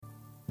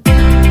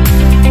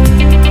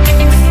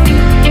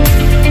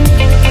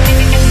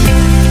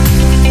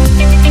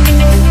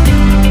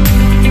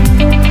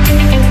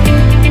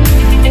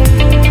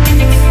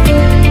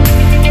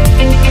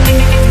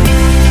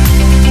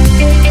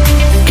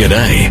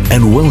G'day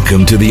and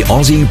welcome to the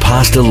Aussie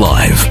Pastor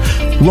Live,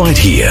 right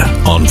here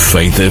on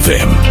Faith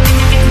FM.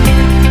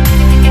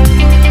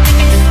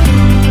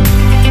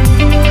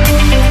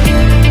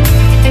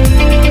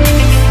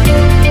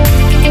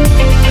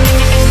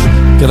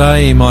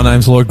 G'day, my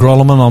name's Lloyd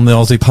Grolleman. I'm the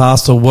Aussie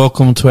Pastor.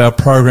 Welcome to our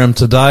program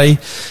today,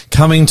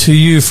 coming to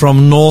you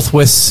from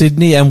northwest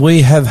Sydney, and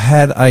we have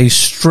had a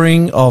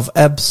string of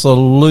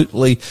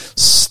absolutely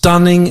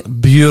stunning,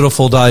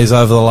 beautiful days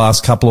over the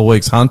last couple of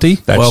weeks.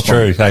 Hunty, that's welcome.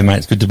 True. Hey, mate,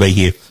 it's good to be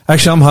here.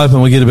 Actually, I'm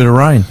hoping we get a bit of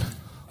rain.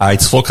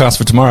 It's forecast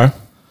for tomorrow.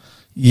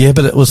 Yeah,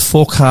 but it was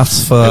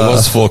forecast for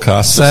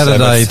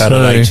Saturday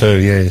too.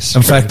 Yes.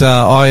 In fact,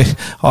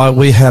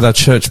 we had a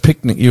church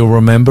picnic, you'll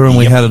remember, and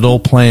we had it all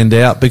planned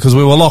out because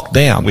we were locked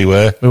down. We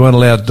weren't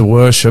allowed to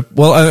worship.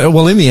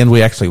 Well, in the end,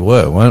 we actually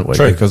were, weren't we?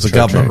 True, because the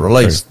government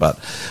released, but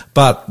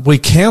we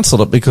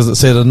cancelled it because it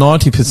said a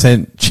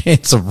 90%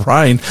 chance of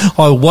rain.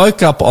 I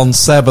woke up on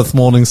Sabbath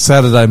morning,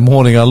 Saturday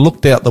morning. I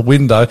looked out the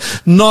window,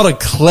 not a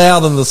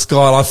cloud in the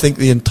sky. And I think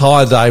the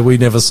entire day we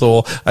never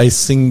saw a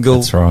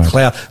single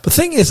cloud. The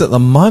thing is, at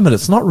the moment,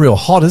 it's not real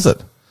hot, is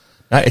it?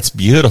 No, it's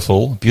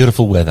beautiful,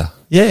 beautiful weather.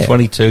 Yeah.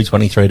 22,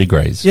 23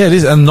 degrees. Yeah, it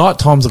is. And night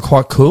times are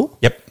quite cool.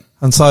 Yep.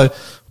 And so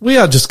we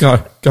are just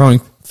going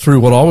through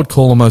what I would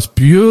call the most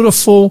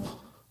beautiful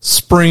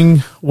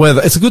spring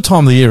weather. It's a good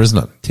time of the year, isn't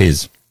it? It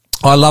is.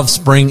 I love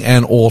spring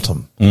and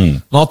autumn.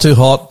 Not too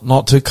hot,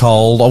 not too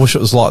cold. I wish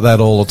it was like that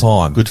all the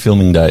time. Good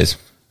filming days.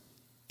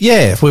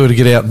 Yeah, if we were to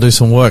get out and do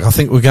some work. I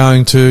think we're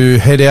going to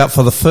head out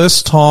for the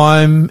first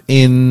time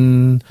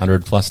in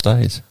 100 plus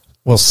days.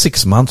 Well,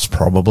 6 months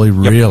probably,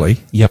 really.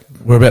 Yep.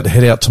 We're about to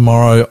head out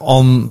tomorrow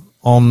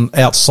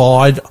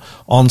outside,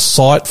 on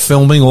site,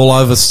 filming all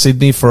over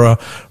Sydney for a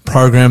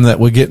program that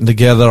we're getting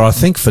together, I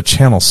think, for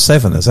Channel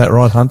 7. Is that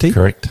right, Hunty?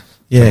 Correct.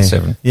 Yeah. Channel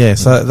 7. Yeah,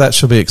 so that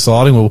should be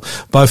exciting. We'll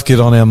both get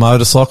on our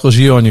motorcycles,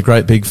 you on your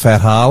great big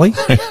fat Harley,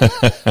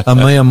 and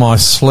me on my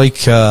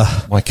sleek...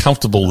 my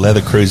comfortable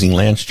leather cruising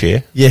lounge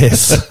chair.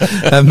 Yes,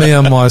 and me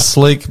on my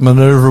sleek,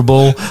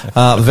 manoeuvrable,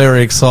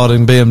 very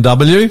exciting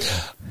BMW.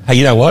 Hey,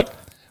 you know what?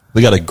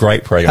 We got a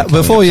great program.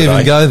 Before you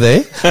even go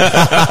there,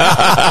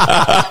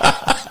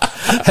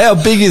 how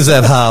big is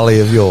that Harley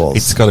of yours?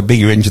 It's got a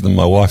bigger engine than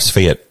my wife's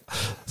Fiat.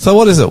 So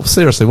what is it?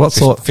 Seriously, what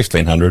sort?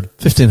 1500.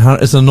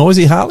 1500. Is it a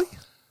noisy Harley?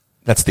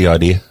 That's the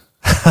idea.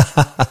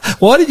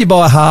 Why did you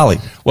buy a Harley?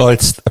 Well,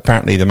 it's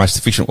apparently the most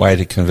efficient way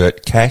to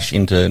convert cash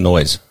into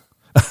noise.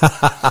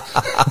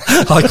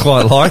 I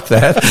quite like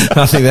that.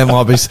 I think that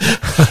might be...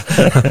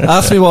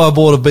 Ask me why I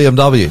bought a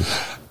BMW.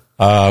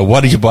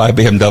 Why did you buy a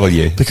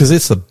BMW? Because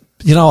it's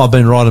I've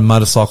been riding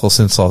motorcycles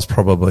since I was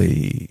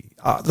probably...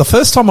 the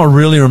first time I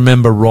really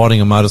remember riding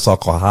a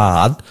motorcycle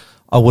hard,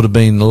 I would have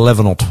been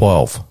 11 or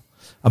 12.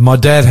 And my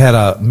dad had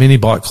a mini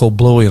bike called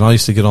Bluey, and I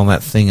used to get on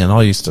that thing, and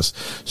I used to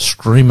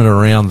stream it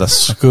around the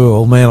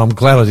school. Man, I'm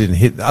glad I didn't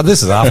hit...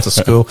 This is after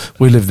school.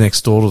 We lived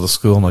next door to the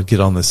school, and I'd get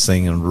on this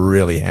thing and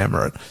really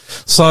hammer it.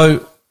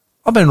 So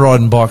I've been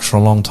riding bikes for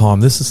a long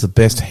time. This is the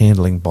best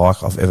handling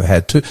bike I've ever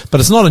had, too.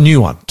 But it's not a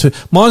new one.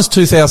 Mine's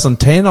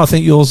 2010. I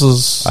think yours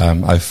is...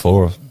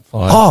 04 or 5.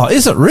 Oh,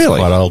 is it really?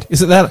 It's quite old.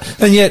 Is it that?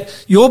 And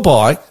yet your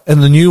bike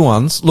and the new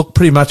ones look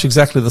pretty much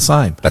exactly the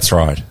same. That's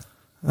right.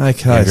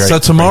 Okay. So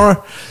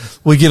tomorrow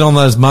we get on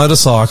those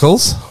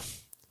motorcycles.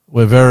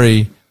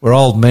 We're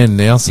old men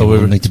now, so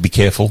we need to be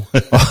careful.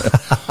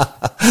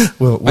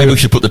 Maybe we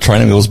should put the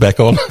training wheels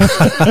back on.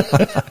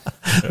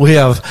 we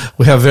have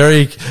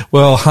very,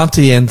 well,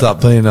 Hunty ends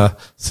up being a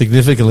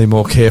significantly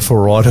more careful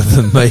rider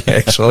than me,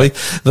 actually.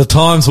 The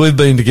times we've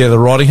been together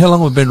riding, how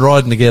long have we been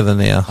riding together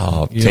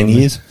now? 10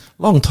 years.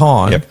 Long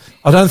time. Yep.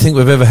 I don't think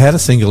we've ever had a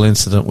single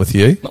incident with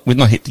you. We've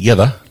not hit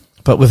together.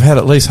 But we've had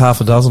at least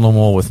half a dozen or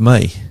more with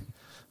me.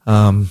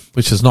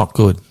 Which is not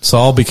good. So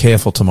I'll be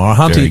careful tomorrow.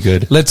 Hunty, very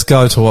good. Let's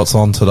go to what's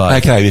on today.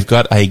 Okay, we've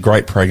got a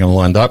great program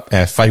lined up.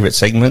 Our favourite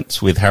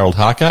segments with Harold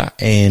Harker,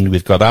 and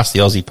we've got Ask the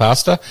Aussie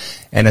Pastor,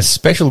 and a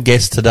special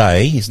guest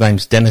today. His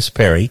name's Dennis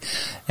Perry,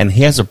 and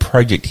he has a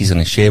project he's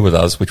going to share with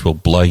us which will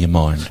blow your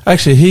mind.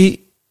 Actually,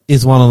 he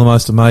is one of the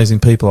most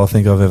amazing people I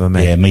think I've ever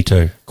met. Yeah, me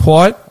too.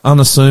 Quite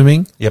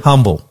unassuming,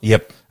 humble.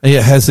 Yep. And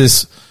it has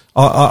this...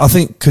 I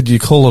think, could you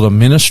call it a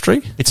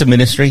ministry? It's a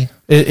ministry.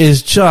 It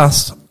is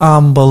just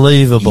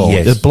unbelievable.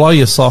 Yes. It blow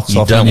your socks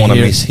off. You don't want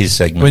to miss his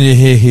segment. When you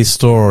hear his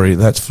story,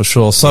 that's for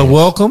sure. So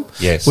welcome.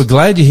 Yes. We're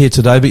glad you're here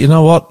today, but you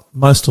know what?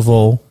 Most of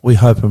all, we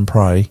hope and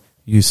pray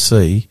you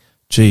see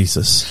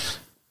Jesus.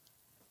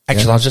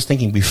 Actually, I was just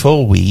thinking,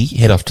 before we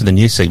head off to the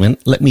new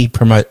segment, let me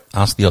promote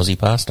Ask the Aussie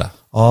Pastor.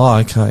 Oh,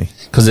 okay.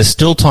 Because there's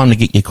still time to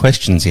get your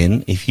questions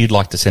in if you'd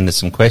like to send us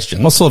some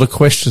questions. What sort of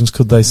questions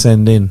could they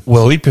send in?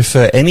 Well, we'd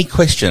prefer any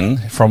question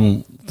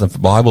from the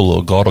Bible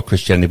or God or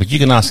Christianity, but you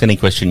can ask any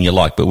question you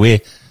like. But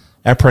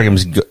our program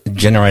is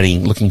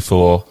looking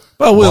for.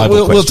 Well,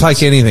 we'll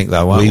take anything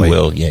though, won't we? We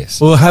will, yes.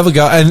 We'll have a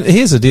go. And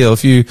here's the deal: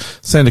 if you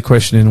send a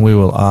question in, we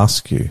will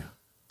ask you.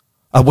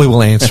 We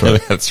will answer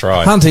it. That's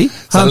right.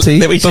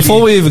 Hunty,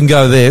 before we even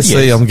go there,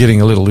 see, I'm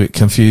getting a little bit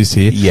confused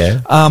here.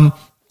 Yeah.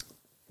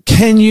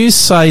 Can you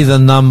say the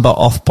number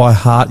off by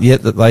heart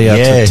yet that they are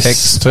to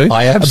text to?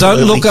 I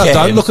absolutely can.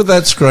 Don't look at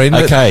that screen.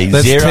 Okay,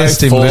 Let's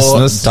test him,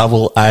 listeners.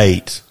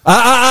 0488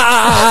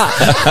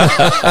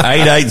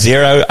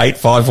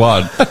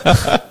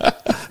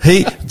 880-851.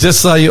 He, just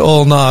so you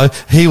all know,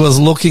 he was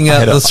looking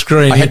at the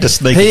screen. I had to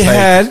sneak He a peek.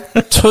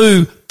 had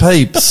 2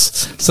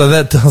 peeps, so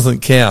that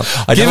doesn't count.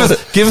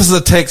 Give us the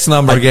text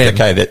number again.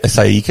 Okay,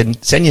 so you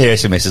can send your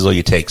SMSs or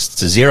your texts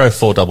to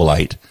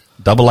 0488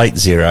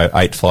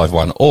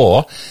 880-851,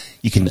 or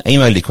you can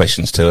email your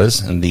questions to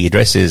us, and the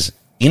address is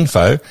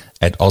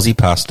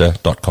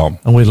info@aussiepastor.com.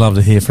 And we'd love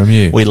to hear from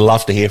you. We'd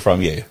love to hear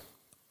from you.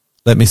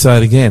 Let me say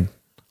it again.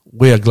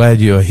 We are glad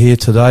you are here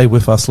today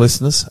with us,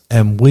 listeners,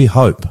 and we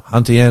hope,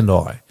 Hunty and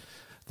I,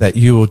 that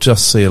you will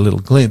just see a little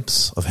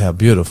glimpse of how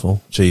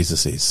beautiful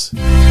Jesus is.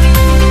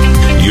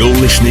 You're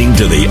listening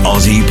to the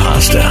Aussie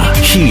Pastor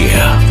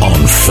here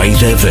on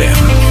Faith FM.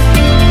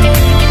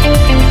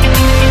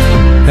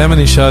 How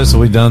many shows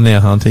have we done now,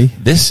 Hunty?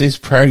 This is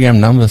program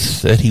number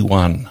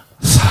 31.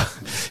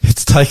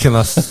 It's taken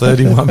us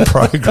 31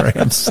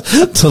 programs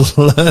to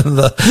learn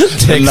the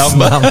text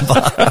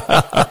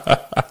number.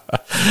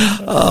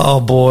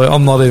 Oh boy,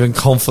 I'm not even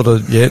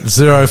confident yet.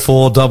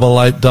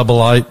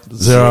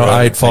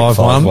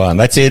 0488880851.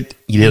 That's it.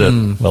 You did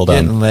it. Well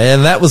done.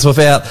 And that was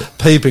without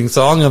peeping.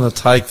 So I'm going to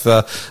take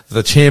the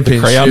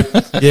championship.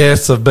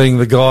 Yes, of being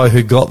the guy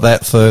who got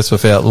that first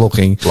without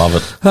looking. Love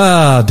it.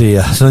 Ah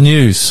dear. The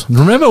news.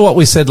 Remember what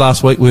we said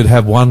last week? We'd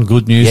have one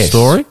good news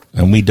story.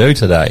 And we do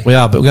today. We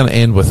are, but we're going to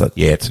end with it.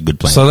 Yeah, it's a good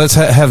plan. So let's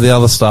have the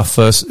other stuff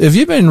first. Have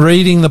you been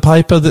reading the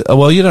paper?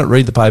 Well, you don't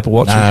read the paper,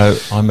 watching. No,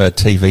 I'm a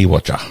TV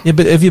watcher. Yeah,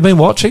 but have you been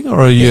watching, or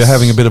are you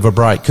having a bit of a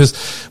break? Because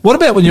what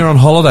about when you're on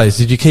holidays?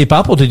 Did you keep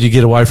up, or did you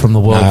get away from the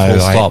world full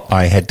stop?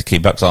 I had to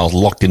keep up, so I was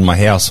locked in my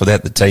house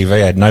without the TV.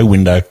 I had no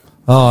window.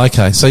 Oh,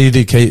 okay. So you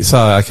did keep.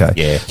 So okay.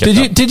 Yeah.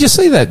 Did you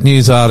see that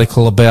news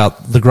article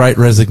about the Great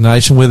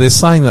Resignation, where they're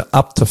saying that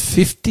up to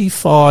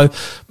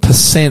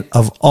 55%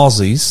 of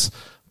Aussies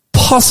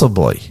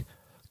possibly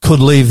could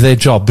leave their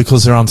job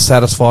because they're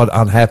unsatisfied,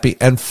 unhappy,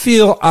 and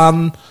feel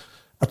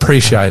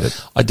unappreciated?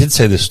 I did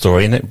see this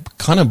story, and it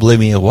kind of blew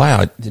me away.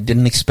 I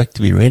didn't expect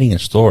to be reading a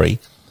story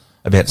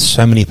about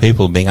so many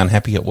people being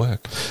unhappy at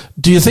work.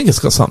 Do you think it's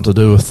got something to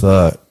do with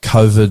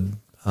COVID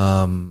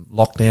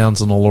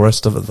lockdowns and all the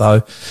rest of it,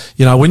 though?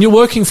 You know, when you're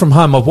working from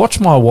home, I've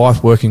watched my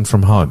wife working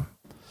from home.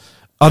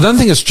 I don't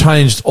think it's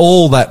changed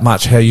all that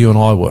much how you and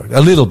I work.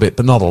 A little bit,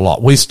 but not a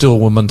lot. We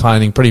still were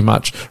maintaining pretty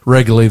much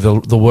regularly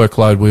the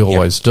workload we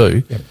always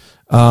do. Yep.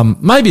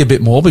 Maybe a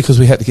bit more because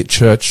we had to get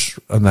church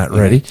and that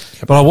ready.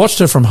 Yep. But I watched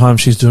her from home.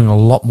 She's doing a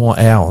lot more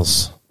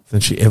hours than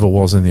she ever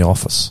was in the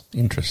office.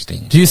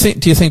 Interesting. Do you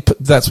think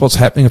that's what's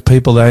happening with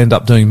people? They end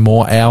up doing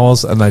more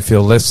hours and they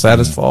feel less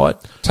satisfied?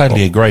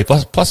 Totally agree.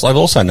 Plus, I've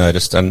also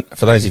noticed, and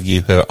for those of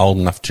you who are old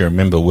enough to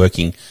remember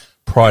working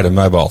prior to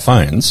mobile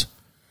phones,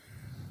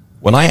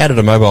 when I added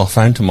a mobile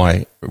phone to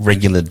my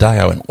regular day,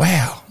 I went,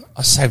 wow,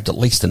 I saved at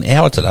least an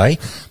hour today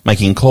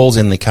making calls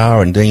in the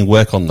car and doing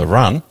work on the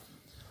run.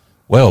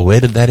 Well, where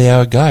did that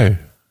hour go?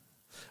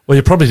 Well,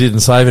 you probably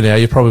didn't save an hour.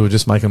 You probably were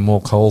just making more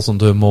calls and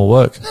doing more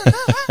work.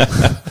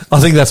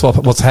 I think that's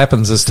what's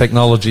happens is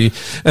technology.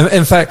 And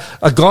in fact,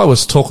 a guy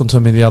was talking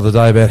to me the other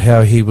day about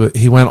how he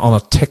went on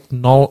a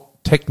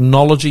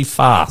technology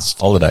fast.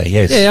 Holiday,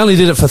 yes. Yeah, he only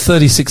did it for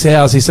 36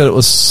 hours. He said it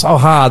was so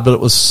hard, but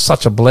it was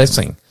such a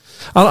blessing.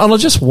 And I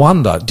just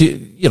wonder,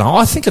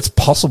 I think it's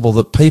possible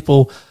that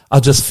people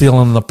are just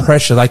feeling the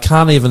pressure. They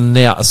can't even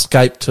now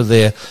escape to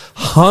their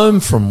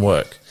home from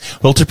work.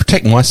 Well, to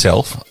protect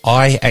myself,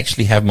 I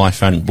actually have my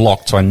phone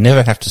blocked, so I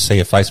never have to see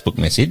a Facebook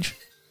message,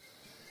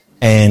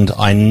 and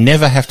I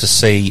never have to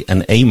see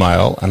an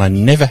email, and I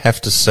never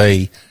have to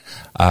see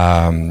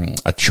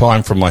a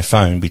chime from my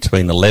phone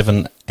between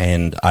 11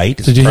 and 8.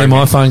 Did you hear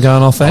my phone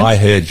going off then? I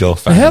heard your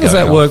phone. How does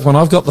that going work off. when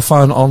I've got the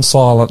phone on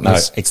silent? No,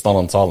 it's not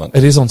on silent.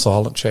 It is on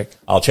silent. Check.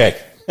 I'll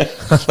check.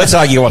 Let's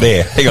argue on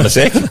air. Hang on a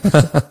sec.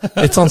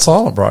 It's on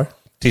silent, bro.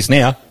 It is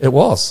now. It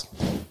was.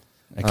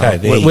 Okay,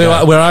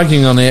 we're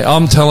arguing on air.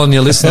 I'm telling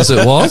you, listeners,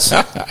 it was.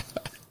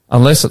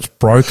 Unless it's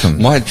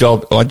broken. My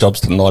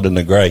job's to nod and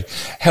agree.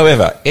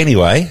 However,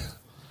 anyway,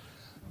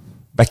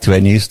 back to our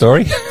news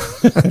story.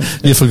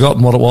 You've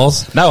forgotten what it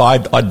was? No, I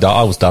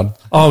was done.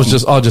 I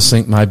just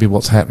think maybe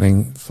what's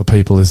happening for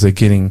people is they're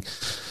getting.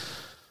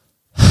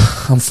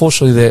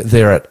 Unfortunately,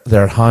 they're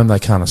at home. They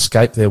can't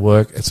escape their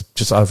work. It's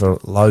just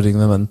overloading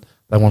them, and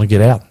they want to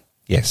get out.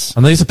 Yes.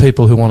 And these are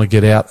people who want to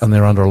get out, and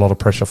they're under a lot of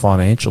pressure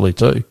financially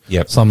too.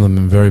 Yep. Some of them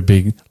in very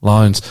big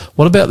loans.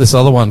 What about this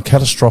other one?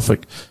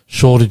 Catastrophic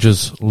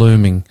shortages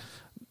looming.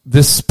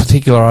 This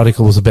particular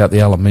article was about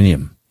the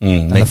aluminium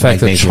and the fact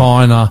that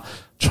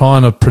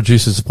China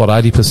produces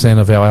 80%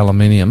 of our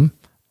aluminium.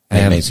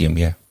 Magnesium,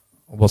 yeah.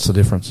 What's the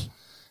difference?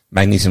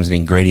 Magnesium is an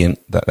ingredient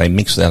that they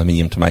mix with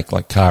aluminium to make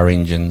like car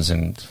engines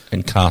and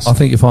cast. I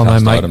think you find they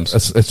make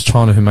items. It's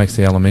China who makes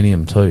the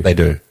aluminium too. They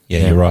do.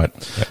 Yeah, you're right.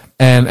 Yep.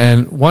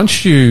 And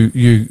once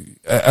you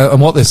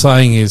and what they're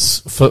saying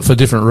is for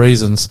different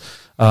reasons,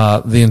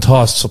 the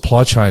entire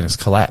supply chain has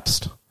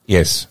collapsed.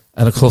 Yes.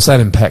 And, of course, that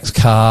impacts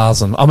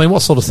cars. And I mean,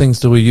 what sort of things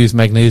do we use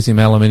magnesium,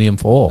 aluminium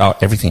for? Oh,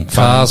 everything.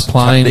 Cars,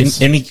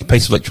 planes. Any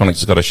piece of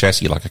electronics has got a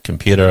chassis, like a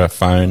computer, a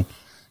phone,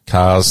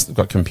 cars, they've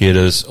got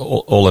computers,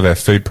 all of our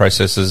food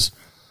processors.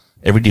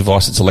 Every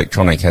device that's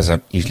electronic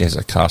usually has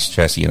a cast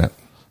chassis in it.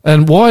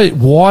 And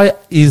why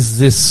is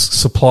this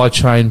supply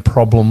chain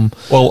problem?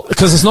 Well,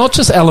 because it's not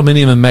just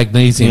aluminium and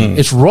magnesium.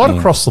 It's right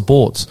across the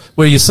boards,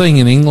 where you're seeing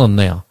in England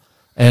now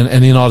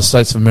and the United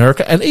States of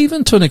America, and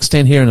even to an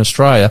extent here in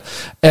Australia,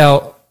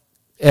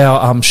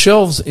 our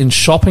shelves in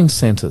shopping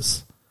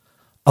centres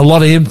are a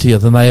lot emptier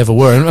than they ever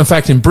were. And in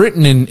fact, in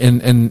Britain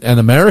and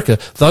America,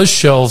 those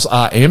shelves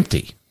are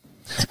empty.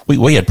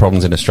 We had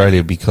problems in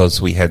Australia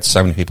because we had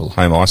so many people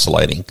home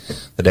isolating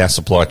that our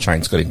supply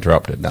chains got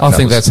interrupted. I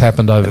think that's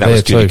happened over there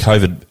was due too. to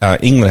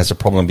COVID. England has a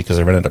problem because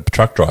they ran out of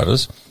truck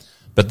drivers.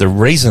 But the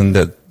reason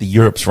that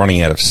Europe's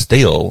running out of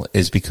steel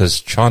is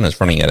because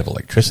China's running out of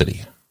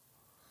electricity.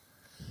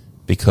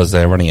 Because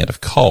they're running out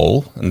of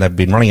coal, and they've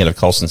been running out of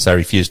coal since they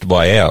refused to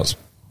buy ours.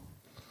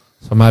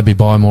 So maybe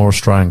buy more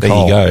Australian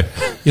coal. There you go.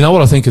 You know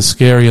what I think is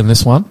scary in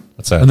this one?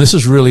 What's that? And this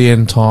is really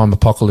end time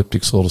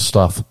apocalyptic sort of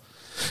stuff,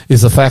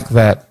 is the fact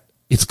that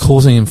it's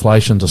causing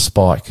inflation to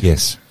spike.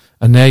 Yes.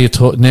 And now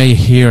you're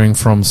hearing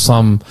from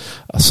some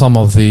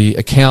of the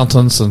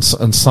accountants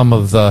and some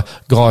of the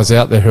guys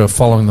out there who are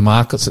following the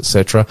markets,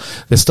 etc.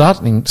 They're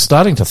starting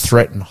to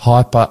threaten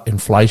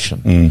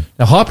hyperinflation.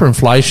 Now,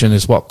 hyperinflation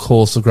is what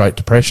caused the Great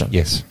Depression.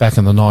 Yes. Back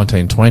in the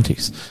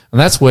 1920s,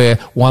 and that's where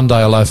one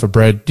day a loaf of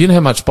bread. Do you know how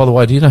much? By the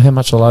way, do you know how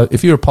much a loaf?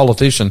 If you're a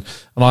politician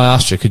and I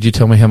asked you, could you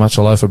tell me how much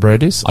a loaf of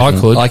bread is? I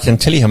could. I can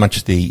tell you how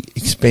much the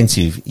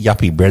expensive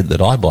yuppie bread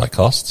that I buy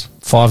costs.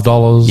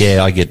 $5.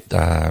 Yeah, I get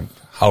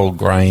whole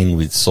grain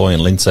with soy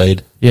and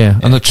linseed. Yeah,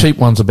 and the cheap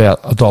one's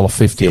about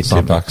 $1.50 or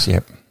something. $2,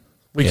 yep.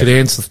 We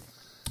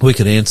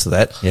could answer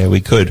that. Yeah,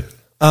 we could.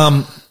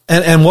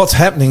 And what's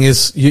happening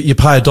is you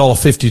pay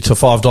 $1.50 to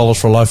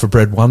 $5 for a loaf of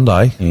bread one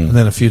day, and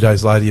then a few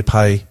days later you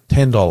pay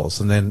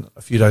 $10, and then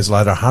a few days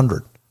later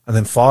 $100, and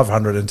then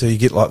 $500 until you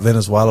get like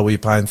Venezuela where you're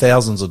paying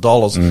thousands of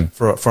dollars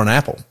for an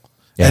apple.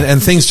 Yeah.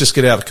 And things just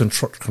get out of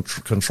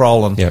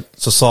control and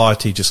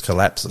society just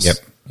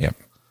collapses. Yep.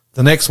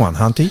 The next one,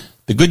 Hunty.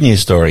 The good news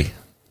story.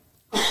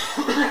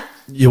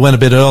 You went a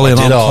bit early and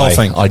I'm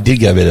coughing. I did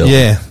go a bit early.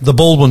 Yeah, the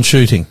Baldwin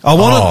shooting. I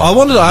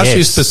wanted to ask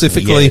you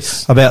specifically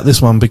about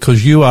this one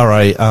because you are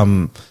a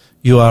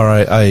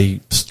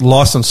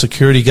licensed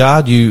security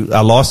guard. You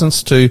are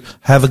licensed to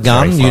have a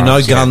gun. You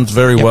know guns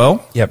very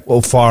well. Yep.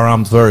 Or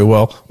firearms very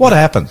well. What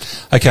happened?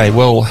 Okay,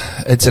 well,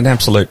 it's an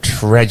absolute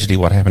tragedy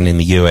what happened in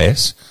the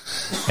US.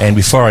 And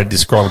before I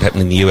describe what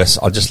happened in the US,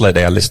 I'll just let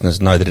our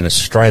listeners know that in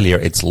Australia,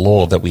 it's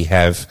law that we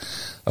have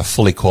a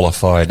fully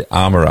qualified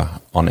armourer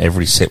on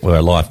every set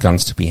where live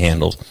guns to be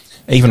handled.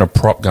 Even a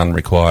prop gun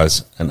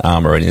requires an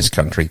armourer in this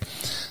country.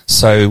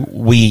 So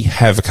we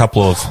have a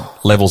couple of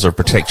levels of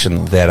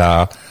protection that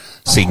are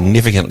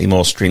significantly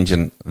more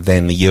stringent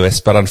than the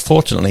US. But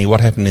unfortunately, what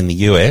happened in the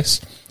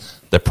US,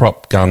 the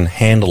prop gun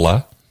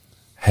handler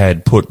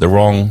had put the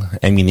wrong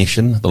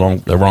ammunition,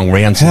 the wrong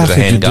rounds into the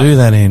handgun. How could you do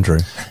that, Andrew?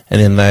 And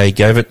then they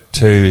gave it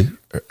to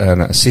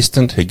an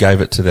assistant who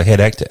gave it to the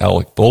head actor,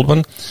 Alec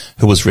Baldwin,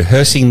 who was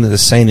rehearsing the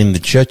scene in the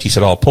church. He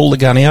said, I'll pull the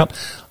gun out,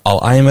 I'll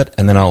aim it,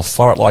 and then I'll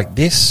fire it like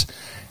this.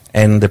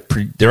 And the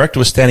director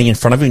was standing in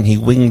front of him, and he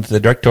winged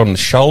the director on the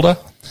shoulder,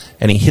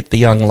 and he hit the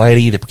young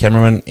lady, the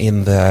cameraman,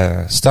 in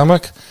the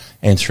stomach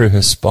and through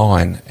her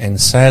spine.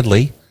 And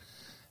sadly,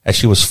 as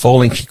she was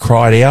falling, she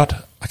cried out,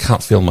 I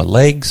can't feel my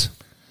legs.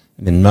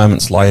 And then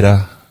moments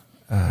later,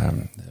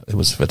 it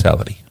was a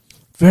fatality.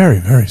 Very,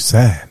 very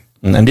sad.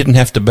 And didn't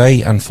have to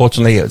be.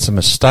 Unfortunately, it's a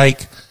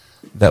mistake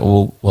that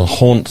will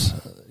haunt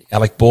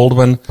Alec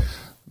Baldwin,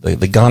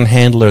 the gun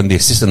handler and the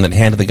assistant that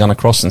handed the gun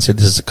across and said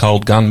this is a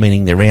cold gun,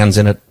 meaning the rounds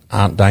in it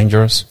aren't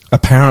dangerous.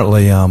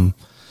 Apparently,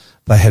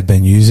 they had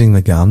been using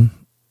the gun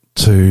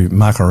to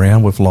muck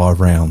around with live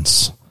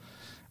rounds.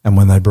 And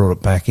when they brought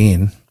it back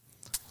in,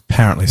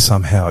 apparently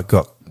somehow it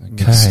got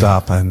mixed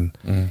up and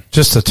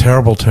just a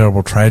terrible,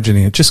 terrible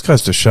tragedy. It just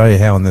goes to show you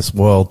how in this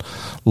world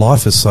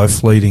life is so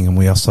fleeting and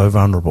we are so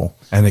vulnerable.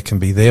 And it can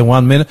be there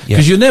 1 minute.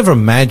 Because you never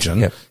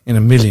imagine in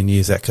a million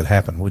years that could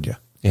happen, would you?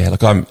 Yeah,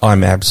 look,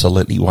 I'm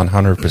absolutely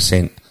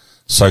 100%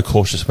 so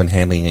cautious when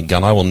handling a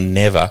gun. I will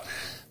never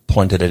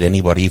point it at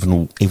anybody,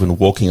 even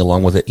walking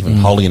along with it, even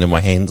holding it in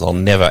my hands. I'll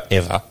never,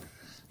 ever,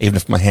 even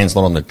if my hand's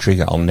not on the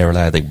trigger, I'll never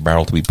allow the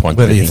barrel to be pointed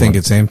at anyone. Whether you think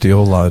it's empty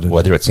or loaded.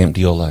 Whether it's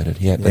empty or loaded,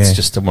 that's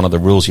just one of the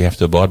rules you have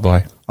to abide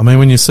by. I mean,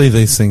 when you see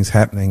these things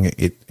happening,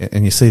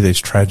 and you see these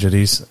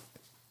tragedies,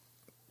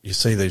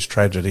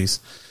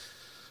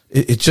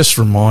 it just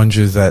reminds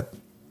you that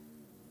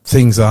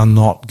things are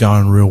not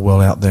going real well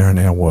out there in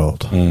our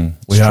world.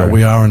 We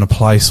are in a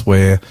place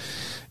where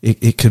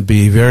it could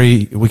be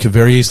we could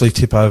very easily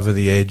tip over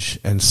the edge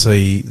and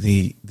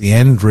see the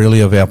end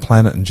really of our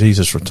planet and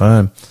Jesus'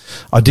 return.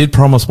 I did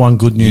promise one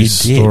good news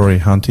story,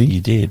 Hunty.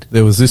 You did.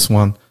 There was this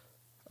one.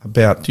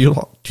 about, do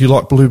you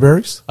like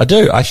blueberries? I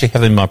do. I actually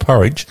have them in my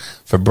porridge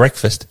for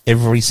breakfast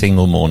every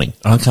single morning.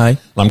 Okay.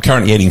 I'm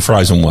currently eating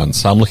frozen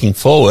ones, so I'm looking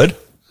forward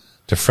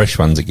to fresh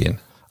ones again.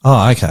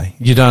 Oh, okay.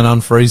 You don't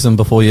unfreeze them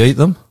before you eat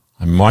them?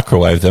 I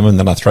microwave them and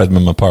then I throw them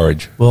in my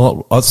porridge.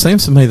 Well, it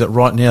seems to me that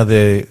right now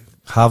they're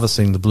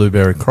harvesting the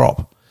blueberry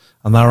crop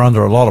and they're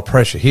under a lot of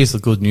pressure. Here's the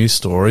good news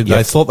story.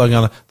 They thought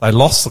they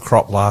lost the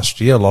crop last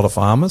year, a lot of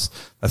farmers.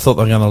 They thought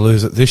they were going to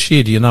lose it this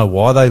year. Do you know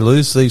why they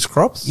lose these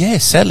crops? Yeah,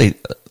 sadly,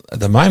 at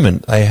the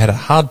moment, they had a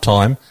hard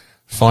time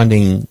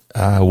finding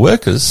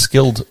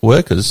skilled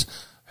workers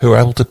who are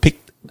able to pick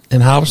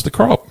and harvest the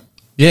crop.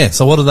 Yeah,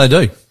 so what do they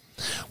do?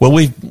 Well,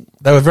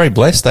 they were very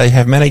blessed. They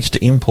have managed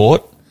to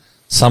import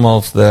some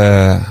of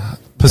the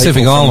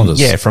Pacific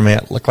Islanders. From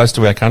close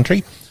to our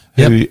country,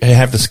 who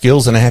have the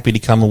skills and are happy to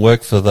come and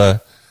work for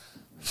the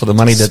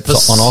money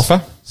that's on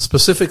offer.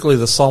 Specifically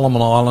the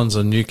Solomon Islands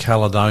and New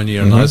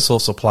Caledonia and those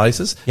sorts of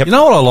places. Yep. You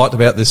know what I liked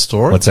about this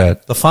story? What's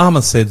that? The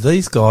farmer said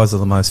these guys are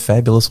the most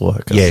fabulous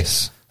workers.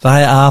 Yes.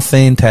 They are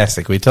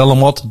fantastic. We tell them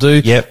what to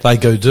do. Yep. They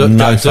go do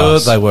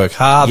it. They work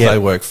hard. Yep. They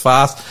work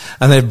fast.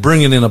 And they're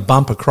bringing in a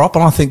bumper crop.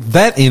 And I think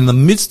that in the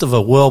midst of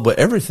a world where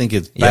everything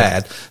is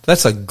bad,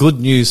 that's a good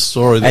news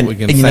story that we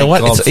can thank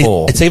God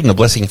for. It's even a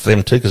blessing for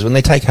them too, because when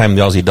they take home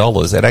the Aussie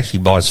dollars, that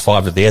actually buys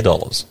 5 of their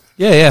dollars.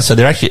 Yeah. So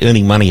they're actually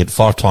earning money at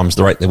 5 times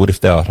the rate they would if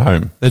they were at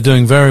home. They're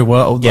doing very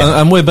well. Yeah.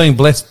 And we're being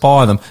blessed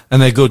by them.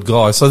 And they're good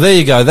guys. So there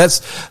you go. That's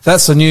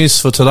the news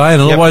for today.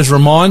 And it always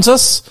reminds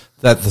us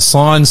that the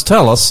signs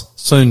tell us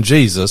soon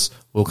Jesus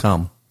will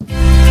come.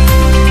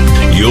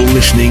 You're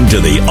listening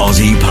to the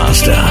Aussie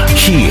Pastor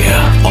here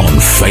on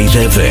Faith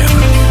FM.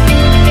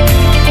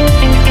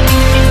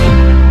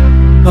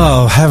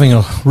 Oh, having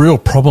a real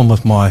problem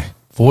with my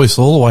voice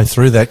all the way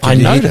through that. I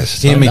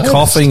noticed. Hear me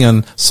coughing,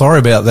 and sorry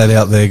about that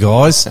out there,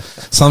 guys.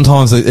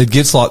 Sometimes it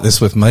gets like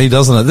this with me,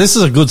 doesn't it? This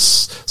is a good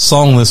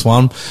song, this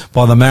one,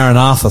 by the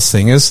Maranatha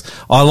Singers.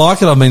 I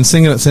like it. I've been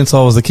singing it since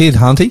I was a kid,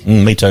 Hunty.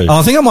 Me too.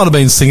 I think I might have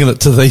been singing it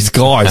to these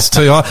guys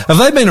too. Have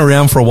they been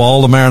around for a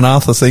while, the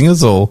Maranatha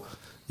Singers? Or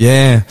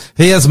yeah,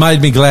 He Has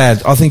Made Me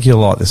Glad. I think you'll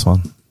like this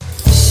one.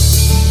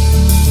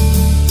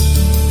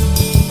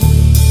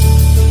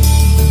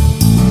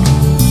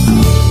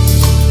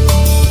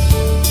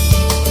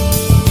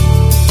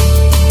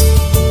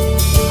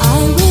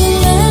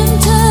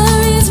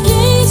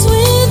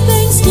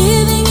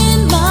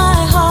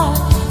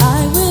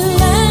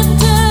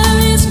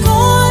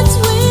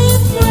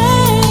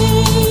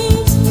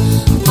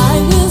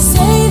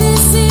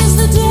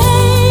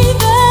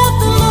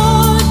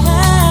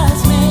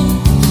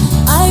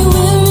 I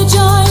will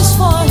rejoice,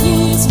 for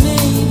He is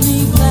made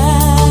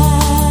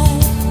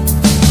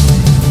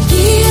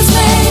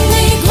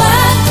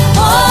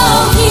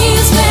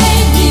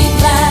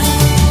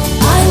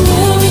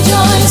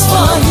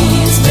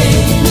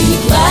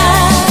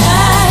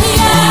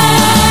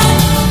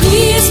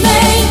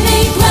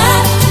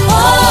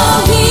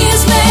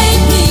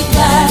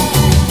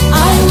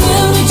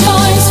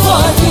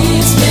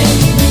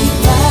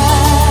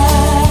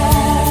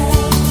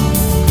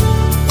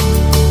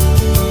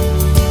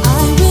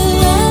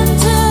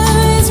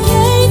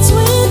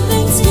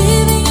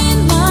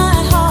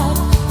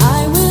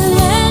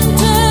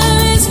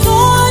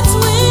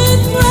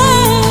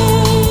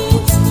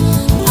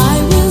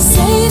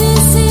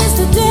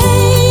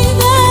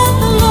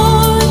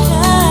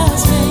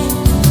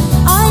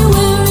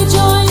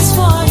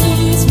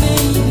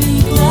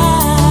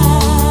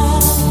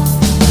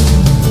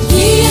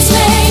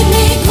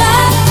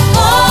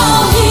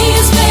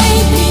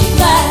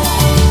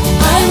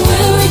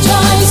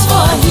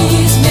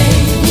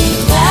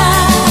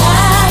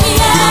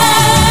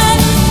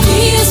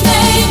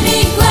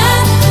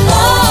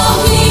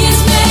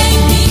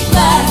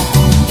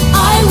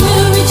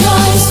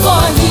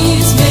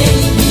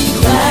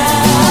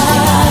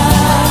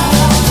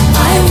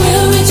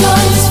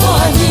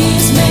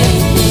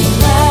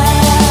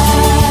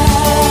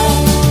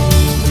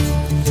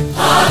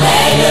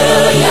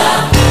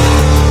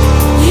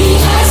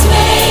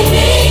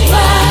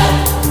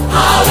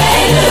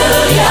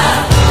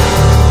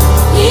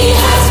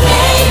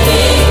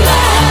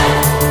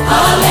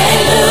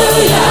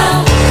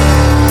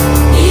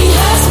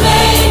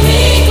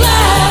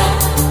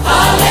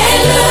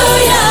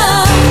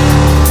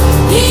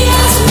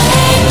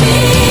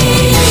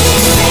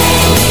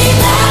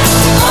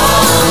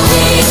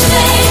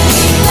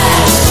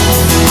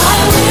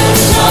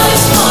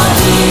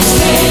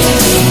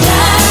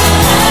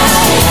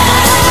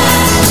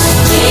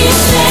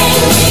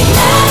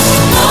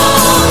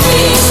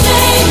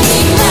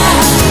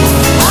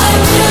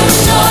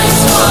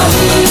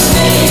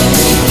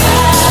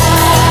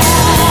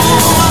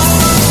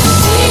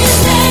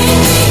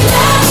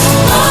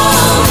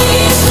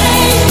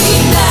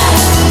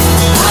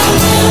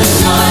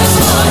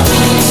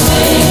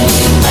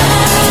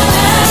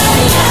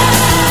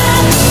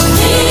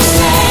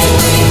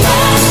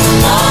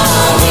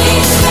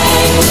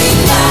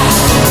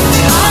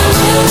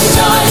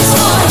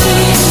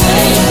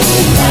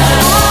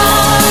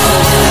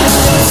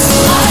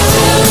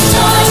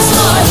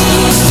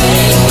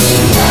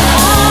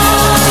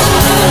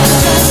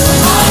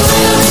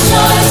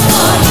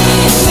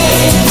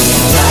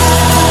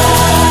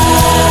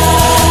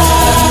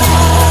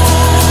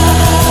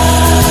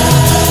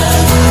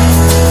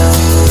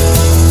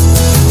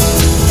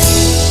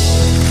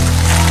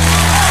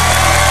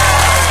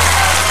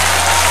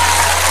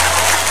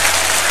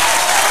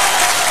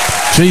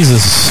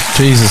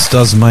Jesus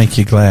does make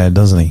you glad,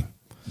 doesn't he?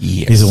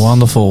 Yes. He's a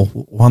wonderful,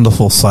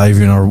 wonderful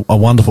Saviour and a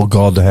wonderful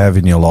God to have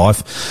in your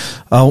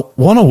life. I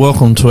want to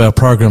welcome to our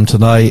program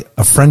today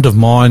a friend of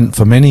mine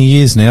for many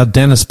years now,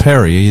 Dennis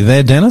Perry. Are you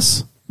there,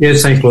 Dennis?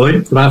 Yes, thanks,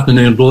 Lloyd. Good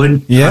afternoon,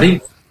 Lloyd. Yeah.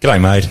 Buddy.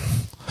 G'day, mate.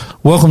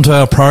 Welcome to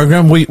our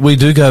program. We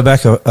do go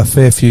back a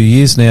fair few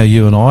years now,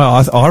 you and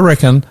I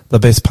reckon the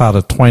best part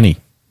of 20.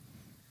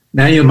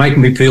 Now you're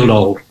making me feel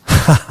old.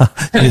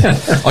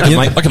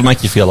 I could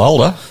make you feel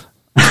older.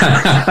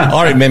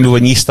 I remember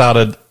when you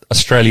started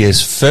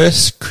Australia's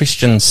first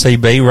Christian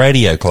CB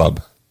radio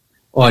club.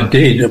 I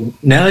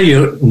did. Now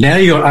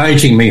you're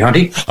aging me,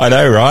 Hunty. I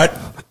know, right?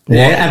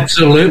 Yeah,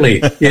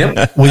 absolutely.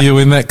 Yep. Were you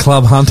in that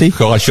club, Hunty?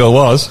 I sure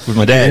was, with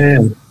my dad. Yeah.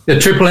 The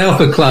Triple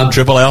Alpha Club.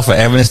 Triple Alpha,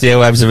 Adventist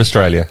Airwaves of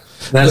Australia.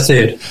 That's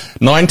it.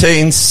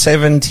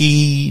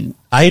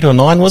 1978 or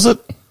 9, was it?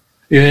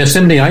 Yeah,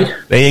 78.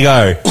 There you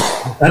go.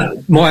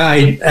 At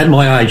my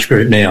age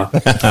group now.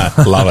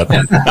 Love it.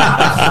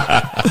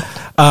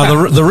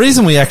 The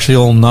reason we actually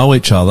all know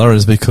each other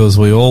is because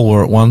we all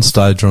were at one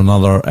stage or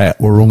another at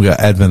Wahroonga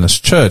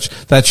Adventist Church.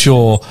 That's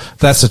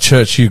a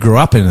church you grew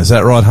up in, is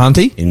that right,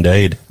 Hunty?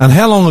 Indeed. And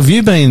how long have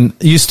you been?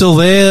 Are you still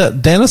there,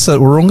 Dennis, at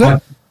Wahroonga?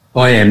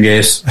 I am,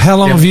 yes. How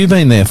long have you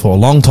been there for? A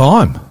long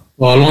time.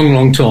 Well, a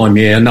long time,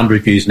 yeah, a number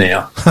of years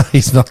now.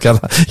 He's not gonna.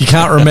 You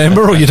can't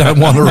remember, or you don't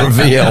want to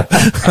reveal.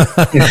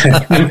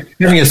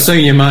 Having a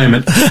senior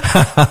moment.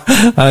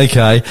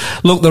 Okay.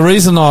 Look, the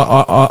reason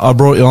I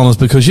brought you on is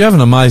because you have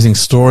an amazing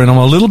story, and I'm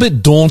a little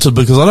bit daunted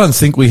because I don't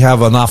think we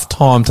have enough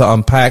time to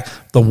unpack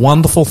the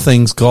wonderful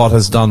things God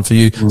has done for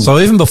you. So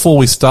even before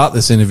we start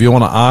this interview, I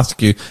want to ask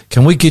you: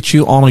 can we get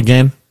you on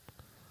again?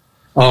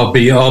 I'll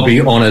be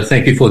honoured.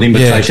 Thank you for the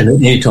invitation at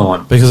any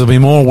time. Because there'll be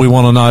more we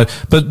want to know.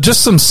 But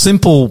just some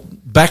simple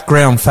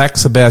background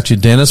facts about you,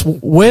 Dennis.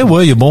 Where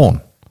were you born?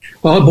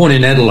 Well, I was born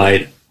in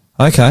Adelaide.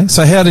 Okay.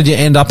 So how did you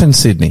end up in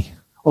Sydney?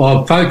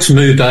 Well, folks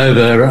moved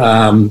over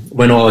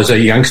when I was a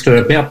youngster,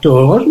 about 2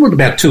 or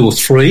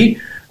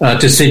 3,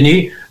 to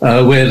Sydney,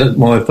 where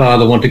my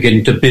father wanted to get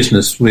into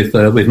business with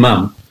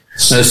Mum.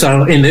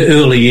 So in the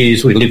early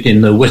years, we lived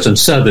in the western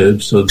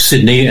suburbs of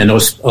Sydney, and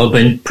I've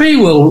been pretty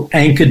well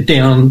anchored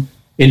down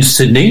in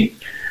Sydney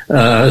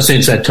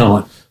since that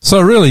time. So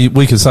really,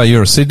 we could say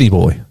you're a Sydney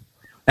boy.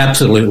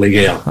 Absolutely,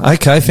 yeah.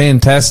 Okay,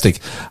 fantastic.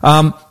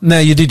 Now,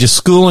 you did your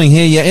schooling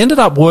here. You ended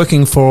up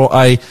working for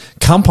a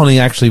company,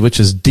 actually, which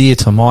is dear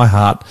to my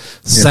heart,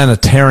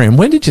 Sanitarium.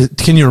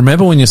 Can you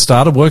remember when you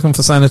started working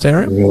for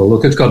Sanitarium? Well,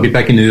 look, it's got to be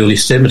back in the early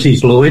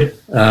 70s, Lloyd,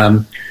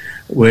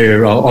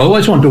 where I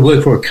always wanted to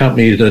work for a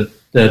company that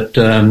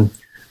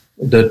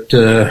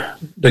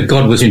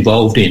God was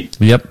involved in.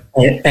 Yep.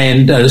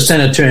 And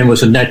Sanitarium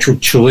was a natural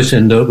choice,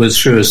 and it was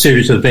through a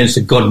series of events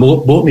that God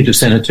brought me to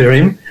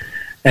Sanitarium.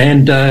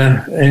 And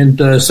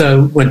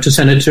so went to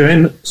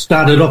Sanitarium,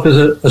 started off as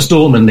a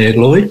storeman there,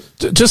 Lloyd.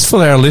 Just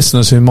for our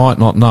listeners who might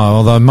not know,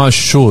 although most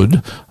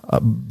should,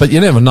 but you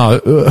never know,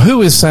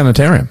 who is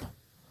Sanitarium?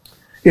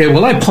 Yeah,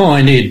 well, they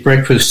pioneered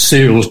breakfast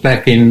cereals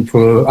back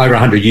for over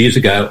 100 years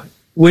ago.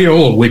 We're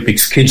all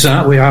Weet-Bix kids,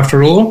 aren't we,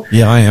 after all?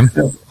 Yeah, I am.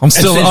 I'm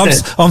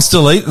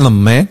still eating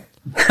them, man.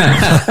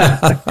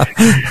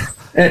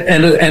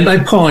 And they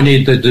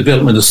pioneered the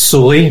development of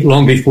soy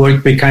long before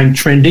it became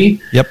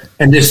trendy. Yep.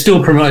 And they're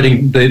still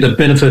promoting the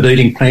benefit of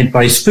eating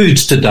plant-based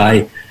foods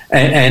today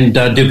and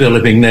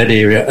developing that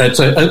area. It's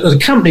a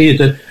company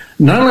that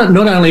not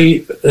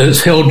only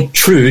has held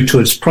true to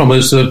its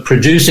promise of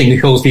producing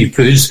healthy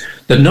foods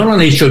that not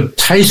only should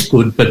taste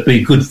good but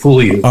be good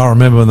for you. I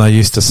remember when they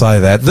used to say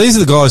that. These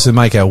are the guys who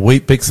make our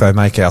Weet-Bix. They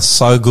make our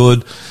So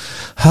Good.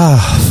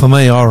 For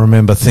me, I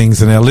remember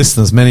things, and our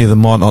listeners, many of them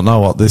might not know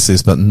what this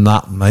is, but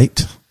nut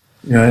meat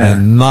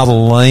and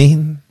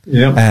nuttolene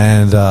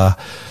and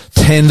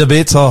tender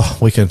bits.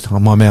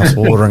 My mouth's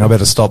watering. I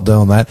better stop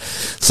doing that.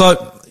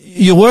 So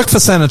you worked for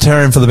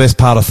Sanitarium for the best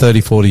part of 30,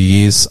 40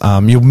 years.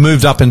 You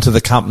moved up into the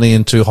company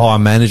into higher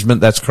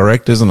management. That's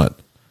correct, isn't it?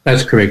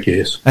 That's correct,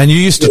 yes. And you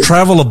used to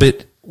travel a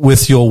bit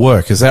with your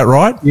work. Is that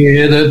right?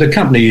 Yeah, the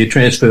company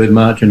transferred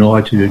Marge and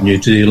I to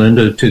New Zealand,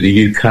 to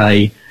the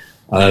UK.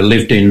 I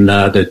lived in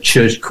the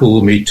church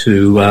called me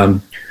to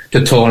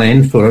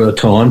Thailand for a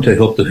time to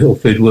help the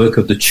health food work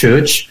of the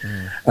church.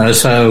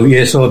 So,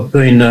 yes, I've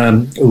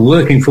been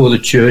working for the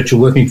church or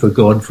working for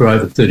God for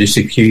over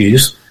 36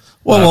 years.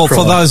 Well,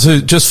 for those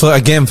who,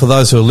 for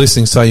those who are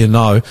listening, so you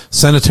know,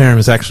 Sanitarium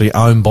is actually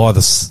owned by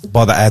the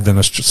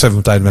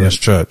Seventh-day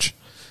Adventist Church.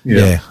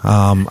 Yeah.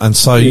 And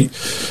so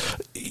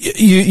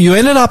you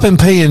ended up in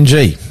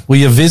PNG. Were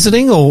you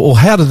visiting, or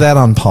how did that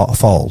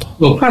unfold?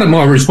 Well, part of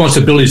my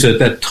responsibilities at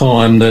that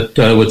time that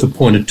was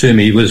appointed to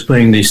me was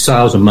being the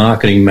sales and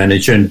marketing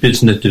manager and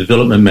business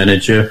development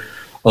manager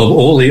of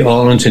all the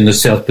islands in the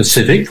South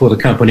Pacific for the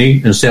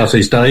company in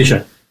Southeast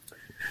Asia.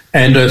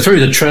 And through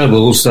the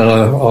travels,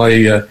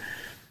 one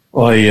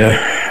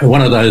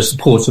of those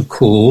ports of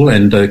call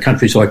and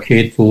countries I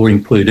cared for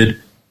included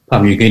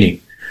Papua New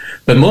Guinea.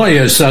 But my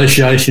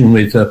association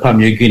with Papua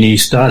New Guinea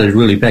started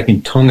really back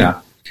in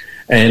Tonga.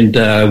 and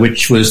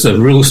which was the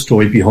real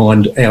story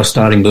behind our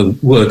starting the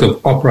work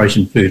of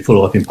Operation Food for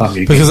Life in Papua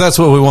New Guinea. Because that's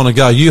where we want to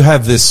go. You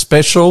have this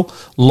special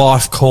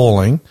life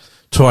calling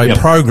to a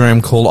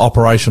program called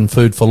Operation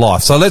Food for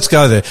Life. So let's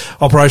go there.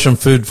 Operation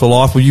Food for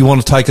Life. Will you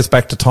want to take us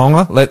back to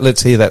Tonga?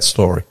 Let's hear that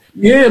story.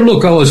 Yeah,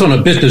 look, I was on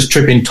a business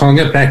trip in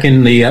Tonga back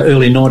in the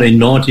early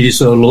 1990s,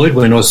 Lloyd,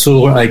 when I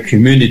saw a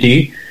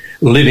community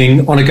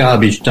living on a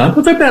garbage dump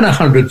of about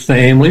 100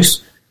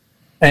 families.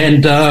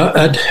 And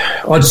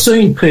I'd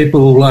seen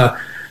people,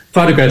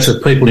 photographs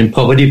of people in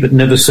poverty, but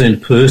never seen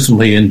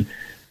personally. And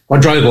I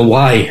drove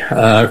away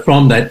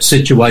from that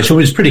situation. It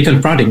was pretty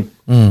confronting.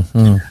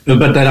 Mm-hmm.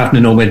 But that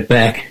afternoon I went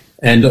back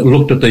and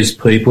looked at these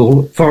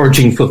people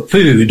foraging for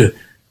food,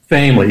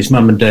 families,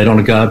 mum and dad, on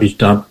a garbage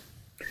dump.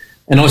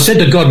 And I said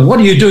to God, what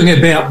are you doing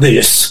about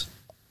this?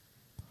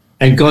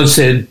 And God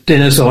said,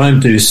 Dennis, I am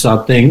doing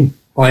something.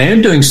 I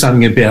am doing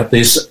something about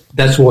this.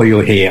 That's why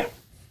you're here.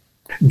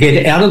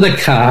 Get out of the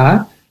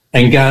car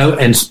and go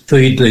and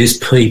feed these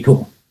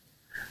people.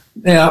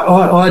 Now,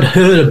 I'd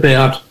heard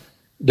about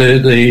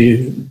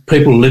the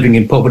people living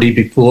in poverty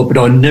before, but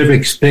I never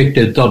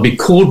expected I'd be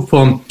called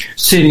from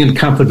sitting in the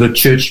comfort of a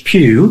church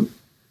pew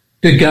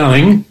to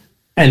going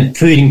and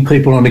feeding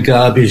people on a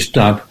garbage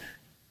dump.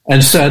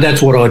 And so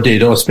that's what I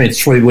did. I spent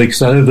 3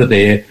 weeks over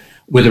there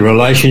with a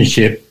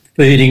relationship,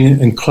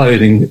 feeding and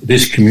clothing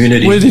this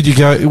community. Where did you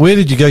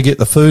go get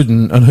the food,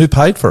 and who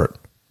paid for it?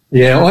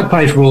 Yeah, I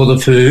paid for all the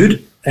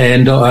food,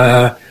 and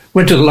I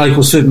went to the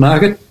local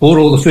supermarket, bought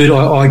all the food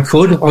I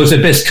could. I was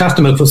their best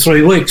customer for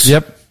 3 weeks.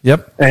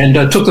 Yep. And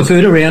took the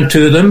food around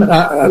to them.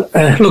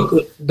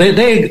 Look,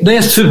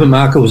 their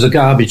supermarket was a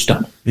garbage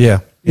dump.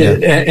 Yeah.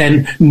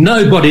 And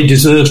nobody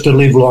deserves to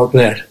live like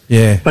that.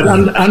 Yeah. But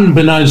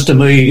unbeknownst to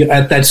me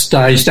at that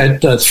stage,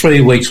 that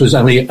 3 weeks was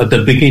only at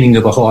the beginning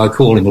of a higher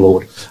calling,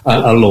 Lloyd.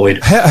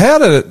 How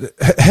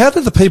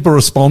did the people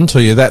respond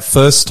to you that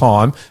first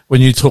time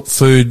when you took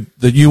food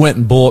that you went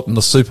and bought in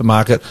the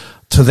supermarket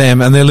to them,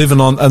 and they're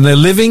living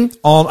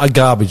on a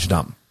garbage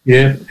dump?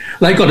 Yeah,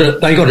 they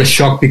got a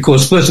shock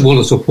because first of all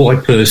it's a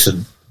white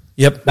person.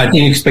 Yep. They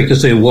didn't expect to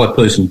see a white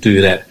person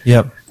do that.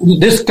 Yep.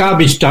 This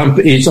garbage dump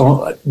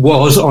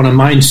was on a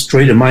main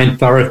street, a main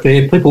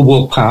thoroughfare. People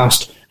walk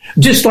past,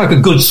 just like a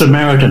good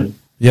Samaritan.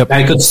 Yep.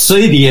 They could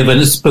see the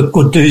evidence, but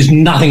could do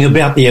nothing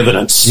about the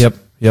evidence.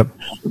 Yep.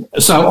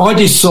 So I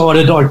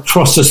decided I'd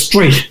cross the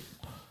street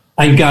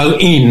and go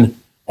in,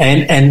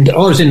 and I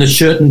was in the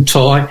shirt and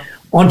tie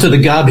onto the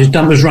garbage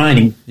dump. It was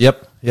raining.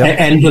 Yep.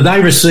 And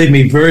they received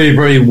me very,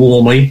 very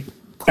warmly,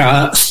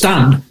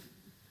 stunned.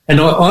 And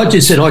I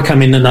just said, I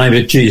come in the name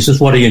of Jesus.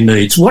 What are your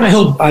needs? What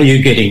help are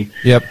you getting?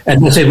 Yep.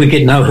 And they said, we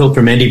get no help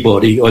from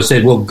anybody. I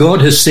said, well,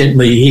 God has sent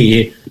me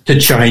here to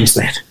change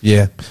that.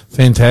 Yeah,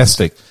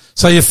 fantastic.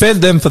 So you fed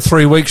them for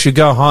 3 weeks. You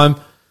go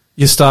home.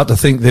 You start to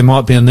think there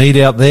might be a need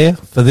out there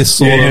for this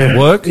sort of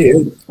work. Yeah.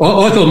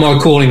 I thought my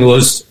calling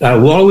was,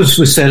 while I was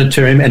with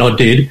Sanitarium, and I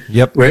did,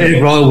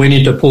 wherever I went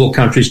into poor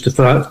countries to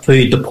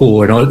feed the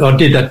poor, and I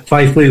did that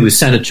faithfully with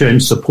Sanitarium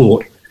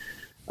support.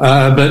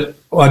 But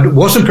I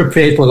wasn't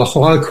prepared for the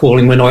higher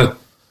calling when I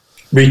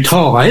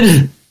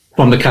retired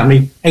from the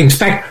company. In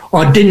fact,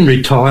 I didn't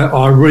retire,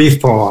 I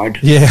refired.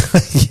 Yeah,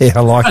 I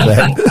like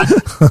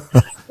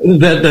that.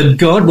 That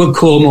God would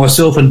call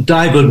myself and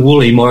David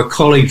Woolley, my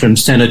colleague from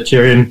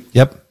Sanitarium,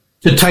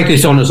 to take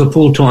this on as a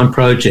full-time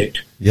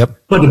project. Yep.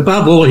 But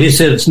above all, he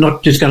said it's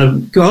not just going to...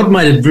 God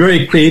made it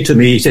very clear to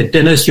me. He said,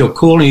 Dennis, your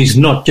calling is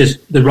not just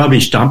the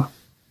rubbish dump.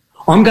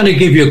 I'm going to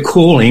give you a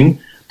calling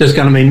that's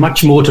going to mean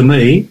much more to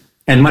me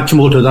and much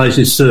more to those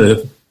who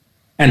serve.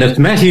 And it's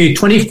Matthew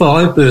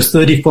 25, verse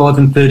 35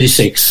 and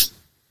 36.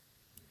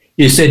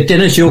 He said,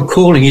 Dennis, your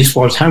calling is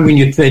for I was hungry and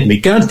you fed me.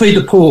 Go and feed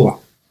the poor.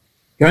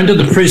 Go into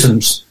the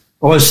prisons.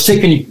 I was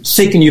sick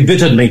and you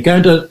visited me. Go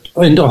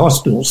into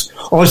hospitals.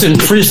 I was in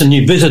prison,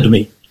 you visited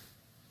me.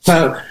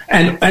 So,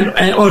 and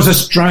I was a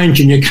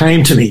stranger and you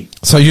came to me.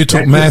 So you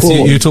took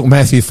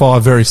Matthew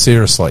 5 very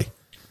seriously.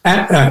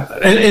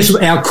 It's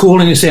our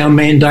calling, it's our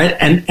mandate,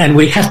 and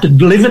we have to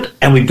live it,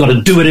 and we've got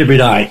to do it every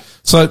day.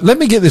 So let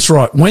me get this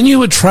right. When you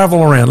would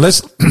travel around,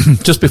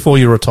 just before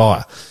you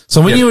retire.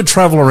 So when you would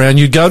travel around,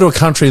 you'd go to a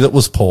country that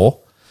was poor.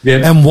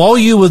 Yep. And while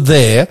you were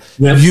there,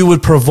 you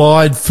would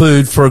provide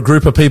food for a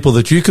group of people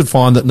that you could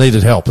find that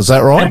needed help. Is that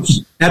right?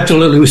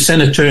 Absolutely. With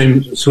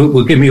Sanitarium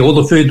would give me all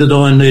the food that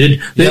I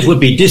needed. There would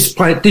be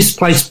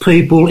displaced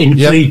people in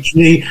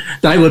Fiji.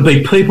 They would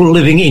be people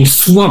living in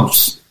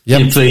swamps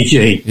in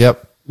Fiji.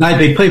 Yep. They'd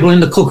be people in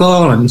the Cook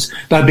Islands.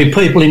 They'd be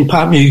people in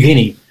Papua New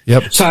Guinea.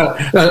 Yep. So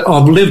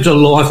I've lived a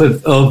life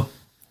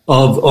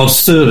of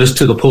service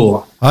to the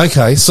poor.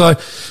 Okay. So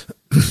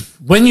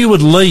when you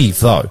would leave,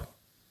 though,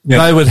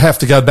 they would have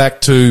to go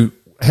back to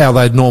how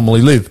they'd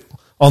normally live,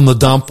 on the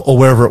dump or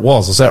wherever it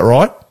was. Is that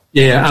right?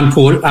 Yeah,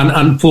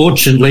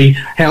 unfortunately.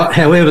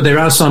 However, there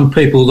are some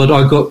people that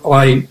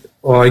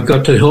I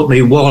got to help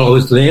me while I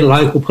was there,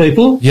 local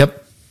people. Yep.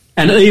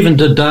 And even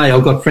today,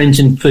 I've got friends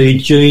in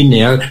Fiji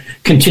now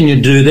continue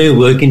to do their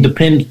work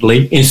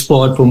independently,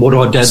 inspired from what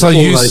I did. So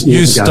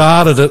you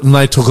started it and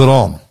they took it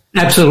on?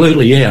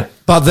 Absolutely, yeah.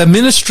 But the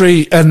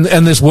ministry and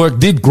this work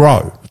did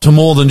grow to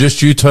more than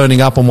just you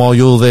turning up and while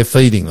you were there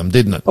feeding them,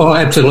 didn't it? Oh,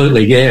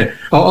 absolutely, yeah.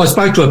 I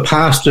spoke to a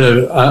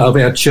pastor of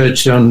our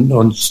church on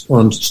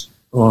Skype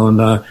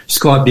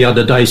the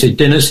other day. He said,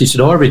 Dennis, he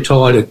said, I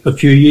retired a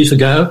few years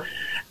ago,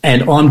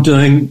 and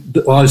I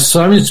was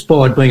so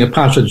inspired being a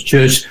pastor of the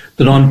church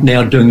that I'm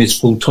now doing this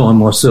full time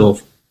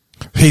myself.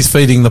 He's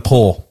feeding the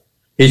poor.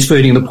 He's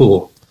feeding the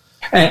poor.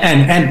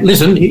 And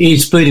listen,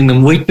 he's feeding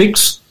them Wheat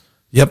Bix.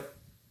 Yep.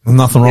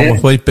 Nothing wrong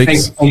with Wheat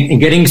Bix. And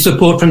getting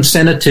support from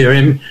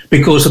Sanitarium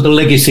because of the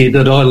legacy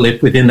that I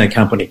left within that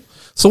company.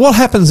 So what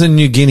happens in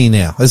New Guinea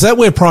now? Is that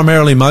where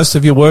primarily most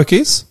of your work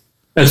is?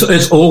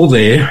 It's all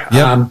there.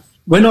 Yep.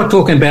 We're not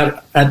talking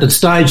about at the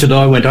stage that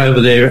I went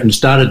over there and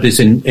started this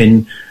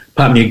in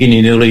Papua New Guinea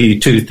in the early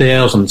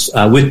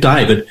 2000s with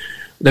David.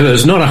 There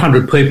was not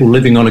 100 people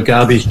living on a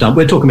garbage dump.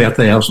 We're talking about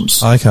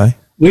thousands. Okay.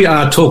 We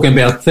are talking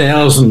about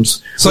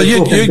thousands. So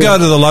you go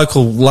to the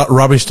local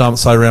rubbish dump,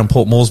 say around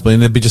Port Moresby,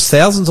 and there'd be just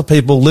thousands of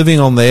people living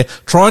on there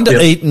trying to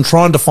eat and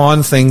trying to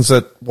find things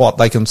that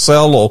they can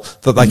sell or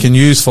that they can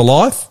use for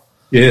life?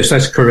 Yes,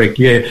 that's correct,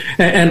 yeah.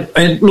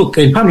 And look,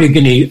 in Papua New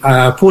Guinea,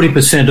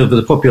 40% of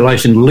the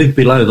population live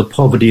below the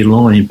poverty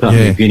line in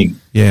Papua New Guinea.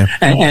 Yeah.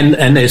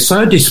 And they're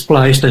so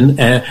displaced and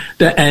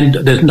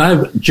there's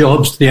no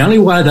jobs. The only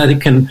way that it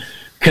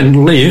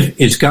can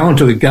live is going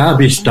to a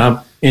garbage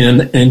dump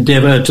in an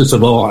endeavour to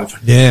survive.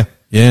 Yeah,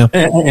 yeah.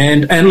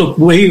 And look,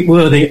 we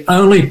were the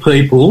only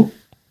people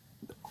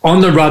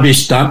on the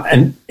rubbish dump,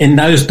 and in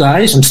those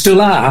days, and still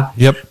are,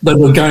 that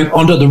were going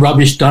onto the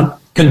rubbish dump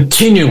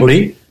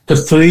continually to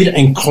feed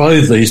and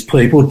clothe these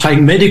people, take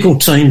medical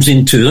teams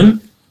into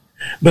them,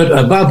 but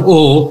above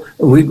all,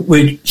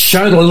 we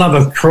show the love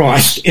of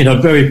Christ in a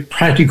very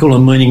practical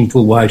and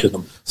meaningful way to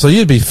them. So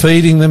you'd be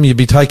feeding them, you'd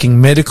be taking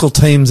medical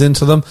teams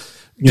into them.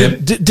 Yep.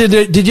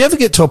 Did you ever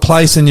get to a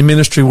place in your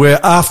ministry where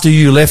after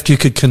you left you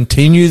could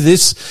continue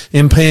this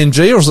in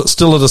PNG, or is it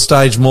still at a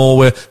stage more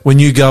where when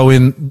you go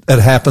in it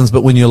happens,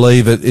 but when you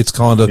leave it's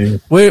kind of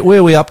where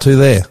are we up to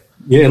there?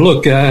 Yeah,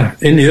 look,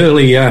 in the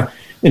early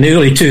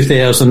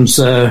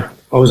 2000s,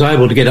 I was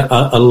able to get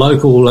a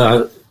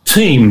local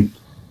team,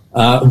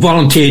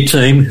 volunteer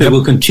team who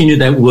will continue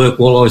that work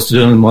while I was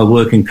doing my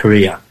working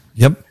career.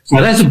 Yep.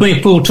 So that's been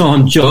a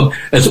full-time job.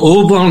 It's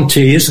all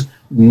volunteers.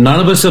 None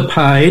of us are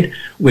paid.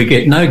 We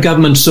get no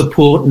government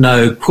support,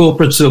 no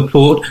corporate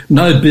support,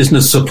 no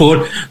business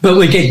support, but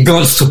we get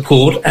God's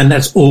support, and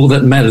that's all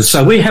that matters.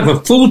 So we have a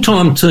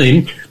full-time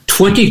team,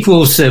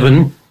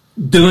 24/7,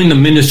 doing the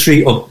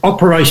ministry of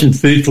Operation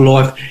Food for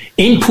Life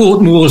in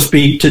Port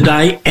Moresby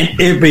today and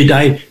every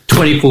day,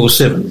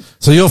 24/7.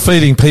 So you're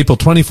feeding people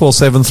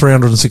 24/7,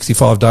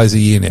 365 days a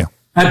year now?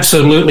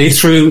 Absolutely,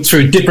 through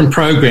different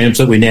programs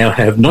that we now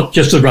have, not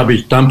just a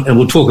rubbish dump, and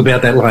we'll talk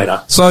about that later.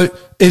 So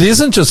it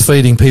isn't just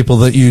feeding people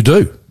that you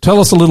do. Tell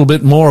us a little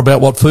bit more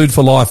about what Food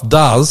for Life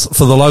does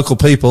for the local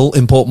people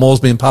in Port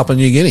Moresby and Papua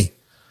New Guinea.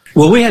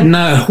 Well, we had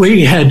no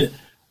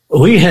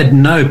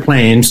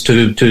plans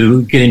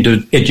to get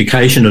into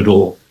education at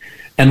all,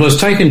 and was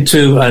taken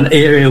to an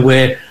area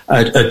where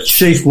a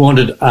chief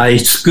wanted a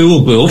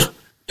school built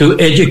to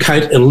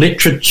educate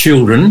illiterate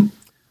children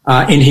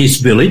in his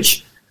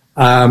village.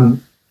 And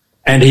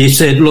he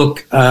said,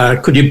 look,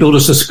 could you build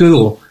us a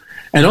school?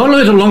 And I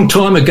learned a long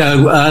time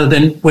ago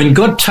that when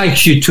God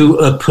takes you to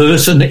a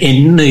person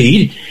in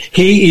need,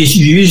 he is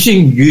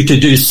using you to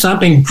do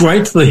something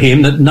great for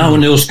him that no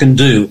one else can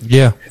do.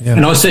 Yeah.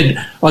 And I said,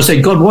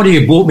 God, what have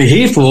you brought me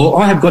here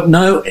for? I have got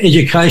no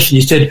education.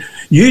 He said,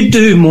 you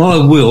do my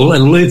will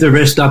and leave the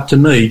rest up to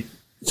me.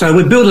 So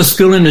we built a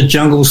school in the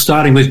jungle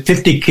starting with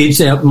 50 kids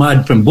out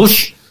made from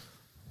bush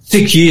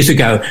 6 years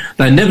ago.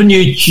 They never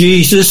knew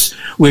Jesus.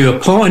 We were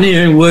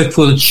pioneering work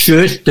for the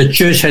church. The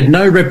church had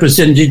no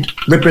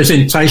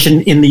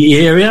representation in the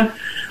area.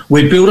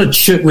 We built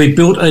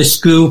a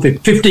school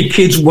with 50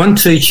 kids, one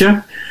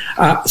teacher.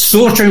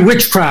 Sorcery and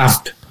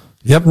witchcraft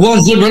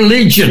was a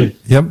religion.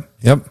 Yep.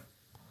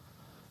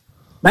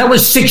 That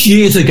was 6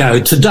 years ago.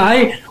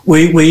 Today,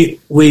 we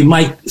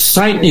make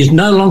Satan is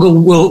no longer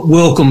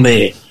welcome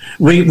there.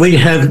 We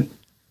have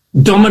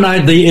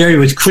dominated the area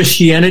with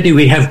Christianity.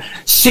 We have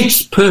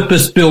 6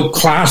 purpose-built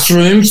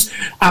classrooms,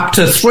 up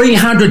to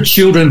 300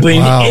 children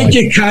being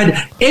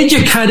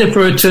educated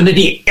for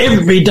eternity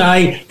every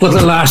day for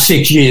the last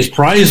 6 years.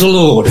 Praise the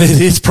Lord.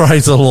 It is,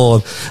 praise the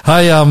Lord.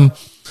 Hey,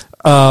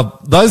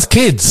 those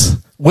kids,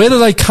 where do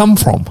they come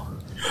from?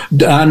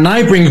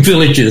 Neighbouring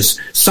villages.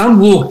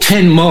 Some walk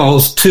 10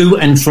 miles to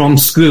and from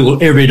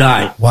school every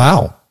day.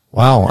 Wow.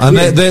 And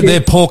they're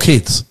poor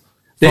kids.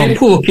 They're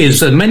poor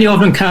kids. Many of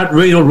them can't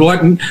read or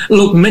write. And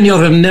look, many of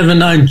them never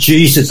known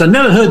Jesus. They've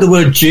never heard the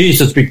word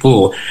Jesus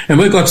before. And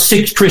we've got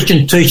 6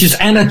 Christian teachers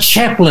and a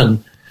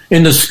chaplain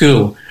in the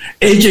school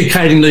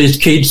educating these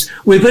kids.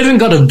 We've even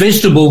got a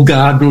vegetable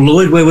garden,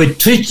 Lloyd, where we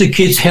teach the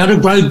kids how to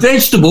grow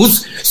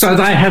vegetables so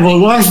they have a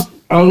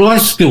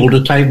life skill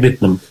to take with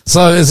them.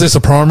 So is this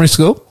a primary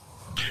school?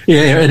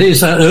 Yeah, it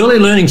is an early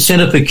learning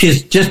centre for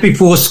kids just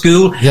before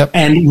school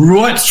and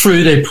right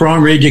through their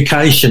primary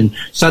education.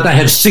 So they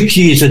have 6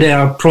 years at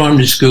our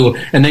primary school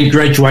and then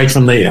graduate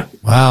from there.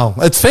 Wow,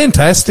 it's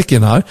fantastic, you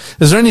know.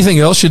 Is there anything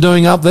else you're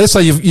doing up there? So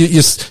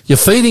you're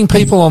feeding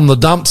people on the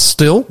dumps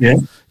still? Yeah.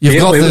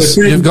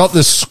 You've got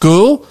this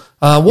school.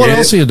 What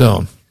else are you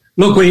doing?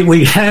 Look,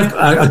 we have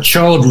a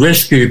child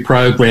rescue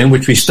program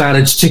which we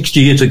started 6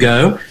 years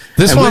ago.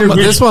 This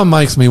one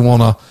makes me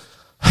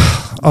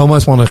I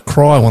almost want to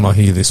cry when I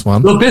hear this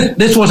one. Look,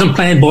 this wasn't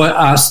planned by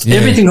us. Yeah.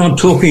 Everything I'm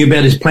talking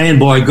about is planned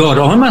by God.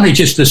 I'm only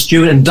just a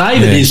student, and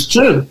David is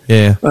too.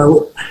 Yeah.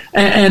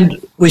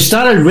 And we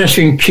started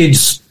rescuing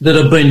kids that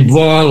have been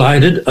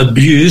violated,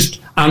 abused,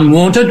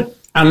 unwanted,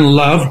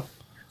 unloved.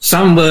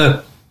 Some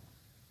were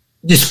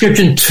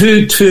description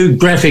too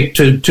graphic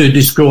to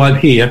describe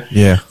here.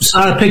 Yeah. We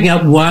started picking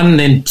up 1,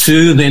 then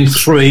 2, then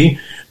 3,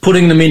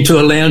 putting them into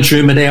a lounge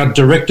room at our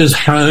director's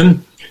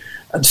home.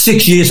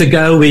 6 years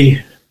ago,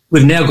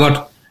 we've now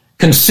got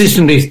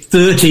consistently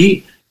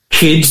 30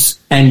 kids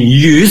and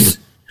youth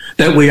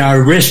that we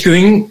are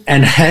rescuing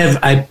and have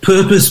a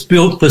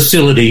purpose-built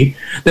facility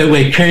that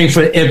we're caring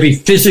for every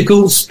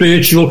physical,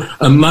 spiritual,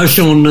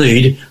 emotional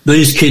need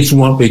these kids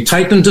want. We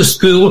take them to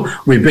school,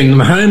 we bring them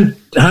home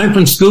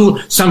from school.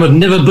 Some have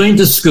never been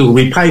to school.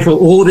 We pay for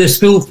all their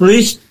school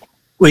fees.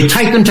 We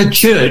take them to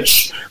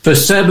church for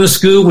Sabbath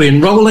school. We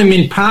enroll them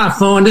in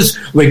Pathfinders.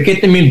 We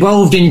get them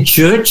involved in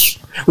church.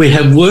 We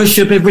have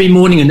worship every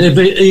morning and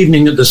every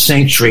evening at the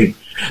sanctuary.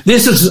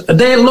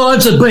 Their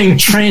lives are being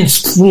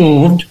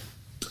transformed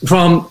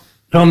from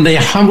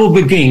their humble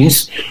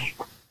beginnings,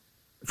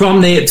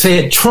 from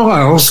their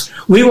trials.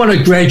 We want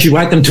to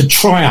graduate them to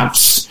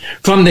triumphs,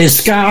 from their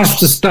scars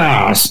to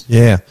stars.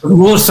 Yeah.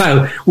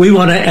 Also, we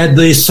want to add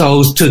these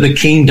souls to the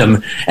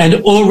kingdom. And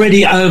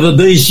already over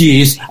these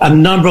years, a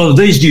number of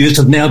these youths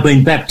have now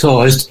been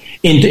baptised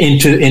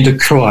into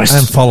Christ.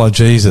 And follow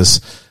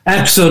Jesus.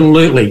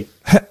 Absolutely.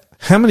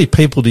 How many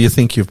people do you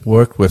think you've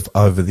worked with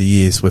over the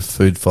years with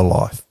Food for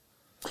Life?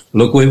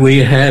 Look, we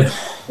have,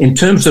 in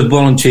terms of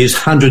volunteers,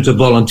 hundreds of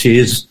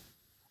volunteers.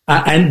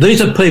 And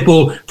these are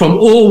people from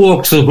all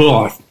walks of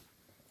life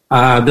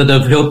that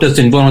have helped us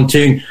in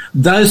volunteering.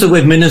 Those that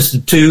we've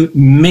ministered to,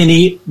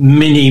 many,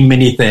 many,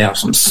 many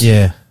thousands.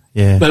 Yeah,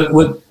 yeah. But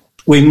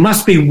we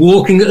must be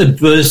walking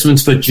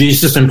advertisements for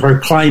Jesus and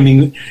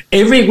proclaiming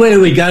everywhere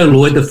we go,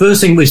 Lloyd. The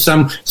first thing we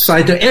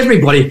say to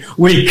everybody,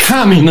 we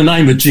come in the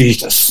name of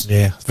Jesus.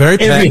 Yeah,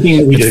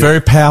 it's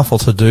very powerful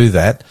to do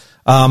that.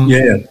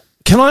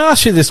 Can I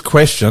ask you this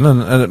question,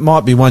 and it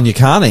might be one you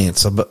can't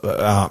answer,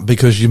 but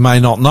because you may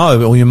not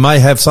know, or you may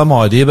have some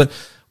idea, but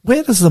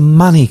where does the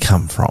money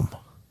come from?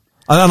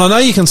 And I know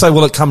you can say,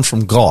 well, it comes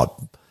from God,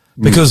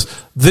 because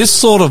this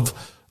sort of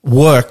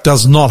work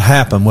does not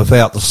happen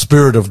without the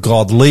Spirit of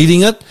God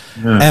leading it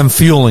and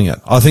fueling it.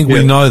 I think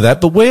we know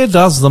that, but where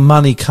does the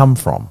money come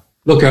from?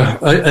 Look,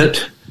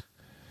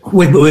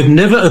 we've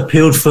never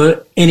appealed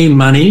for any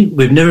money.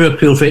 We've never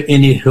appealed for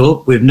any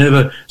help. We've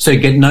never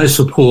said get no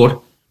support.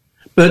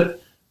 But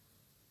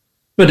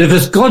if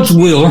it's God's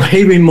will,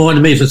 he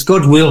reminded me, if it's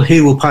God's will,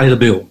 he will pay the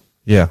bill.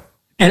 Yeah.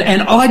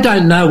 And I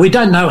don't know, we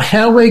don't know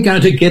how we're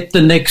going to get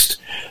the next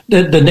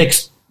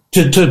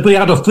to be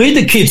able to feed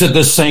the kids at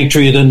the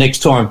sanctuary the next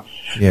time.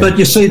 Yeah. But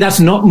you see, that's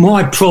not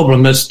my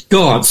problem, it's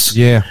God's.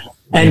 Yeah.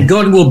 And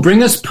God will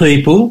bring us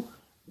people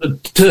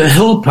to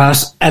help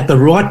us at the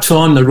right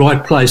time, the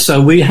right place.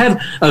 So we have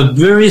a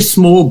very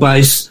small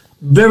base,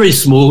 very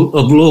small,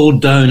 of loyal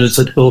donors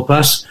that help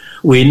us.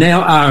 We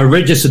now are a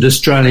registered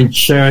Australian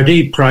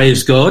charity,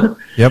 praise God.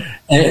 Yep.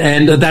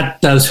 And that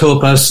does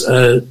help us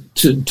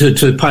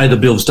to pay the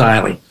bills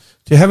daily.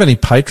 Do you have any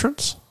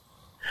patrons?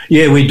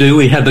 Yeah, we do.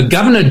 We have the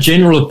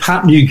Governor-General of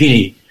Papua New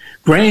Guinea,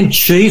 Grand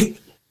Chief,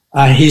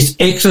 His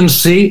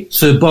Excellency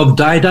Sir Bob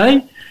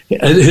Day,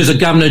 who's a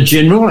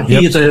Governor-General.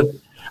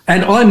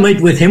 And I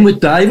meet with him,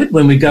 with David,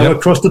 when we go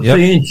across the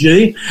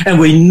PNG, and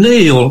we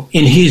kneel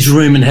in his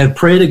room and have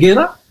prayer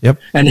together. Yep.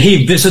 And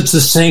he visits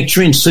the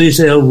sanctuary and sees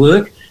our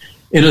work.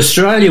 In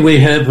Australia, we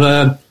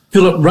have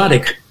Philip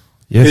Ruddock,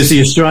 who's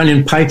the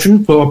Australian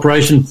patron for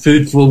Operation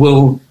Food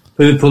for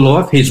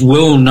Life. He's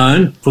well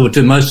known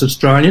to most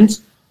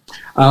Australians.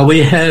 We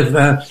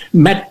have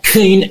Matt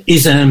Keane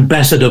is an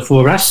ambassador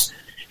for us.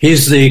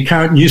 He's the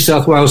current New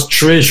South Wales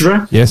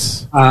Treasurer.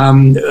 Yes.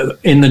 In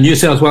the New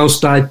South Wales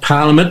State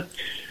Parliament.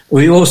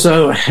 We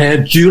also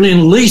have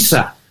Julian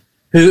Lisa,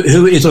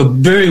 who is a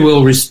very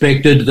well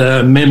respected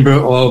member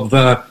of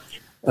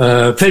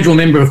federal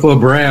member for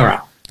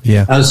Browra.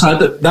 Yeah. So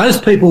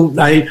those people,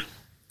 they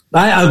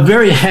are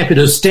very happy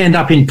to stand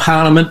up in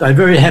Parliament. They're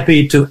very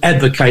happy to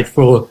advocate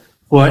for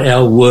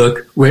our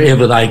work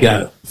wherever they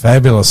go.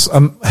 Fabulous.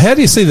 How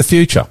do you see the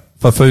future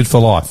for Food for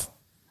Life?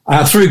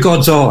 Through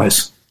God's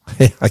eyes.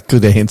 A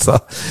good answer.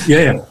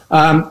 Yeah.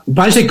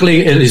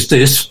 Basically, it is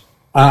this.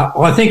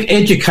 I think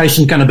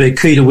education is going to be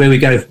key to where we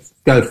go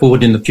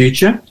forward in the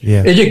future.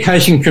 Yeah.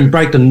 Education can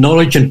break the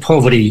knowledge and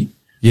poverty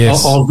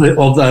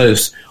of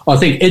those. I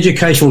think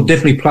education will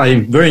definitely play a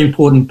very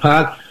important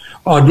part.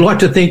 I'd like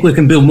to think we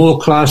can build more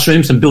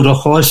classrooms and build a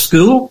high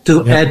school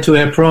to add to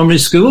our primary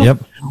school.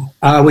 Yep.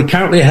 We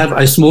currently have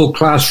a small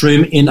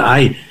classroom in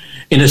a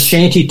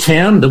shanty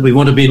town that we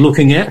want to be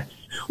looking at.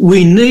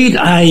 We need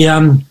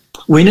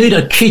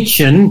a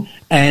kitchen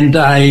and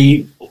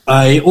a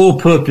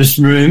all-purpose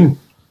room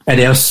at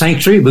our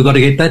sanctuary. We've got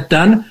to get that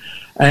done,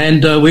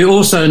 and we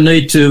also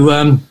need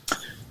to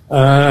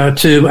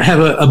have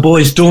a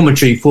boys'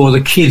 dormitory for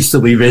the kids that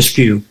we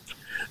rescue.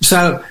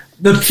 So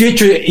the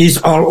future is,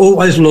 I'll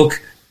always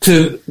look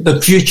to the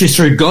future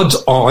through God's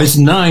eyes,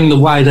 knowing the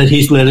way that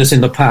He's led us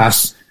in the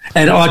past.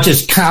 And I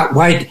just can't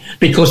wait,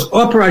 because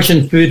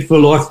Operation Food for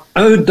Life,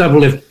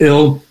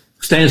 OFFL,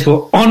 stands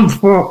for On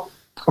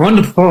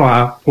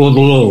Fire for the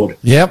Lord.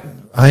 Yep.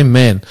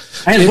 Amen.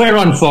 And we're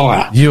on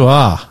fire. You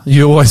are.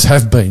 You always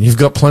have been. You've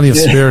got plenty of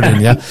spirit in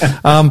you.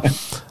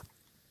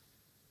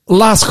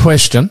 Last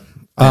question.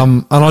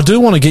 And I do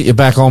want to get you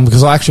back on,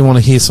 because I actually want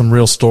to hear some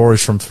real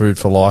stories from Food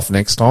for Life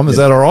next time. Is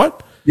that all right?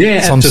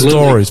 Yeah, some absolutely.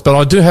 Stories. But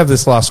I do have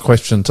this last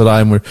question today,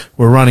 and we're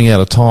running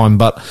out of time.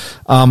 But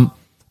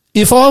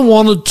if I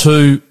wanted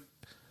to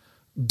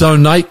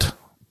donate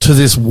to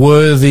this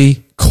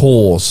worthy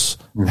cause,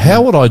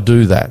 how would I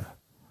do that?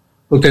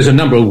 Look, there's a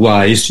number of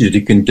ways that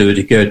you can do it.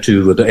 You go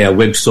to our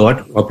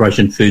website,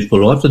 Operation Food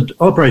for Life. The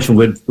Operation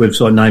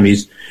website name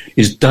is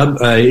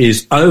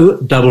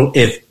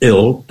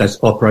OFFL.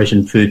 That's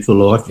Operation Food for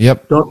Life.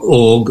 Yep.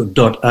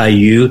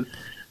 .org.au.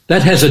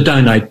 That has a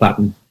donate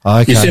button.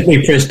 Okay. You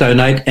simply press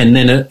donate, and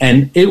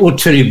then it will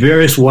tell you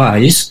various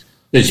ways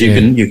that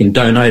you can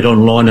donate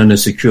online on a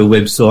secure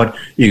website.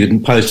 You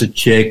can post a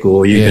check,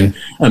 or you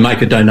can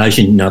make a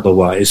donation in other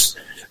ways.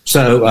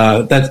 So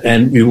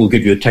and we will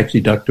give you a tax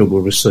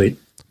deductible receipt.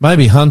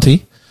 Maybe,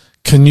 Hunty,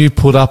 can you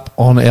put up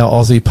on our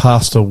Aussie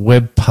Pastor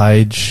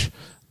webpage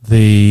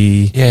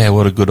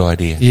what a good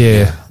idea.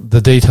 The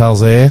details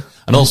there.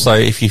 And also,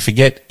 if you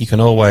forget, you can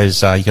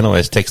always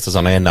text us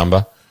on our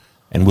number,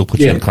 and we'll put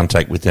you in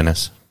contact with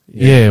Dennis.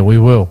 Yeah, we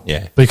will.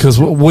 Yeah. Because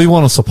we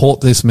want to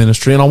support this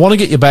ministry, and I want to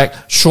get you back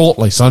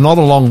shortly, so not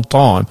a long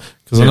time,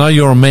 because I know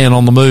you're a man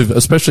on the move,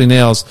 especially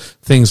now as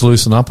things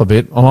loosen up a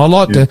bit. And I'd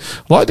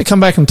like to come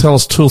back and tell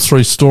us 2 or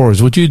 3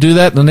 stories. Would you do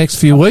that in the next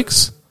few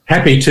weeks?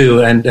 Happy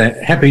to, and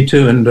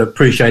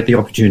appreciate the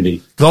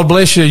opportunity. God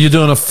bless you. You're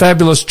doing a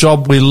fabulous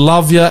job. We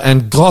love you,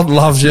 and God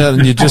loves you,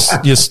 and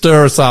you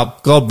stir us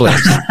up. God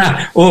bless.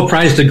 All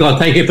praise to God.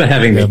 Thank you for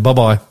having me.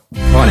 Bye-bye. Bye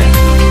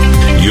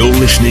now. You're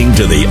listening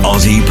to the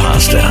Aussie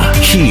Pastor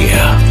here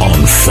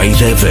on Faith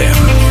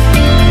FM.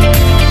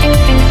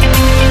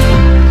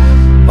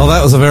 Well,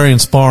 that was a very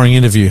inspiring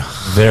interview.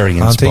 Very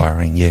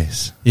inspiring,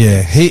 yes.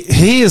 Yeah,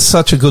 he is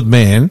such a good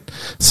man,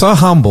 so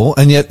humble,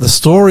 and yet the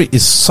story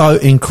is so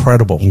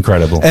incredible.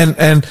 Incredible.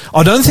 And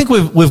I don't think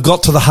we've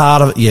got to the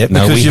heart of it yet,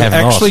 No, because we you've have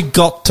actually not.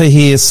 got to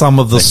hear some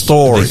of the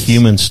stories. The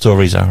human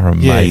stories are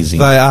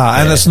amazing. Yeah, they are.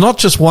 And it's not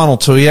just 1 or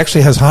 2. He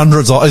actually has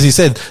hundreds of, as he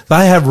said,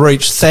 they have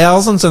reached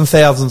thousands and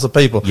thousands of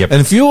people. Yep.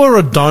 And if you were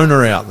a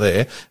donor out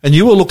there and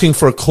you were looking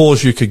for a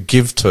cause you could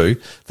give to,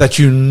 that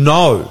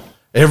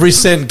every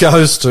cent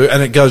goes to,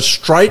 and it goes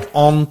straight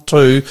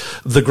onto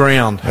the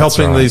ground,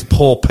 helping these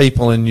poor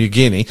people in New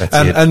Guinea.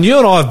 And you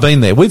and I have been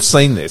there. We've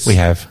seen this. We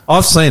have.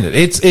 I've seen it.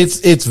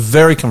 It's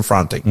very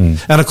confronting.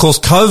 And of course,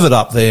 COVID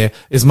up there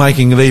is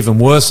making it even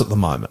worse at the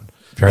moment.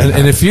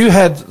 And if you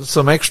had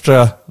some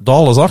extra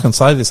dollars, I can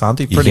say this,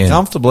 Hunty, pretty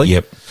comfortably.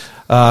 Yep.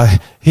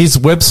 His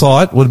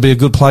website would be a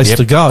good place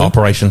to go.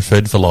 Operation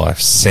Food for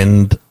Life.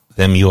 Send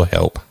them your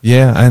help.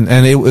 Yeah, and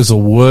it was a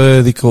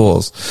worthy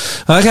cause.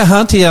 Okay,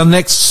 Hunty, our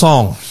next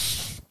song.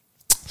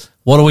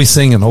 What are we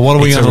singing, or what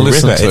are we going to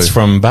listen to? It's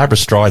from Barbara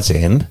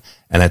Streisand,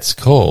 and its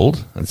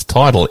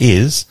title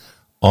is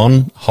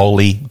On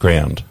Holy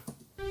Ground.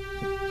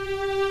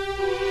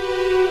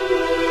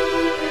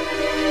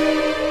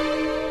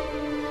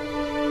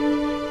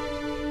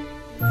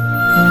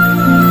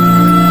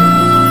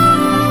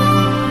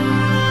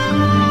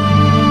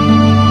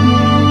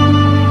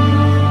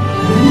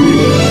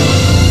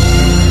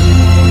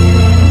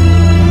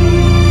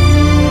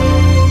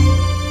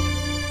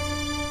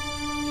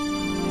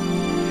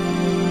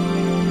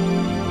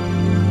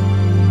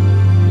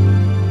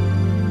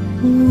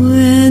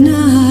 When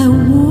I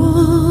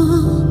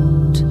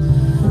walked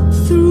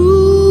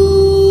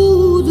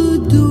through the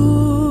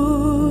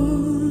doors,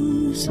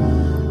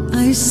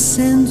 I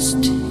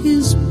sensed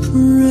His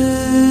presence,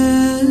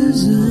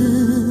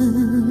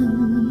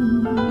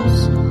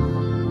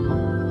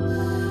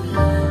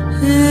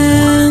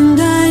 and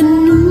I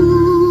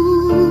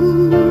knew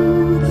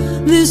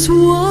this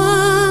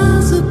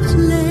was a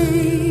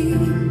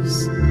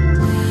place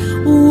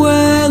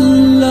where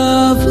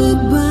love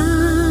abounds.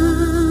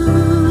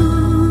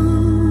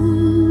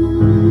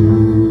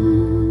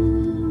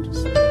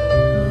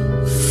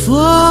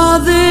 For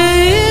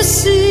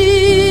this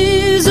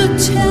is a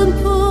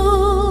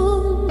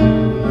temple,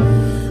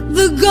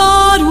 the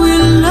God we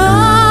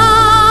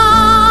love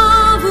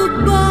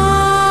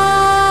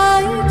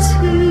abides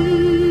here.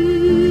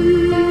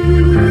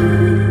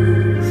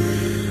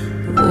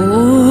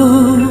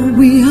 Oh,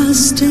 we are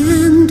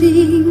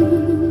standing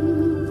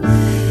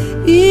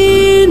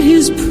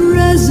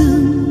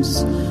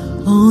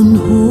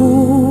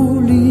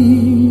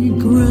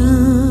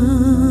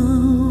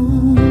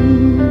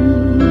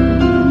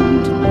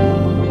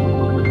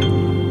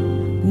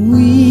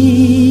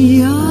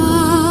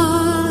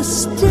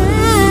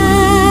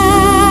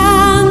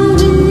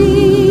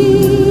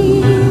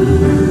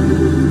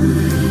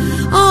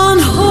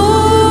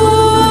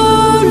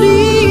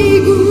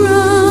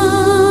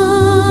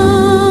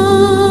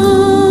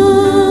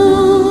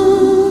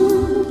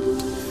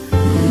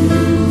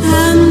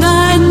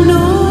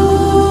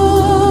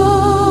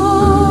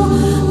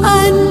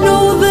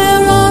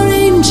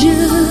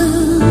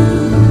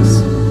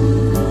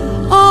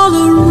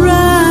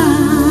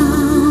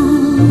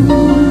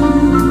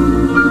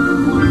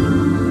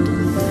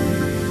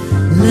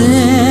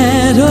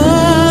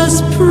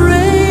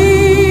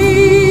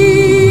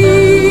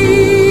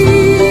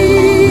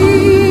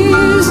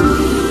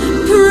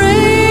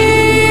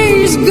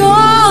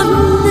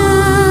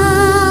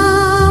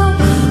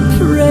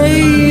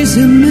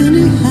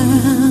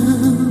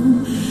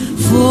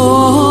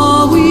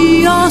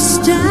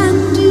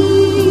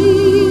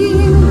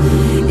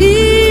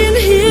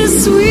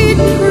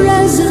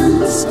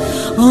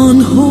on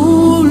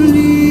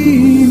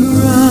holy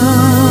ground.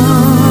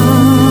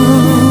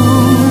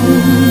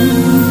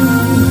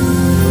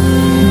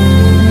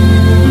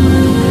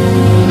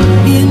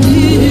 In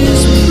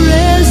His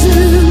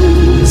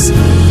presence,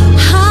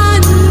 I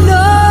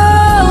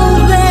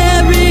know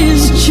there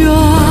is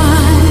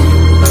joy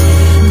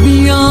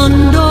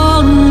beyond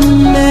all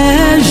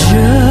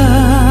measure.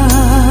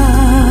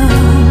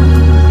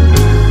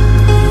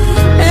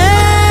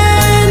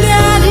 And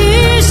at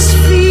His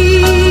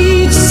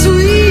feet,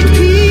 sweet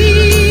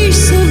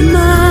peace of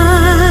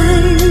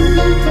mind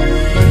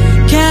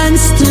can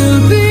still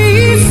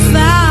be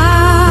found.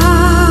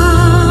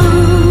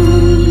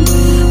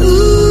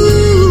 Ooh.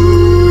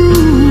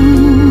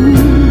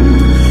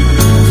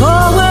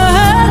 For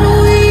when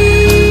we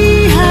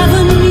have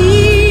a need,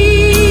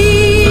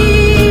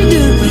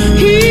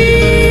 He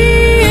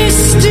is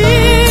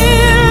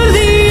still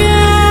the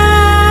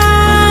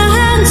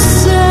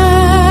answer.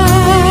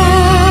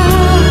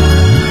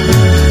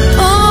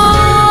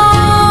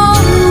 Oh,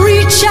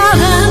 reach out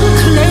and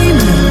claim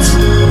it,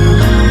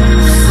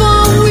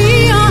 for we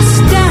are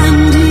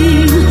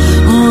standing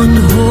on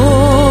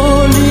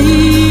holy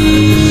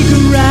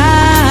ground.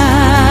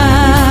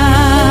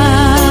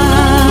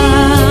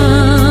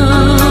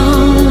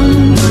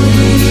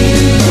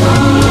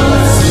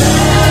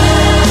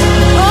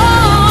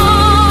 Oh,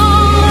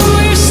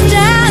 we're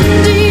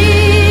standing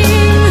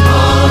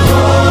on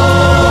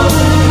holy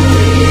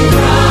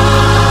ground.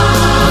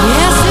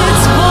 Yes,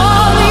 it's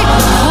holy,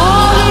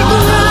 holy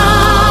ground.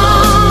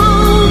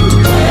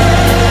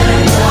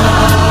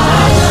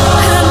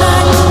 And I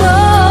know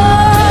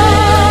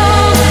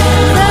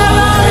there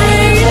are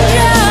angels.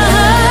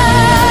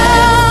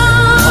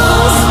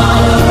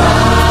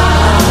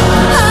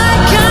 I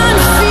can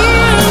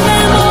feel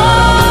them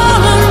all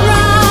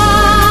around.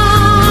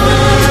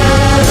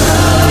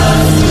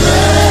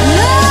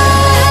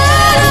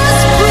 Let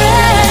us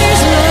praise,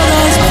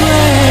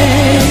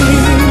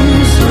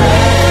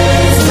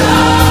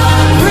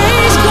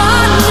 praise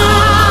God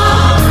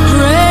now,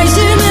 praise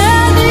Him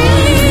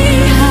anyhow.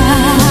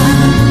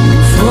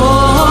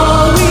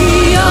 For we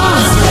are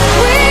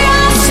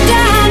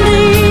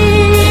standing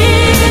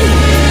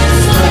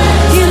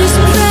in His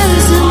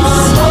presence on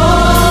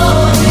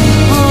holy,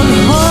 holy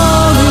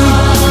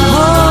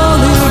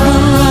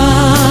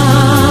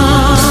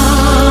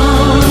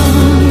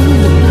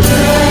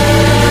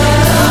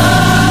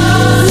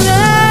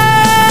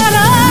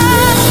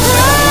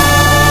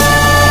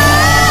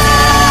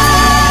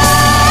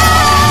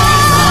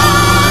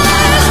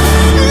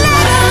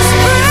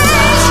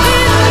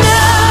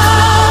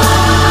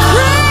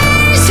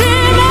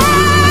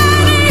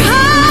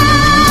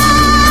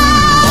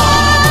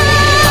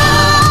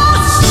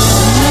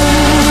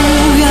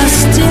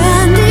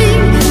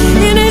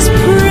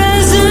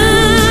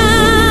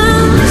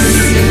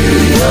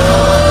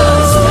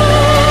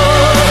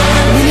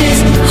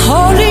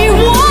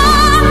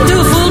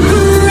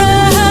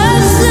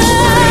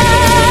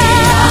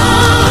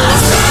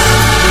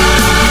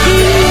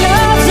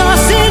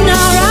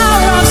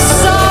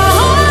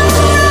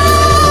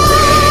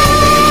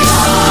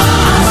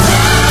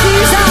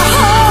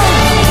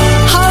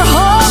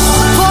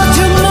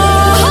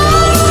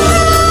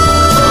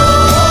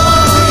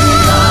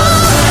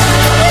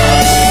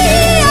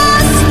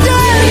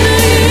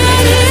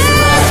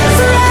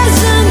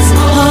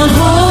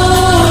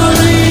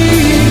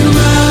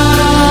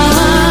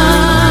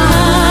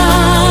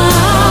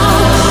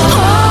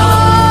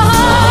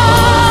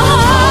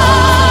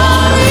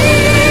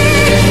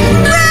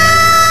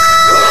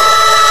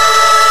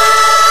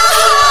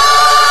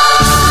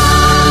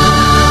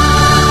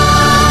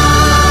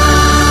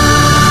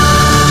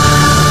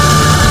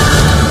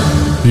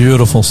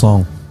Beautiful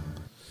song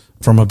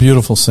from a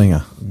beautiful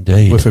singer.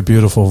 Indeed. With a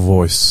beautiful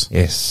voice.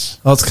 Yes.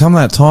 Oh, it's come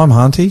that time,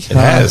 Hunty. It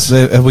has.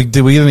 Did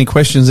we get any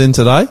questions in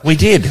today? We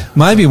did.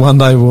 Maybe one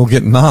day we'll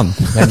get none.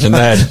 Imagine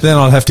that. Then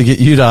I'd have to get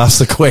you to ask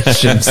the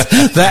questions.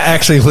 That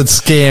actually would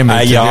scare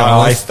me. Yeah,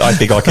 I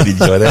think I could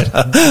enjoy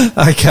that.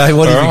 Okay,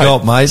 what have you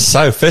got, mate?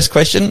 So, first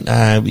question.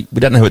 We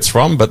don't know who it's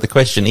from, but the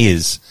question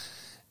is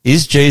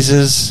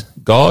Jesus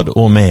God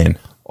or man?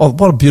 Oh,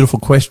 what a beautiful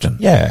question.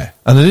 Yeah.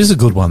 And it is a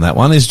good one, that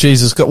one. Is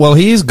Jesus God? Well,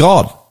 He is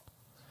God.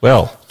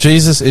 Well,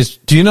 Jesus is...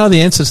 Do you know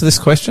the answer to this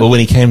question? well, when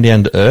He came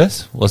down to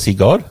earth, was He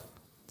God?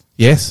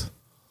 Yes.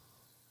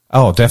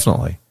 Oh,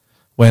 definitely.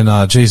 When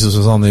Jesus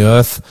was on the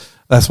earth,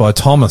 that's why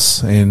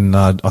Thomas in,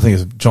 I think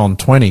it's John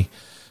 20,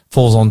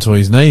 falls onto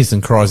his knees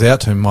and cries out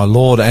to Him, my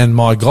Lord and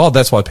my God.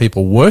 That's why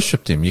people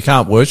worshipped Him. You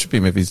can't worship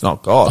Him if He's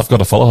not God. I've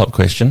got a follow-up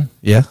question.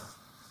 Yeah.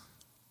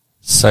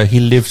 So He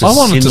lived a I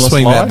wanted to sinless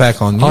swing life? that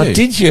back on you. Oh,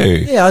 did you?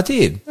 Yeah, I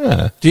did.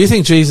 Yeah. Do you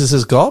think Jesus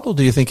is God or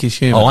do you think He's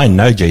human? Oh, I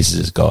know Jesus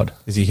is God.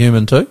 Is He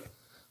human too?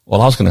 Well,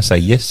 I was going to say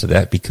yes to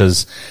that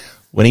because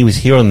when He was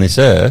here on this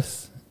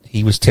earth,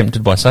 He was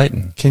tempted by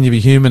Satan. Can you be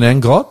human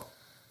and God?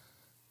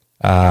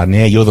 Now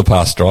you're the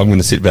pastor. I'm going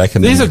to sit back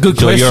and These are good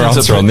enjoy questions your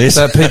answer on this.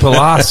 that people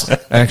ask,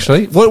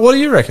 actually. What do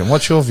you reckon?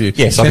 What's your view?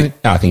 Yes,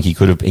 I think he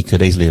could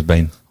easily have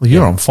been. Well,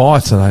 you're on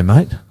fire today,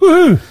 mate.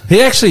 Woo!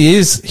 He actually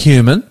is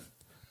human,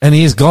 and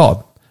he is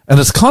God. And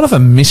it's kind of a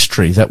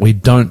mystery that we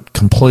don't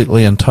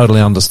completely and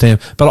totally understand.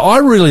 But I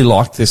really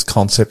like this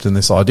concept and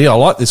this idea. I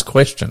like this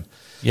question.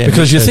 Yeah,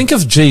 because you think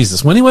of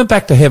Jesus, when he went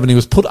back to heaven, he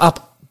was put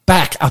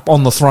back up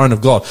on the throne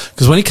of God.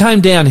 Because when he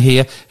came down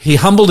here, he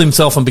humbled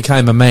himself and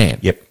became a man.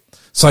 Yep.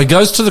 So he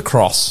goes to the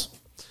cross.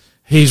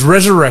 He's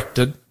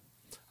resurrected.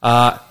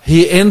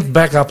 He ends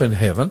back up in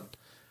heaven.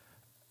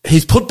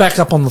 He's put back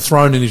up on the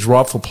throne in his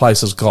rightful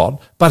place as God,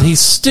 but he's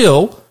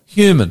still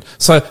human.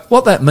 So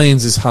what that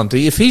means is,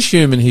 Hunty, if he's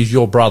human, he's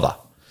your brother.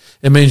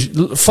 It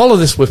means, follow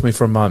this with me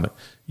for a moment.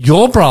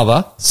 Your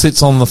brother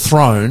sits on the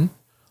throne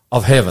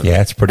of heaven.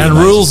 Yeah, it's pretty and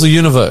amazing. rules the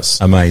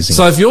universe. Amazing.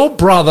 So if your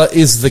brother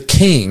is the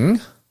king,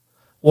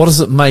 what does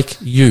it make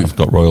you? I've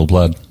got royal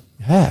blood.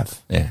 You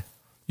have. Yeah.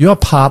 You're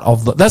part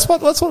of that's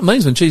what it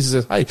means when Jesus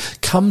says, hey,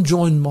 come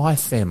join my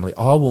family.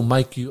 I will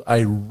make you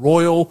a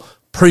royal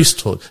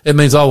priesthood. It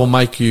means I will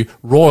make you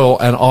royal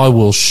and I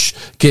will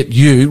get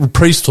you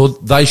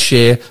priesthood. They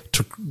share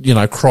to,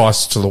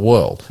 Christ to the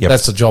world. Yep.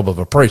 That's the job of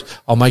a priest.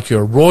 I'll make you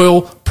a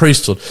royal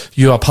priesthood.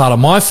 You are part of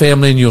my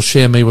family and you'll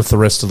share me with the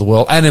rest of the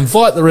world and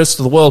invite the rest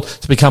of the world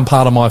to become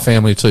part of my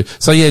family too.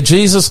 So yeah,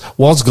 Jesus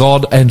was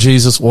God and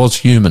Jesus was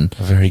human.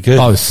 Very good.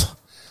 Both.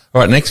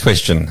 All right, next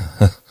question.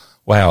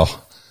 Wow.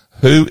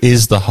 Who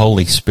is the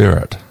Holy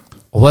Spirit?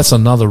 Well, that's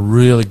another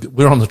really good,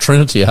 we're on the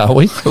Trinity, are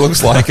we?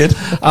 Looks like it.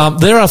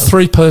 There are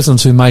three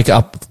persons who make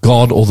up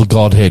God or the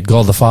Godhead.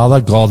 God the Father,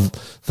 God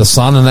the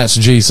Son, and that's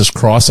Jesus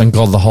Christ, and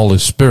God the Holy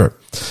Spirit.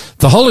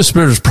 The Holy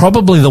Spirit is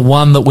probably the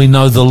one that we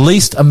know the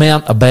least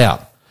amount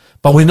about.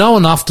 But we know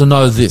enough to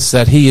know this,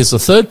 that he is the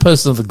third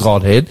person of the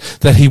Godhead,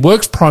 that he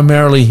works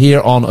primarily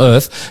here on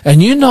earth.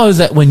 And you know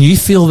that when you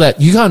feel that,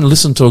 you go and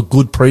listen to a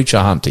good preacher,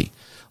 Hunty.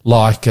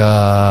 Like,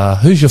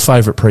 who's your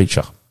favourite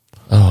preacher?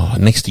 Oh,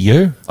 next to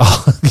you?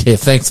 Oh, yeah,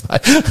 thanks,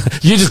 mate.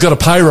 You just got a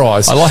pay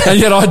rise. And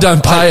yet I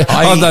don't pay,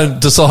 I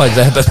don't decide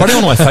that. But probably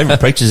one of my favourite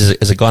preachers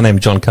is a guy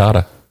named John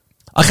Carter.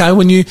 Okay,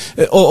 when you,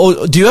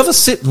 or do you ever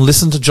sit and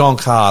listen to John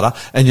Carter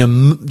and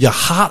your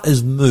heart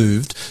is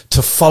moved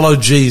to follow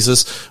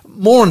Jesus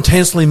more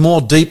intensely,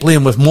 more deeply,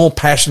 and with more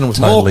passion, and with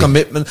more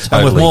commitment,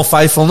 and with more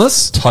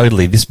faithfulness?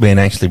 Totally. This man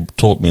actually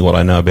taught me what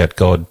I know about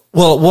God.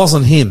 Well, it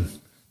wasn't him.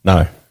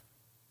 No.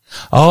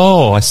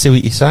 Oh, I see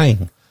what you're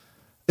saying.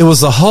 It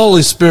was the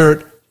Holy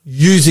Spirit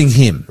using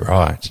him.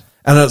 Right.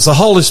 And it's the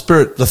Holy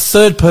Spirit, the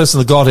third person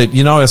of the Godhead.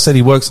 You know, I said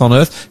he works on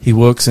earth. He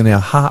works in our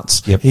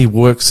hearts. Yep. He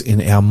works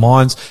in our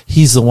minds.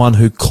 He's the one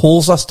who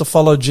calls us to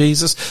follow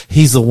Jesus.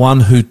 He's the one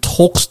who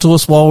talks to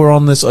us while we're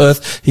on this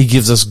earth. He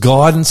gives us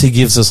guidance. He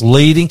gives us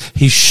leading.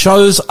 He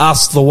shows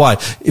us the way.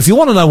 If you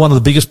want to know one of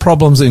the biggest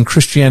problems in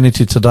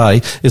Christianity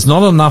today is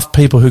not enough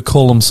people who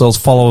call themselves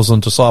followers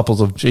and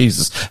disciples of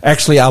Jesus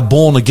actually are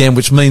born again,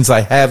 which means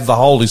they have the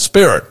Holy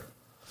Spirit.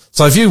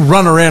 So if you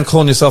run around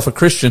calling yourself a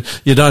Christian,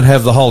 you don't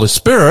have the Holy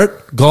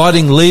Spirit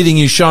guiding, leading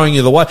you, showing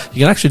you the way, you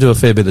can actually do a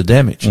fair bit of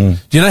damage. Do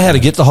you know how to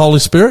get the Holy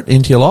Spirit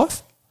into your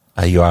life?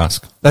 You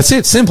ask. That's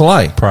it. Simple,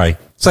 eh? Pray.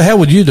 So how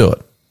would you do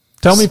it?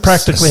 Tell me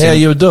practically how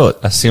you would do it.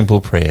 A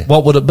simple prayer.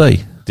 What would it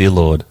be? Dear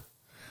Lord,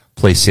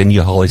 please send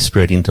your Holy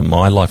Spirit into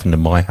my life, into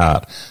my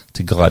heart,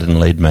 to guide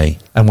and lead me.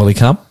 And will he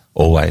come?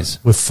 Always.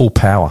 With full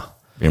power.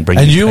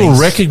 And you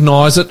will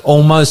recognise it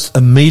almost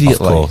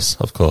immediately.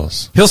 Of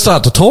course. He'll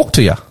start to talk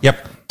to you.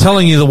 Yep.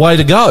 Telling you the way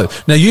to go.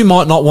 Now, you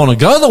might not want to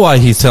go the way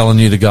he's telling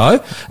you to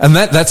go, and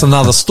that's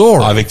another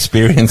story. I've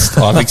experienced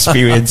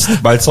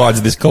both sides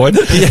of this coin.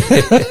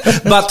 Yeah.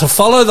 But to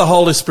follow the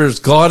Holy Spirit's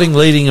guiding,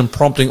 leading, and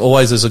prompting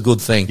always is a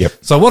good thing. Yep.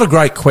 So what a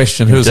great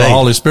question. Who's the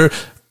Holy Spirit?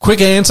 Quick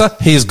answer,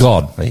 he's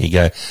God. There you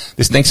go.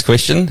 This next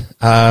question,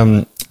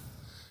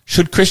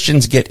 should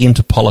Christians get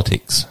into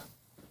politics?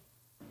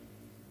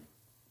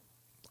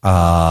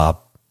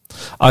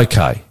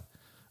 Okay.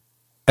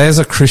 As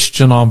a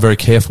Christian, I'm very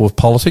careful with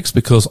politics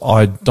because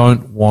I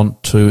don't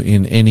want to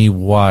in any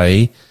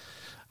way.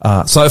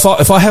 So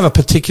if I have a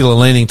particular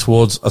leaning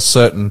towards a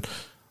certain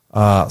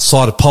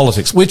side of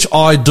politics, which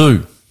I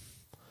do,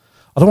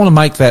 I don't want to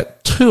make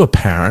that too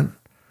apparent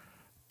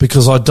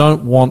because I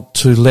don't want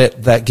to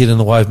let that get in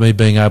the way of me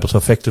being able to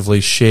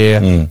effectively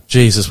share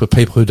Jesus with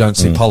people who don't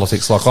see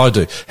politics like I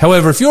do.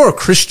 However, if you're a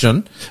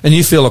Christian and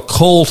you feel a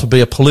call to be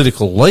a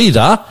political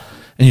leader,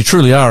 and you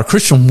truly are a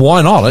Christian,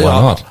 why not? Why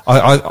not?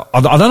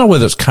 I don't know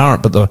whether it's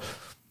current, but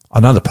I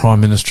know the Prime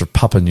Minister of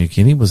Papua New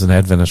Guinea was an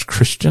Adventist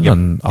Christian,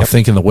 and I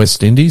think in the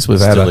West Indies we've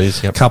had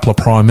a couple of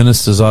Prime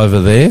Ministers over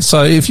there.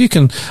 So if you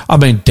can,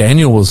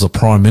 Daniel was the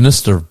Prime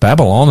Minister of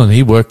Babylon and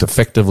he worked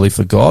effectively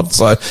for God.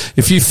 So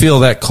if you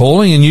feel that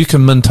calling and you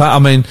can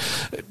maintain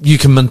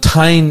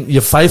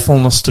your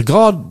faithfulness to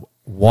God,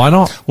 why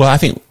not? Well, I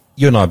think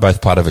you and I are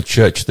both part of a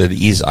church that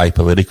is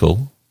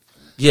apolitical.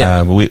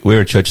 Yeah.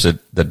 We're a church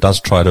that does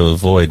try to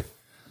avoid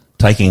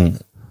taking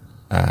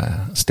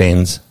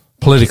stands.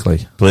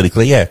 Politically,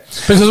 yeah.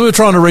 Because we're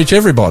trying to reach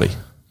everybody.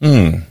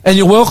 And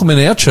you're welcome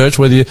in our church,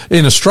 whether you're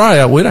in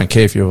Australia, we don't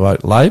care if you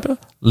vote Labor,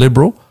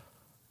 Liberal,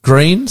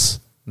 Greens,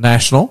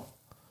 National.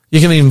 You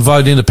can even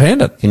vote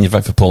independent. Can you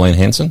vote for Pauline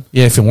Hanson?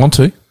 Yeah, if you want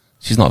to.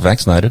 She's not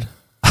vaccinated.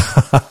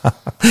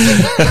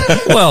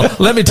 Well,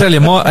 let me tell you,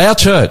 our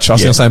church, I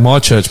was going to say my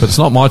church, but it's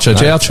not my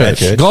church, No, our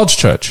church, our church. God's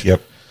church.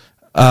 Yep.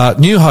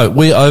 New Hope,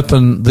 we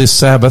open this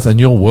Sabbath and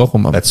you're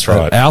welcome. That's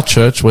right. At our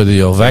church, whether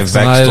you're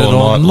vaccinated Vaxxed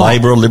or not.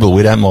 Labor or Liberal,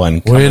 we don't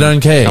mind. We don't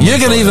care. come You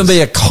and can join even us.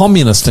 be a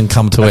communist and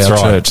come to That's our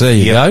right. church. There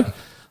you Yep. go.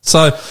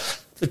 So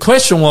the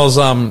question was,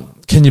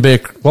 can you be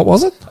what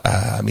was it?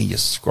 Let me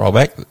just scroll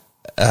back.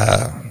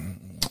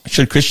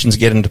 Should Christians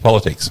get into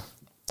politics?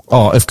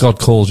 Oh, if God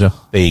calls you.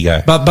 There you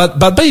go.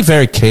 But be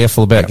very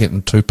careful about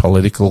getting too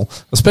political,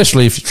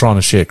 especially if you're trying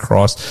to share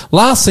Christ.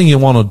 Last thing you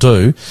want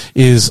to do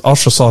is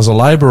ostracise a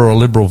Labor or a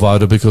Liberal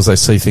voter because they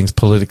see things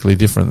politically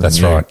different than That's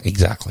you. right.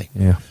 Exactly.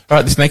 Yeah. All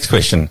right, this next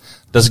question.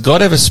 Does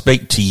God ever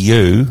speak to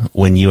you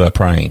when you are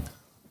praying?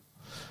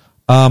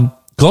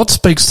 God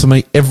speaks to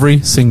me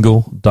every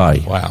single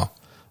day. Wow.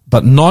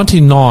 But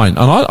 99, and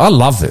I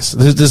love this.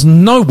 There's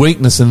no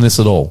weakness in this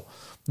at all.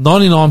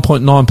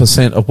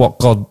 99.9% of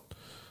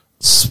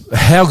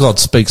how God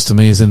speaks to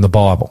me is in the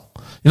Bible.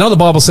 You know, the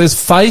Bible says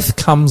faith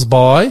comes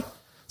by.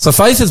 So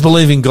faith is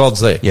believing God's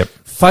there. Yep.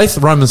 Faith,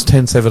 Romans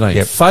 10:17.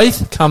 Yep.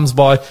 Faith comes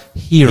by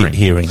hearing.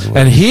 Hearing the word.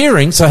 And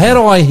hearing, so how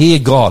do I hear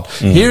God?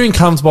 Hearing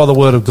comes by the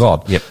word of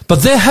God. Yep.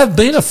 But there have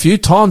been a few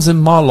times in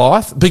my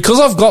life,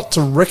 because I've got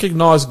to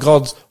recognize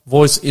God's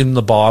voice in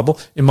the Bible,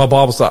 in my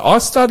Bible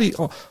study.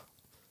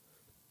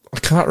 I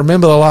can't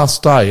remember the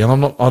last day,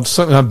 and I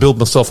certainly don't build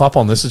myself up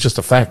on this. It's just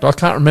a fact. I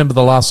can't remember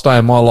the last day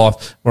in my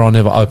life where I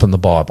never opened the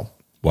Bible.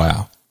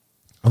 Wow.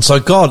 And so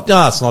God,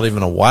 it's not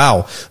even a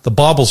wow. The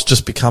Bible's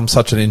just become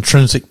such an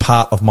intrinsic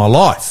part of my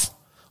life.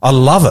 I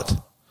love it.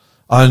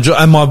 I enjoy,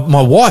 and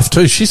my wife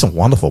too. She's a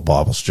wonderful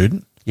Bible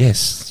student.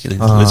 Yes.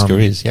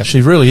 Liska is. Yeah. She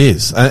really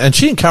is. And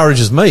she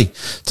encourages me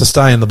to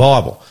stay in the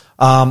Bible.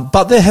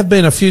 But there have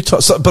been a few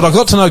times, but I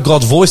got to know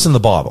God's voice in the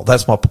Bible.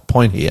 That's my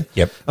point here.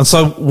 Yep. And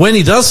so when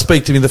he does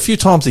speak to me, the few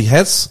times he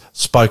has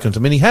spoken to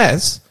me, and he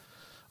has,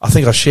 I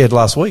think I shared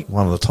last week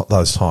one of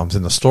those times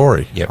in the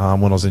story. Yep.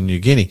 When I was in New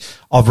Guinea,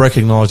 I've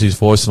recognised his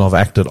voice and I've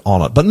acted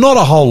on it, but not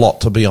a whole lot,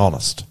 to be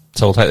honest.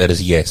 So we'll take that as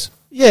a yes.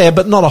 Yeah,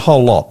 but not a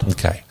whole lot.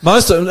 Okay.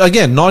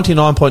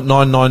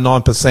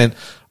 99.999%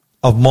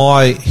 of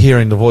my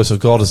hearing the voice of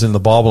God is in the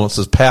Bible, and it's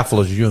as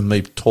powerful as you and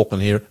me talking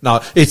here.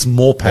 No, it's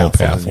more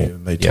powerful than you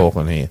and me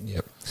talking here.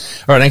 Yep.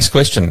 All right, next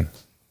question.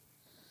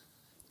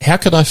 How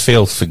can I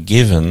feel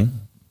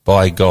forgiven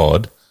by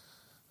God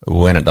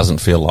when it doesn't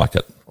feel like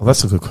it? Well,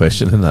 that's a good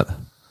question, isn't it?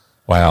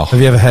 Wow.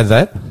 Have you ever had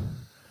that?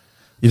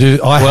 You do?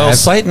 Well, have.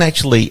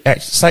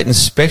 Satan's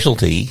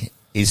specialty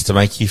is to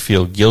make you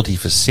feel guilty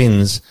for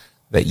sins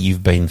that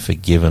you've been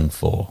forgiven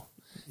for.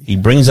 He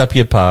brings up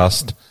your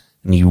past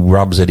and he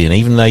rubs it in,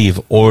 even though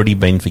you've already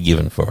been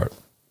forgiven for it.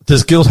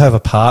 Does guilt have a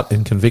part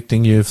in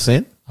convicting you of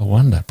sin? I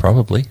wonder,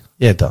 probably.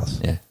 Yeah, it does.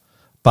 Yeah,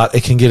 But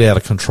it can get out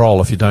of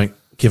control if you don't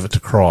give it to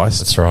Christ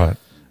that's right.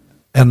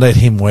 and let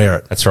him wear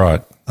it. That's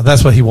right. And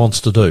that's what he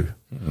wants to do.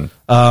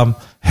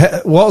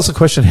 What was the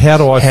question? How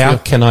do I How feel?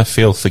 can I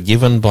feel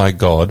forgiven by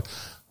God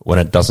when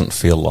it doesn't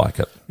feel like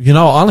it? You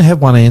know, I only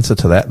have one answer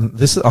to that. And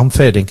I'm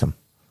fair dinkum.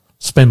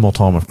 Spend more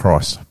time with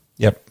Christ.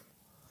 Yep.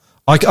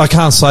 I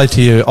can't say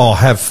to you,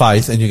 have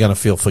faith and you're going to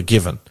feel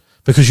forgiven,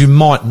 because you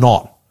might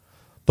not.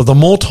 But the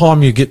more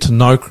time you get to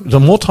know, the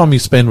more time you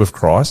spend with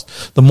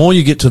Christ, the more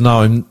you get to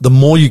know him, the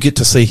more you get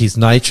to see his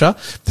nature,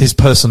 his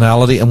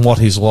personality and what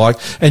he's like.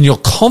 And your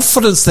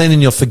confidence then in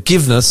your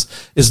forgiveness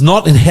is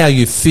not in how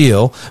you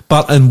feel,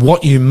 but in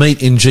what you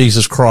meet in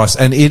Jesus Christ.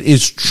 And it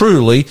is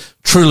truly,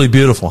 truly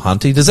beautiful,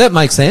 Hunty. Does that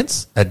make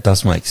sense? That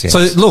does make sense.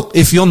 So look,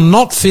 if you're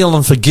not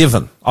feeling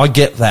forgiven, I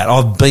get that.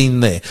 I've been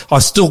there. I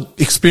still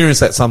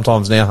experience that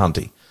sometimes now,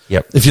 Hunty.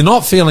 Yep. If you're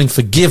not feeling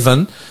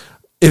forgiven,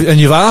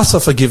 and you've asked for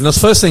forgiveness,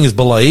 first thing is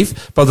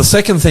believe, but the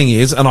second thing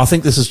is, and I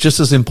think this is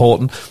just as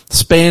important,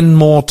 spend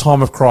more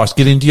time with Christ.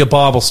 Get into your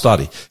Bible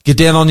study. Get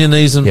down on your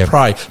knees and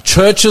pray.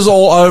 Churches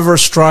all over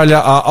Australia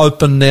are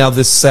open now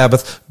this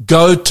Sabbath.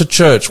 Go to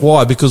church.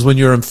 Why? Because when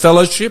you're in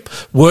fellowship,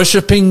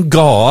 worshipping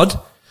God,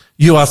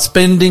 you are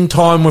spending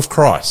time with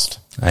Christ.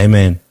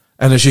 Amen.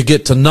 And as you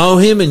get to know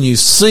him and you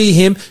see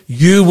him,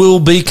 you will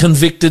be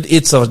convicted.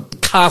 It's a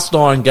cast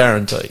iron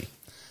guarantee.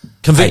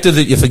 Convicted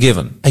that you're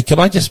forgiven. Hey, can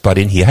I just butt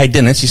in here? Hey,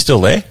 Dennis, you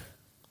still there?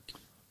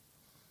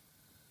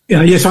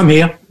 Yeah, yes, I'm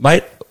here.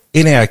 Mate,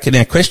 in our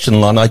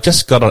question line, I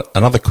just got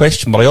another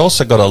question, but I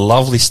also got a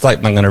lovely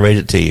statement. I'm going to read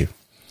it to you.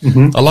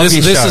 Mm-hmm. I love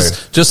your This show.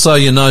 is, just so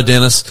you know,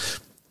 Dennis,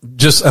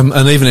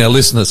 and even our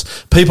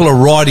listeners, people are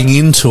writing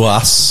into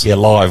us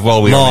live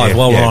while we're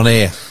on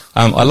air.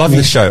 I love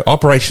your show.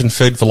 Operation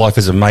Food for Life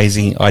is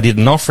amazing. I did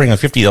an offering of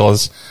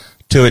 $50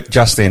 to it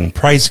just then.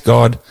 Praise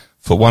God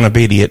for one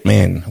obedient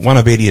man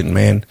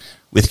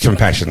with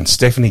compassion.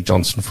 Stephanie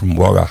Johnson from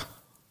Wagga.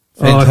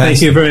 Oh,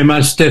 thank you very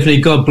much, Stephanie.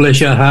 God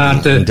bless your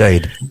heart.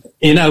 Indeed.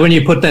 You know, when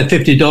you put that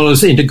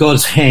 $50 into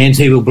God's hands,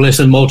 he will bless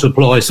and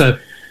multiply. So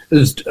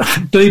it's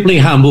deeply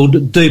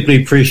humbled,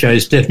 deeply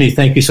appreciated, Stephanie.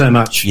 Thank you so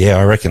much. Yeah,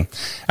 I reckon.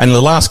 And the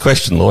last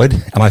question, Lloyd,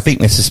 and I think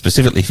this is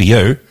specifically for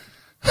you.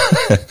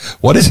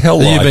 What is hell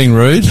Are like? you being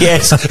rude?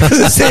 Yes, because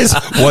it says,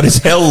 what is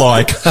hell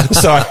like?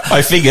 So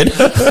I figured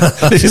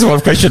this is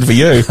one question for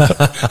you.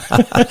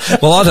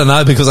 Well, I don't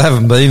know because I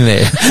haven't been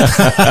there.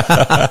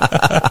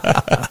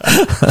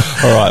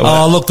 All right.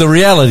 Well, Oh, look, the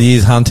reality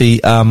is, Hunty,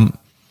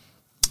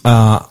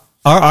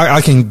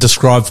 I can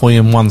describe for you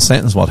in one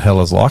sentence what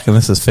hell is like, and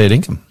this is fair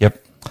income.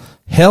 yep.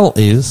 Hell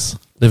is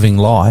living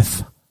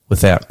life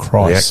without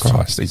Christ. Without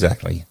Christ,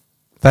 exactly.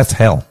 That's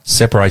hell.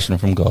 Separation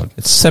from God.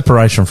 It's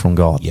separation from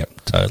God. Yep,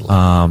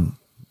 totally.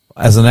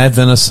 As an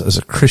Adventist, as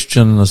a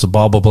Christian, as a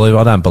Bible believer,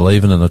 I don't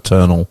believe in an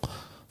eternal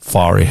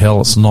fiery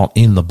hell. It's not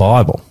in the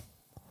Bible.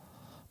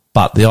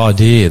 But the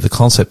idea, the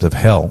concept of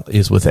hell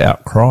is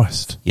without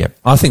Christ. Yep.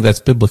 I think that's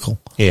biblical.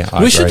 Yeah,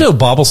 I we should agree. do a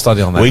Bible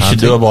study on that. We should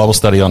do a Bible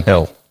study on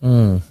hell.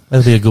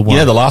 That'd be a good one. You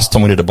know, the last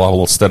time we did a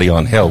Bible study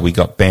on hell, we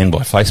got banned by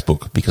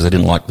Facebook because they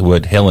didn't like the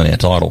word hell in our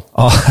title.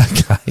 Oh,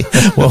 okay.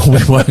 Well, we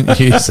won't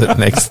use it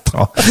next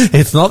time.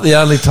 It's not the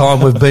only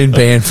time we've been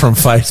banned from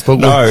Facebook.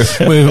 No.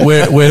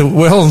 We're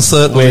well and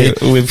certainly.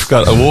 We've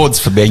got awards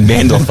for being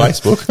banned on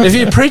Facebook. If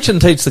you preach and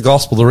teach the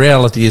gospel, the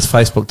reality is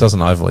Facebook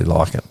doesn't overly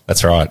like it.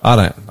 That's right.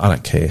 I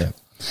don't care.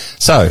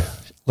 So,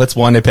 let's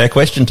wind up our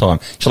question time.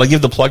 Shall I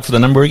give the plug for the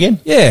number again?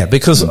 Yeah,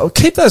 because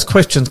keep those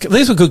questions.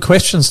 These were good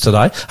questions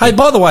today. Hey,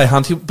 by the way,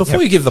 Hunty,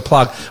 before you give the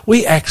plug,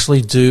 we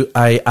actually do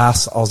a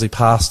Ask Aussie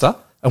Pastor,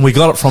 and we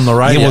got it from the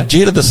radio. Yeah, well,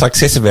 due to the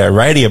success of our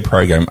radio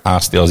program,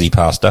 Ask the Aussie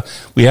Pastor,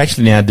 we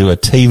actually now do a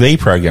TV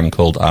program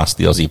called Ask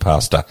the Aussie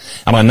Pastor.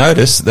 And I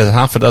noticed that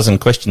half a dozen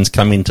questions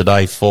come in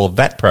today for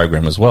that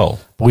program as well.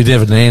 We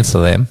didn't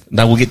answer them.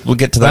 No, we'll get to We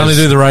those. only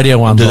do the radio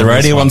ones. Do the on this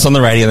radio one. ones on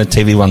the radio and the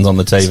TV ones on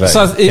the TV.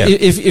 So Yeah.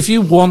 if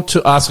you want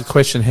to ask a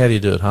question, how do you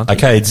do it, Hunty?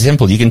 Okay, it's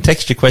simple. You can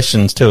text your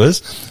questions to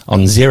us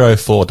on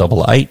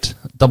 0488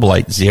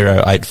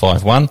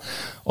 880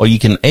 or you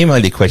can email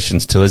your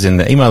questions to us, and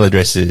the email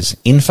address is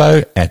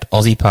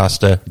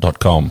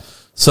info@aussiepastor.com.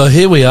 So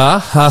here we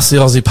are, Ask the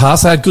Aussie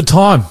Pastor. I had a good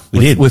time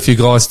with you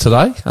guys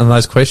today and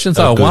those questions.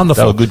 They were good.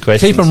 wonderful. They were good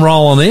questions. Keep them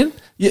rolling in.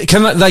 They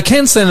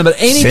can send them at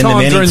any Send them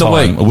time during the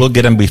anytime. week. We'll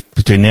get them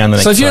between now and the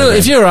next So program.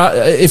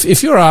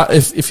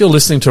 if you're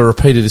listening to a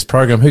repeat of this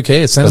program, who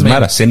cares? Send Doesn't them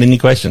in. matter. Send in your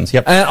questions.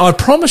 Yep. And I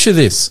promise you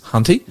this,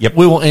 Hunty. Yep.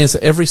 We will answer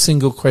every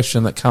single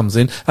question that comes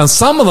in. And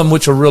some of them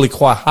which are really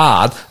quite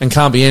hard and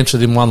can't be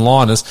answered in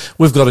one-liners,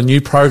 we've got a new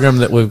program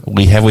that we've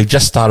We've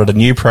just started a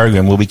new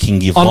program where we can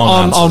give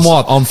long answers. on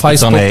what? On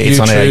Facebook, It's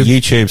on our YouTube?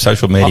 YouTube,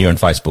 social media, and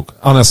Facebook.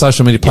 on our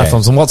social media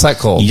platforms. And what's that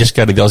called? You just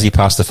go to the Aussie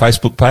Pastor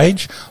Facebook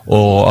page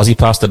or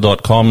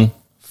aussiepastor.com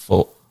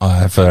for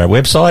our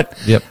website.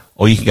 Yep.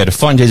 Or you can go to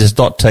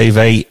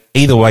findjesus.tv.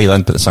 Either way, you'll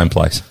end up at the same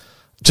place.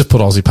 Just put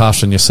Aussie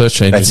Pastor in your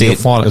search engine. That's You'll it.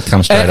 find it. It'll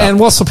come straight up. And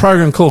what's the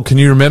program called? Can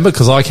you remember?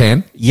 Because I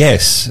can.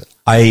 Yes.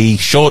 A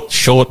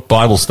short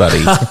Bible study.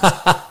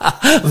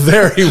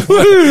 Very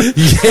well.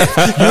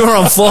 Yeah, you're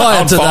on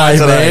fire On today, fire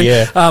today, man.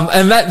 yeah.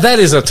 And that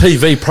is a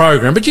TV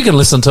program, but you can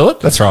listen to it.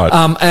 That's right.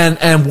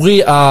 And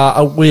we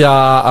are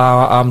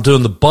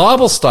doing the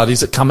Bible studies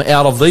that come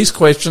out of these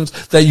questions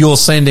that you're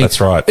sending. That's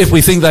right. If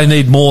we think they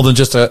need more than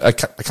just a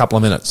couple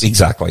of minutes.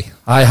 Exactly.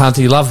 Hey,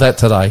 Hunty, love that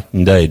today.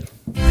 Indeed.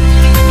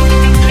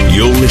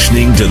 You're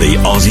listening to the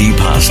Aussie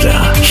Pastor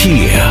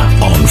here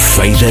on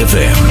Faith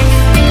FM.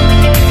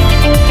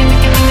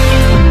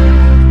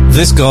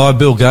 This guy,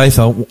 Bill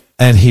Gaither,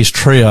 and his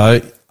trio,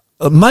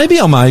 maybe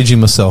I'm aging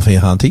myself here,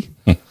 Hunty,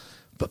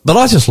 but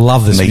I just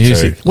love this Me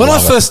music. too. When I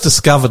Love it. first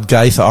discovered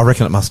Gaither, I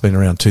reckon it must have been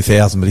around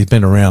 2000, but he's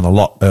been around a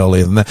lot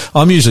earlier than that.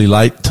 I'm usually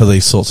late to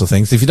these sorts of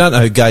things. If you don't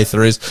know who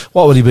Gaither is,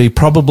 what would he be?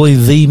 Probably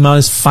the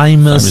most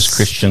famous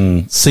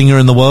Christian singer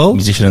in the world?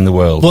 musician in the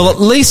world. Well,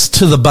 at least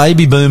to the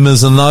baby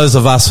boomers and those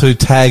of us who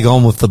tag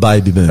on with the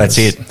baby boomers.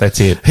 That's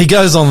it. He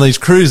goes on these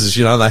cruises,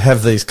 you know, they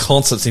have these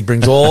concerts. He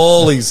brings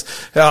all these,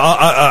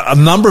 a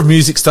number of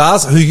music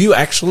stars who you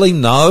actually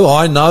know.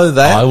 I know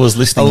that. I was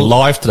listening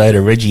live today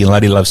to Reggie and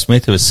Lady Love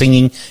Smith, who was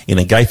singing in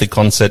a Gaither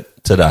concert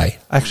today.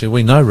 Actually,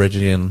 we know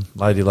Reggie and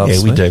Lady Love Yeah,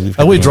 we Smith. do. We've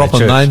Are we had them in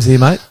dropping our church. names here,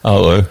 mate?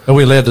 Oh, Are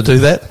we allowed to do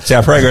that? it's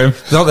our program.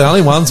 Not the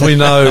only ones. We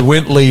know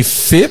Wintley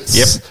Phipps.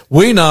 Yep.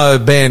 We know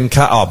Ben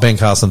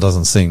Carson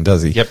doesn't sing,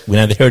 does he? Yep, we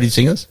know the Heritage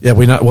Singers. Yeah,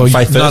 we know. Well,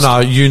 Faith First. No,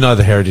 you know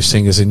the Heritage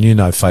Singers and you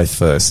know Faith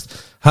First.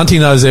 Hunty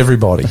knows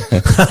everybody.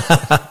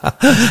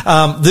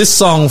 This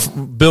song,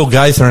 Bill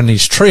Gaither and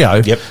his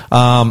trio. Yep.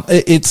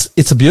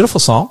 It's a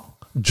beautiful song.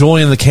 Joy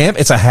in the Camp.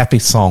 It's a happy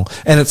song,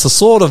 and it's the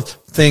sort of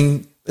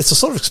thing. It's the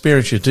sort of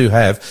experience you do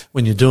have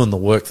when you're doing the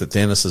work that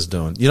Dennis is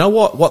doing. You know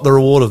what the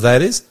reward of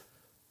that is?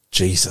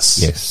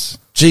 Jesus. Yes.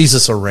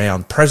 Jesus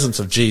around, presence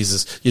of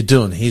Jesus. You're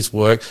doing his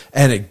work,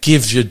 and it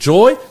gives you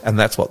joy, and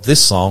that's what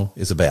this song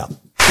is about.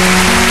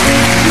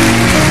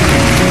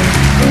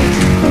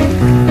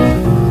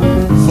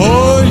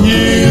 For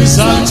years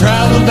I've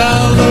traveled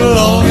down the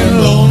long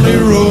and lonely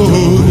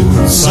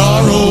road,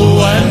 sorrow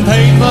and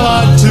pain my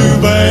lot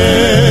to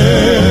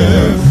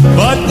bear.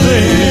 But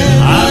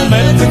then I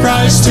met the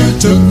Christ who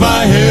took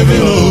my heavy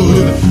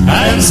load,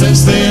 and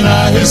since then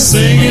I hear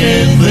singing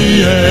in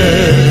the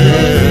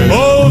air.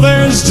 Oh,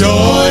 there's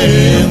joy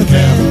in the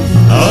camp,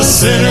 a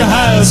sinner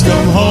has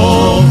come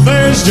home.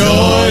 There's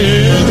joy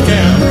in the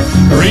camp,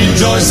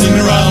 rejoicing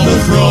around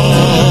the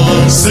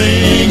throne,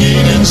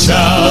 singing and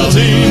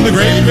shouting the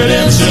great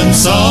redemption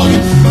song.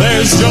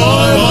 There's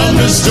joy,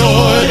 wondrous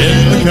joy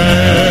in the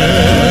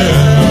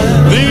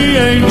camp.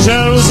 The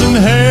angels in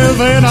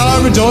heaven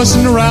are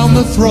rejoicing around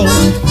the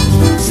throne,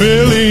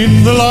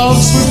 filling the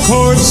lofts with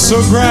chords so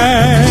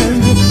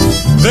grand.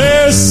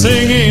 They're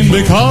singing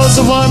because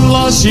of one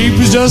lost sheep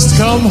who's just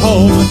come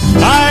home.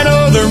 I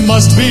know there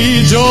must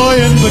be joy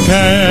in the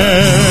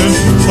camp.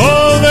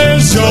 Oh,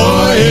 there's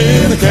joy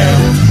in the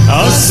camp.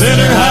 A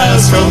sinner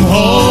has come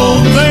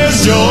home. There's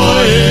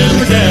joy in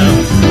the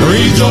camp,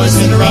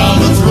 rejoicing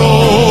around the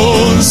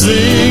throne,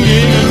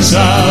 singing and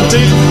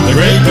shouting the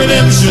great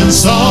redemption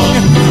song.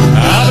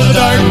 Out of the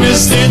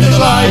darkness into the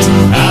light,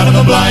 out of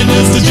the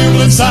blindness to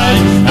jubilant sight,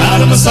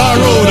 out of the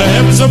sorrow to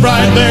heaven so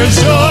bright. There's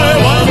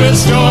joy,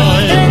 wondrous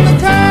joy in the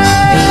camp.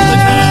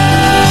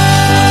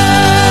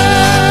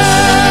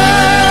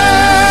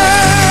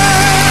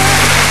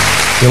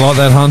 You like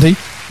that, Hunty?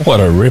 What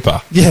a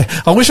ripper. Yeah,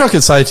 I wish I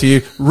could say to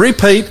you,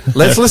 repeat,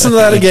 let's listen to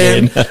that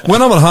again.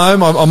 When I'm at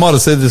home, I might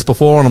have said this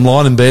before, and I'm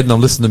lying in bed and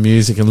I'm listening to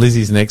music and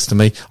Lizzie's next to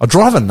me, I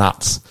drive her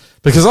nuts.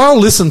 Because I'll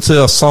listen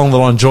to a song that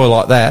I enjoy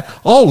like that.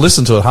 I'll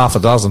listen to it half a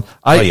dozen,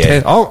 8,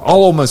 10. I'll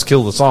almost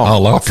kill the song.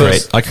 Oh,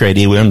 I create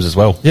earworms as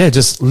well. Yeah,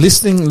 just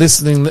listening.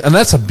 And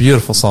that's a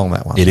beautiful song,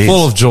 that one. It is.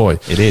 Full of joy.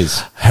 It is.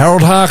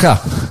 Harold Harker.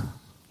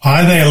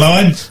 Hi there,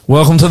 Lloyd.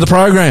 Welcome to the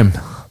program.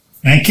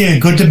 Thank you.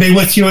 Good to be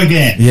with you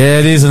again. Yeah,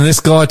 it is. And this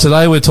guy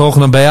today we're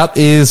talking about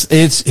he's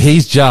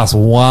just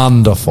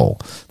wonderful.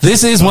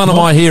 This is one of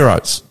my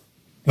heroes.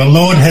 The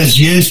Lord has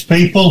used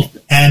people,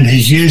 and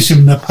He's used them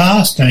in the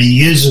past, and He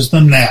uses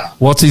them now.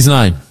 What's his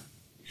name?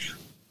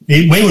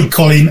 We would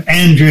call him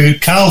Andrew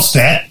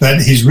Karlstadt,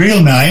 but his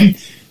real name,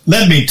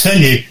 let me tell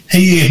you,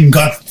 he even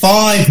got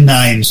 5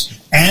 names.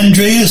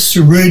 Andreas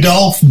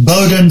Rudolf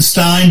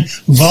Bodenstein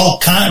von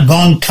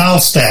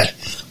Karlstadt.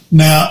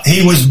 Now,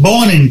 he was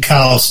born in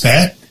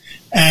Karlstadt,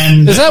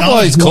 and Is that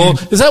why he's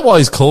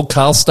called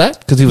Karlstadt?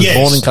 Because he was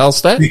born in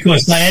Karlstadt?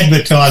 Because they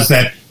advertised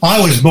that. I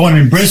was born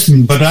in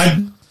Brisbane, but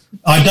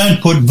I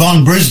don't put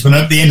von Brisbane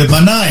at the end of my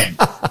name.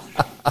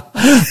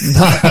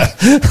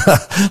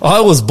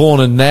 I was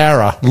born in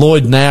Nara.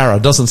 Lloyd Nara.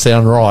 Doesn't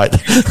sound right.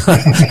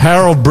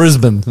 Harold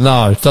Brisbane.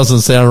 No,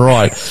 doesn't sound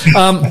right.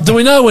 Do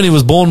we know when he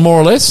was born, more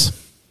or less?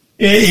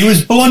 He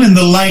was born in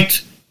the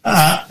late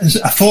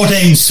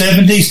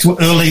 1470s to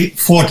early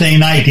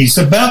 1480s,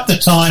 about the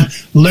time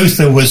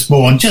Luther was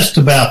born, just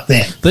about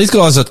then. These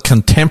guys are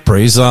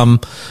contemporaries.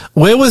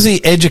 Where was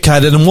he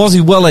educated, and was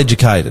he well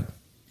educated?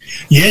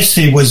 Yes,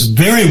 he was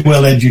very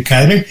well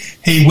educated.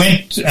 He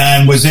went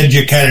and was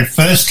educated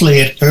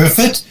firstly at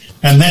Erfurt,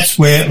 and that's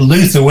where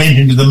Luther went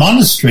into the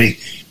monastery.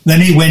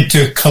 Then he went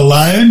to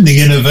Cologne, the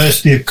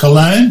University of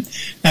Cologne,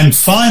 and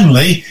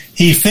finally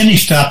he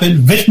finished up at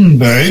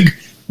Wittenberg,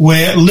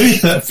 where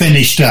Luther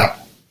finished up.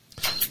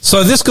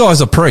 So this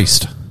guy's a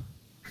priest.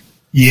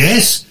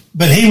 Yes,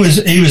 but he was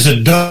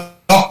a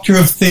doctor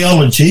of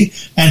theology,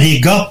 and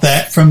he got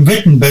that from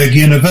Wittenberg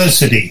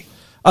University.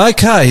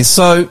 Okay,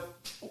 so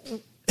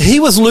he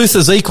was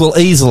Luther's equal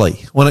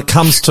easily when it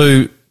comes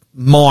to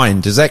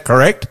mind. Is that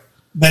correct?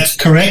 That's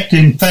correct.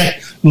 In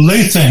fact,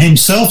 Luther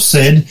himself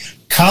said,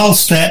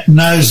 Karlstadt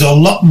knows a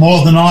lot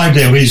more than I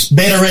do. He's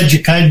better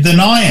educated than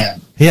I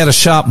am. He had a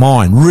sharp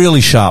mind,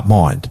 really sharp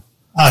mind.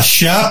 A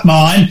sharp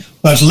mind,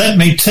 but let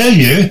me tell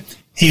you,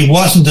 he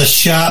wasn't a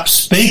sharp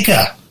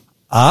speaker.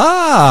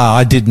 Ah,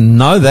 I didn't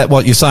know that.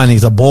 What you're saying,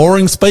 he's a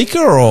boring speaker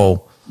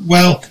or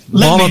Well,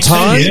 let monotone? me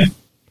tell you,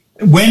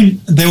 when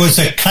there was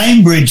a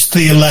Cambridge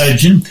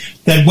theologian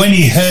that when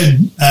he heard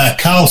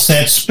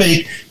Karlstadt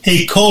speak,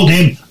 he called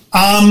him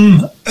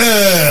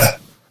Okay.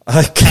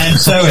 and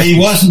so he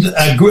wasn't.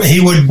 He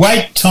would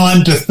wait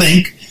time to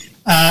think,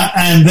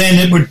 and then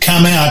it would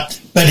come out.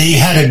 But he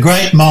had a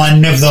great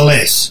mind,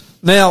 nevertheless.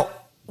 Now,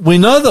 we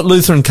know that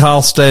Luther and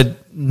Karlstadt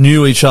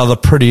knew each other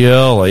pretty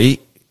early.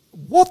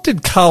 What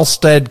did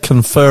Karlstadt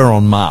confer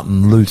on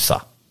Martin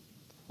Luther?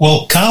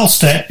 Well,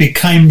 Karlstadt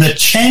became the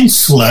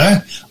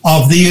Chancellor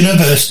of the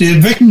University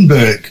of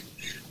Wittenberg.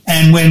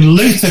 And when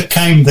Luther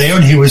came there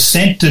and he was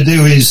sent to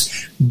do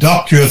his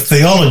Doctor of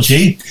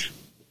Theology,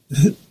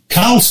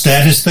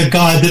 Karlstadt is the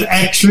guy that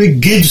actually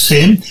gives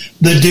him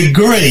the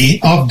degree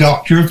of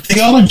Doctor of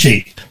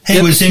Theology.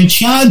 He was in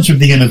charge of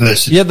the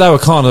university. Yeah, they were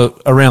kind of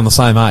around the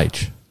same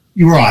age.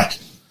 You're right.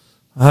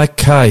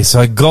 Okay,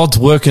 so God's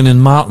working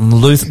in Martin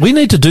Luther. We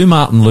need to do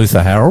Martin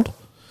Luther, Harold.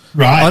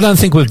 Right. I don't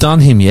think we've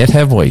done him yet,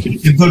 have we?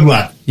 It's a good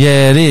one.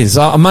 Yeah, it is.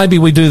 Maybe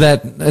we do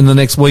that in the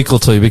next week or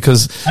two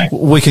because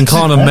we can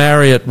kind of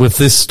marry it with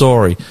this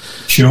story.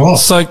 Sure.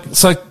 So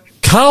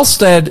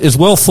Karlstadt is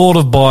well thought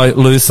of by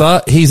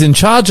Luther. He's in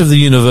charge of the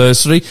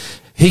university.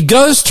 He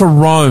goes to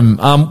Rome.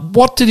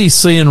 What did he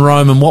see in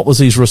Rome and what was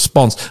his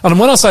response? And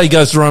when I say he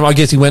goes to Rome, I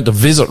guess he went to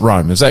visit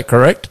Rome. Is that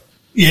correct?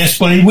 Yes,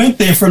 well, he went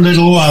there for a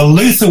little while.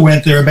 Luther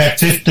went there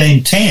about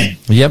 1510.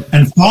 Yep.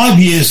 And 5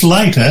 years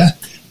later,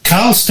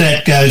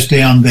 Karlstadt goes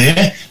down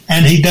there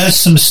and he does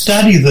some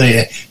study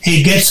there.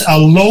 He gets a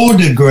law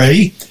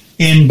degree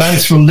in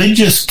both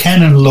religious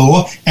canon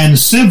law and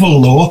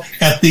civil law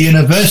at the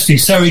university.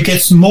 So he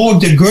gets more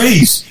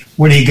degrees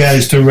when he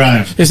goes to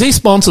Rome. Is he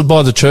sponsored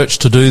by the church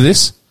to do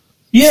this?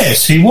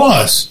 Yes, he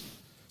was.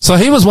 So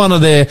he was one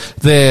of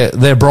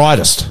their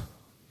brightest.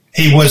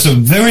 He was a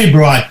very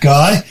bright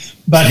guy,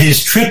 but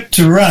his trip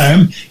to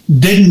Rome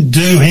didn't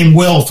do him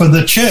well for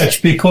the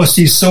church because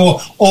he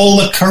saw all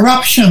the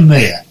corruption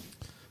there.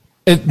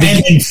 And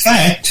in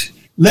fact,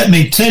 let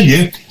me tell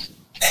you,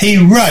 he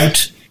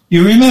wrote,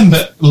 you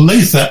remember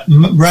Luther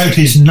wrote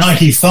his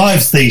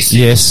 95 thesis.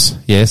 Yes,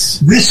 yes.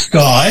 This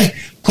guy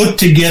put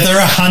together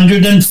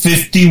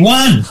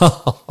 151.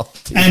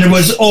 And it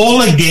was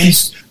all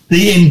against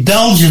the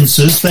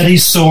indulgences that he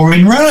saw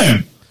in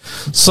Rome.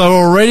 So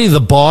already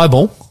the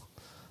Bible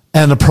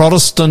and the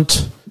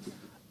Protestant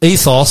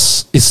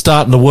ethos is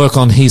starting to work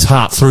on his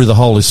heart through the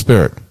Holy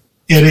Spirit.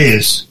 It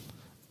is.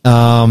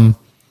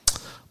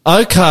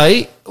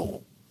 Okay.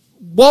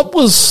 What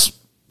was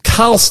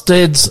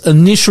Karlstadt's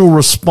initial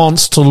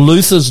response to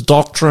Luther's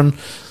doctrine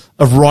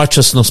of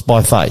righteousness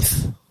by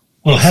faith?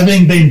 Well,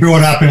 having been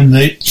brought up in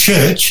the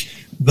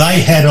church,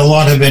 they had a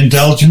lot of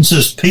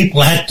indulgences.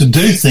 People had to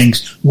do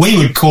things. We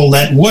would call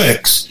that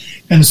works.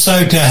 And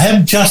so to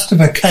have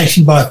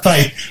justification by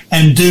faith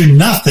and do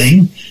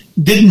nothing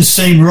didn't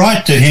seem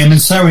right to him.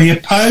 And so he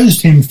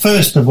opposed him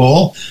first of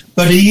all.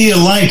 But a year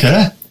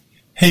later,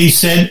 he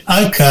said,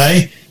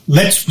 okay,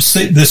 let's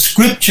see, the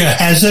scripture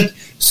has it,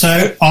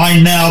 so I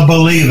now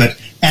believe it.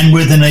 And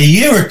within a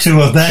year or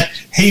two of that,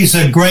 he's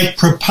a great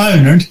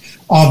proponent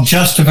of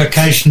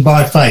justification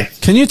by faith.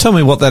 Can you tell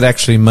me what that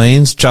actually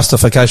means,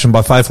 justification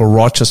by faith or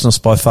righteousness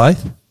by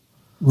faith?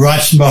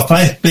 Righteousness by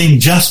faith, being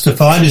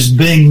justified, is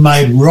being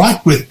made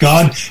right with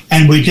God,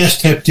 and we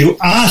just have to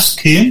ask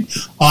him,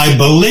 I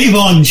believe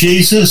on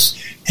Jesus,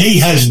 he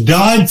has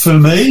died for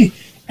me,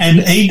 and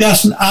he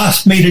doesn't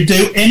ask me to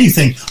do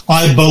anything.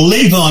 I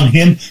believe on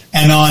him,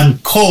 and I'm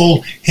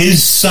called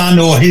his son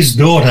or his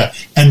daughter,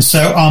 and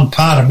so I'm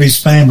part of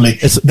his family.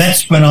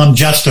 That's when I'm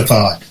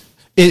justified.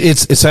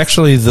 It's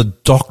actually the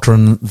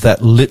doctrine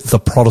that lit the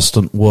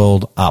Protestant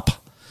world up.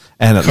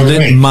 And it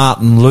lit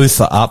Martin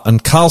Luther up.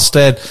 And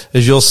Karlstadt,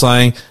 as you're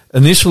saying,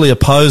 initially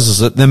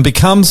opposes it, then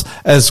becomes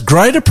as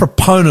great a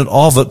proponent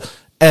of it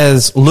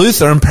as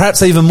Luther, and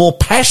perhaps even more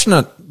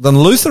passionate than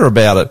Luther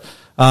about it.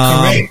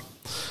 Correct.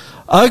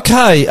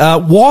 Okay,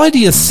 why do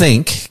you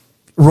think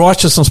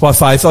righteousness by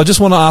faith, I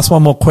just want to ask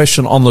one more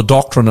question on the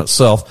doctrine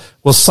itself,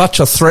 was such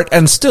a threat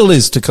and still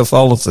is to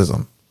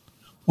Catholicism?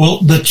 Well,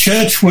 the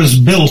church was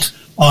built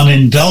on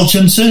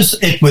indulgences.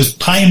 It was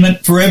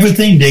payment for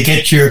everything, to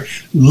get your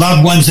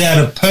loved ones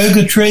out of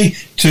purgatory,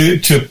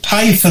 to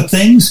pay for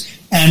things,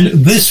 and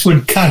this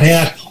would cut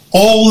out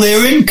all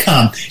their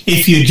income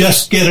if you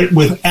just get it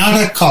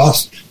without a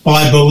cost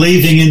by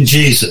believing in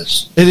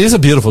Jesus. It is a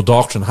beautiful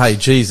doctrine. Hey,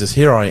 Jesus,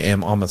 here I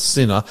am. I'm a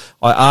sinner.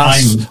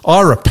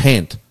 I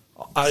repent.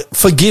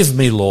 Forgive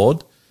me,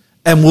 Lord,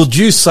 and would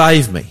you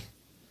save me?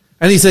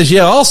 And he says,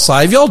 yeah, I'll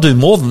save you. I'll do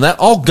more than that.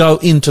 I'll go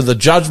into the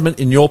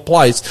judgment in your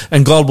place,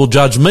 and God will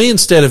judge me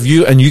instead of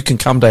you, and you can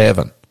come to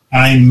heaven.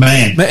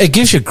 Amen. It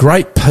gives you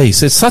great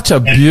peace. It's such a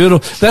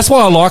beautiful... That's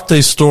why I like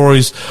these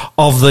stories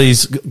of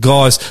these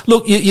guys.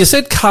 Look, you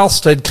said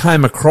Karlstadt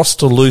came across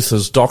to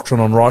Luther's doctrine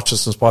on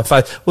righteousness by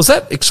faith. Was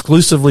that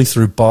exclusively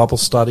through Bible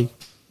study?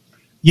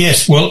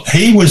 Yes, well,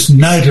 he was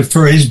noted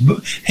for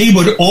he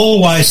would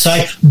always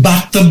say,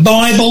 but the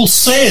Bible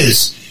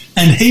says...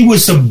 And he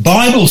was a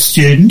Bible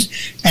student,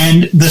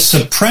 and the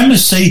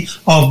supremacy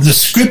of the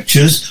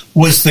scriptures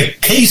was the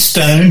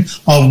keystone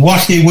of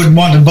what he would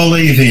want to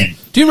believe in.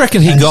 Do you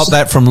reckon he got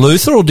that from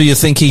Luther, or do you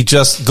think he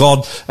just,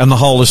 God and the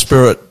Holy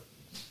Spirit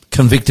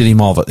convicted him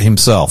of it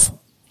himself?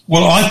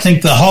 Well, I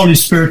think the Holy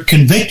Spirit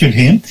convicted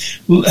him.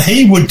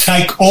 He would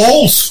take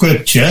all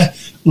scripture.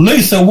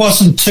 Luther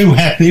wasn't too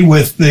happy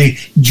with the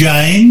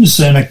James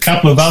and a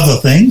couple of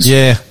other things.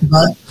 Yeah.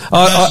 But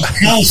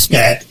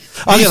Karlstadt...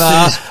 I'm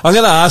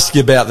going to ask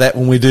you about that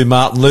when we do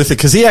Martin Luther,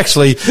 because he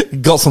actually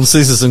got some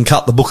scissors and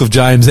cut the book of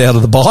James out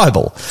of the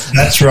Bible.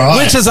 That's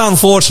right. Which is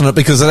unfortunate,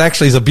 because it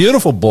actually is a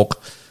beautiful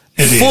book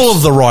full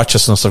of the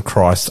righteousness of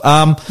Christ.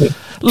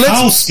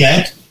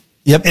 Karlstadt,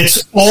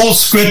 it's all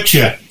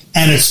scripture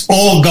and it's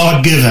all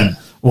God-given.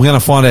 We're going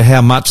to find out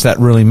how much that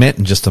really meant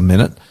in just a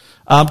minute.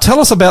 Tell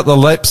us about the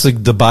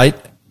Leipzig debate.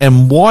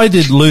 And why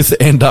did Luther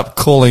end up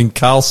calling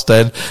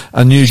Karlstadt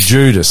a new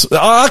Judas?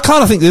 I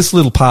kind of think this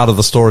little part of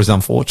the story is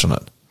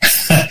unfortunate.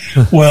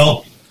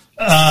 Well,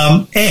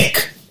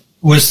 Eck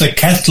was the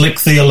Catholic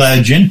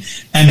theologian,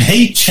 and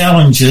he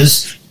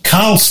challenges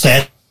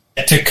Karlstadt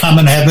to come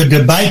and have a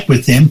debate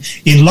with him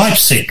in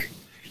Leipzig.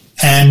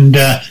 And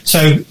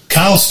so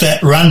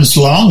Karlstadt runs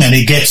along and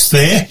he gets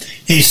there.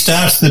 He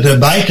starts the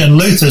debate, and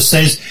Luther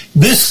says,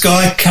 this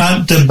guy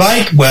can't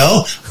debate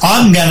well.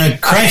 I'm going to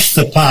crash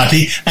the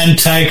party and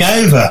take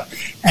over.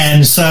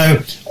 And so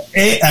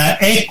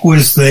Eck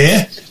was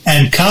there,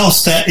 and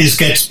Karlstadt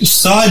gets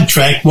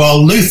sidetracked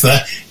while Luther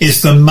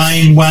is the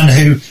main one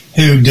who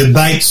who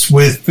debates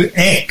with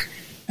Eck.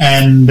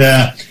 And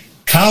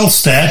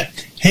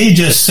Karlstadt, he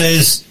just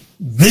says,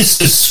 this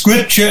is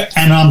Scripture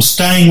and I'm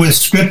staying with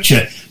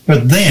Scripture.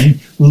 But then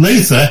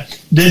Luther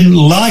didn't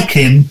like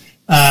him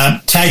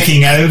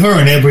taking over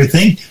and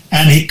everything,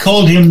 and he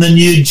called him the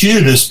new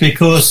Judas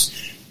because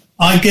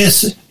I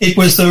guess it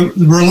was the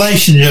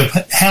relationship,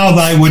 how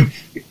they would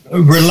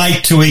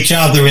relate to each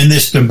other in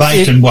this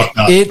debate and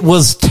whatnot. It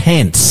was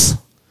tense.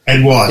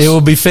 It was. It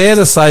would be fair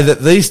to say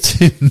that these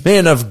two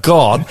men of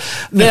God.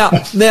 Now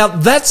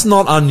that's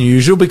not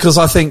unusual because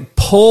I think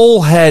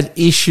Paul had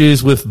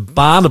issues with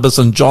Barnabas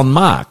and John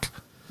Mark.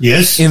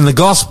 Yes. In the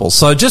gospel.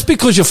 So just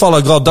because you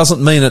follow God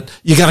doesn't mean that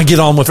you're going to get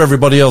on with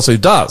everybody else who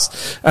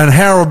does. And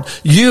Harold,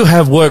 you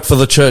have worked for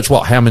the church,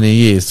 how many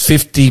years?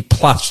 50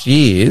 plus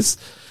years.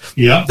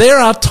 Yeah. There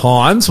are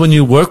times when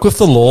you work with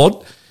the Lord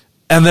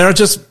and there are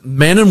just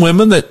men and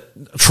women that,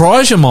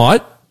 try as you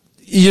might,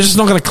 you're just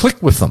not going to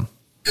click with them.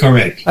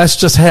 Correct. That's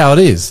just how it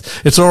is.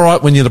 It's all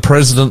right when you're the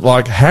president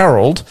like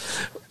Harold.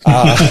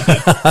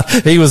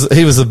 He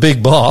was a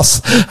big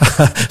boss.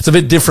 It's a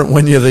bit different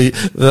when you're the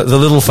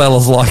little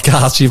fellas like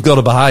us. You've got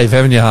to behave,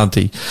 haven't you,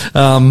 Hunty?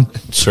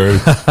 True.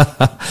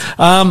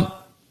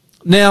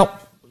 Now,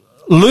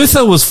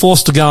 Luther was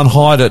forced to go and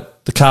hide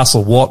at the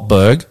Castle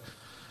Wartburg,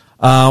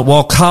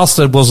 while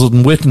Karlstadt was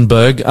in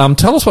Wittenberg.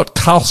 Tell us what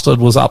Karlstadt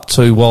was up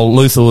to while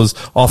Luther was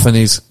off in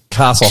his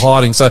castle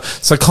hiding. So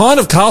kind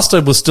of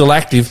Karlstadt was still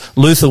active.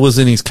 Luther was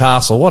in his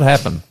castle. What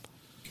happened?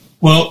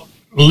 Well,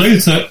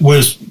 Luther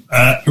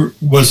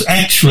was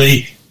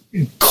actually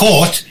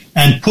caught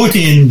and put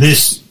in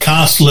this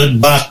castle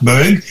at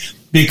Wartburg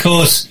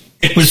because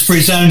it was for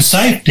his own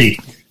safety.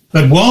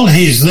 But while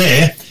he's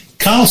there,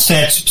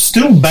 Karlstadt's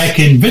still back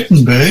in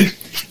Wittenberg,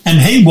 and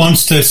he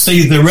wants to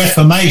see the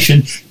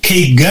Reformation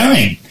keep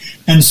going.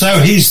 And so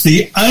he's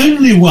the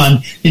only one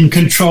in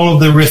control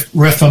of the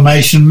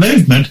Reformation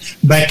movement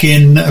back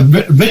in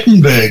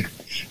Wittenberg.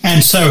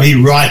 And so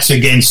he writes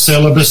against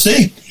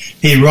celibacy.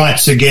 He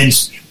writes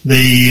against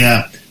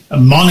the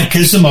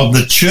monarchism of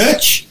the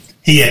church.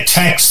 He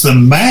attacks the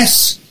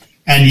mass,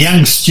 and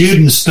young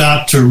students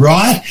start to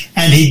riot,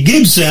 and he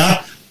gives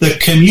out the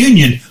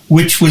communion,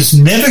 which was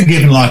never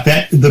given like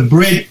that, the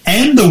bread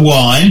and the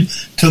wine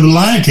to the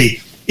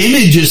laity.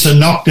 Images are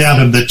knocked out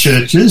of the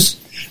churches,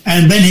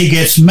 and then he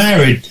gets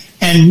married.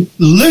 And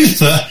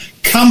Luther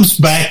comes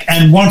back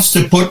and wants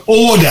to put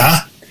order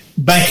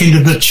back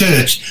into the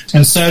church.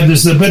 And so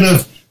there's a bit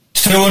of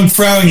to and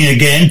froing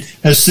again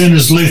as soon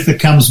as Luther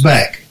comes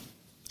back.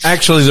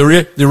 Actually,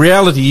 the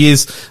reality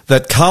is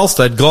that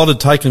Karlstadt, God had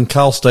taken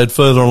Karlstadt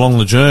further along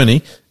the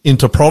journey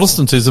into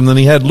Protestantism than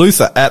he had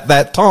Luther at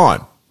that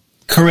time.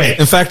 Correct.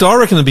 In fact, I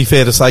reckon it'd be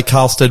fair to say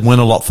Karlstadt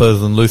went a lot further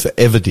than Luther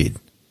ever did.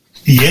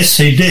 Yes,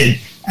 he did.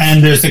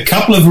 And there's a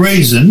couple of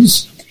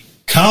reasons.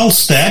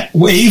 Karlstadt,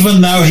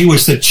 even though he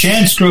was the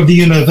chancellor of the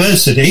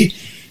university,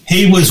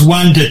 he was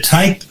one to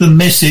take the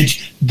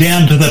message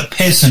down to the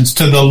peasants,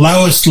 to the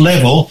lowest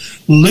level.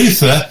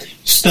 Luther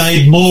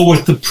stayed more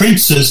with the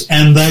princes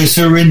and those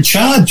who are in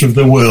charge of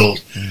the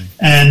world.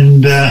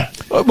 And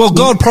well,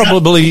 God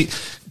probably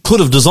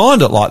could have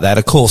designed it like that,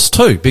 of course,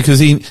 too, because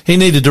he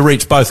needed to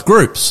reach both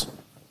groups.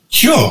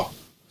 Sure.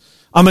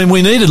 I mean,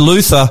 we needed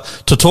Luther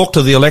to talk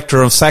to the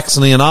Elector of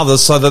Saxony and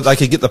others so that they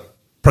could get the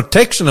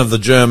protection of the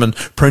German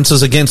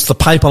princes against the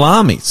papal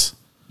armies.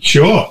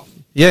 Sure.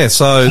 Yeah,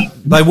 so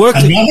they worked.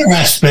 Another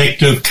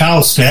aspect of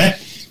Karlstadt,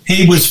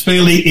 he was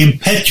fairly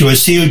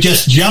impetuous. He would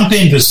just jump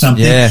into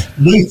something. Yeah.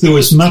 Luther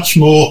was much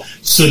more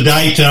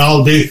sedate and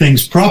I'll do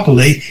things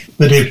properly.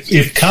 But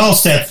if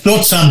Karlstadt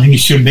thought something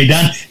should be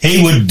done,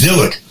 he would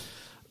do it.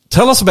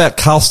 Tell us about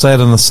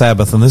Karlstadt and the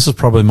Sabbath, and this is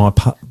probably my,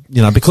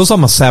 because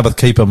I'm a Sabbath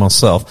keeper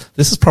myself,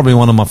 this is probably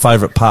one of my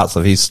favourite parts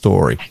of his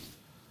story.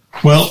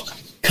 Well,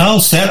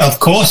 Karlstadt, of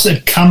course,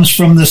 it comes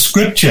from the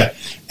Scripture,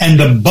 and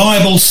the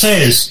Bible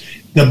says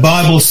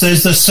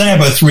the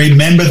Sabbath,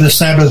 remember the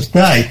Sabbath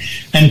day,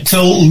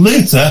 until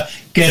Luther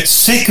gets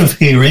sick of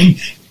hearing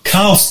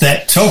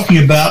Karlstadt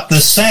talking about the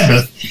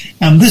Sabbath,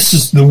 and this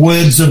is the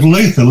words of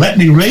Luther. Let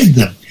me read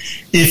them.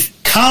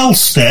 If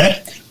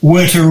Karlstadt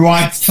were to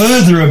write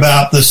further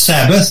about the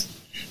Sabbath,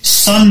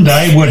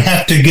 Sunday would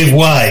have to give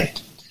way.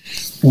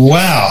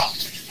 Wow.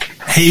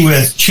 He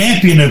was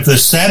champion of the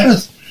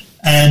Sabbath,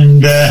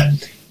 and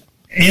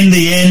in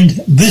the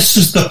end, this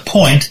is the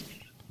point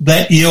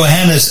that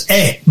Johannes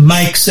Eck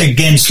makes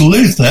against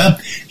Luther.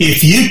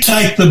 If you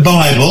take the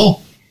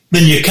Bible,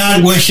 then you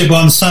can't worship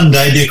on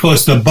Sunday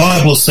because the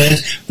Bible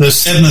says the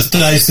seventh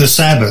day is the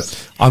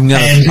Sabbath. I'm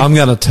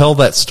going to tell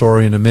that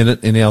story in a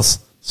minute in our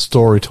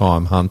story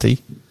time,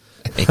 Hunty.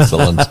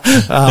 Excellent.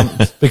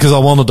 Because I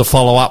wanted to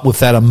follow up with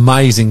that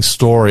amazing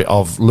story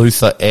of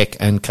Luther, Eck,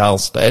 and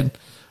Karlstadt.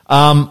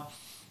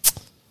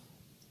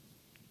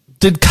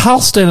 Did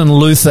Karlstadt and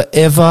Luther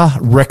ever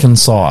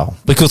reconcile?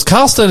 Because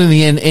Karlstadt in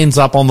the end ends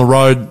up on the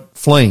road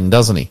fleeing,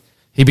 doesn't he?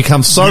 He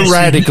becomes so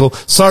radical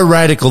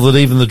that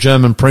even the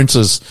German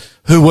princes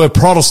who were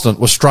Protestant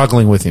were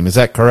struggling with him. Is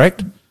that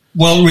correct?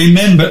 Well,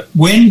 remember,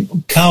 when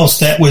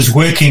Karlstadt was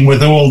working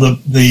with all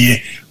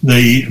the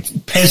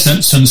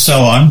peasants and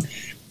so on,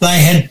 they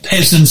had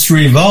peasants'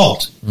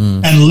 revolt.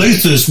 And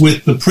Luther's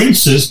with the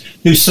princes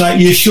who say,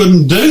 you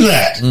shouldn't do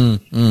that.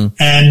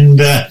 And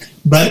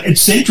but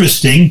it's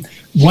interesting,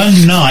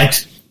 one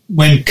night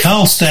when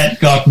Karlstadt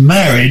got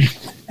married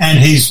and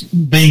he's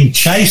being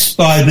chased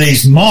by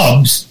these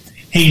mobs,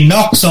 he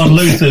knocks on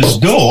Luther's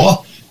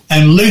door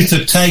and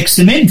Luther takes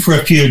him in for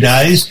a few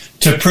days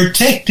to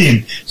protect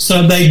him.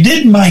 So they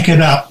did make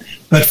it up,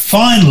 but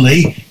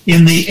finally,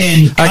 in the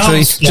end...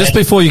 Actually, just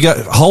before you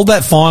go, hold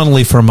that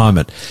finally for a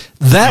moment.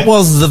 That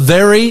was the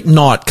very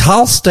night.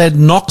 Karlstadt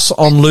knocks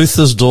on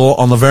Luther's door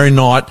on the very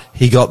night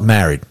he got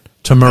married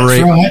to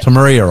Maria. Right. To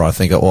Maria, I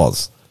think it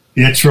was.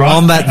 That's right.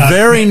 On that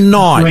very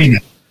night. Rena.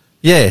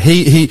 Yeah,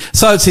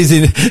 so it's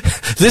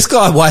this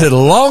guy waited a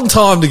long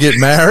time to get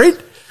married.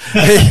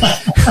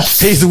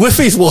 He's with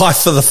his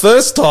wife for the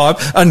first time,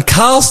 and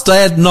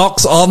Karlstadt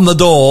knocks on the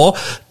door.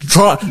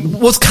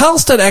 Was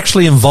Karlstadt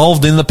actually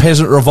involved in the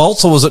peasant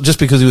revolts, or was it just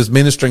because he was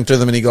ministering to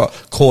them and he got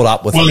caught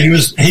up with them? Well, he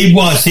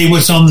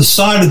was on the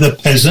side of the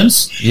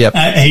peasants. Yep.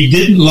 He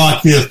didn't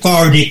like the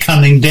authority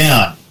coming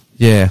down.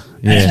 Yeah.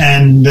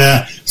 And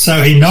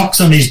so he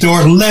knocks on his door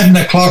at 11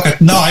 o'clock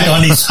at night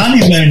on his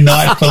honeymoon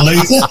night for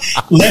Luther.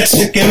 Let's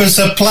give us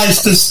a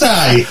place to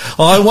stay.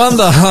 I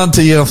wonder,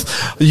 Hunty, if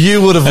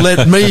you would have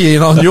let me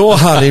in on your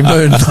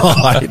honeymoon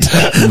night.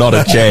 Not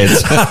a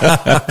chance.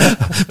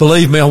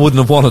 Believe me, I wouldn't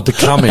have wanted to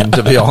come in,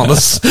 to be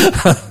honest.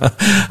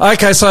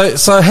 Okay,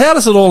 so how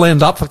does it all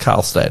end up for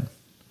Karlstadt?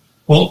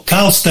 Well,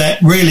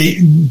 Karlstadt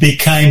really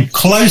became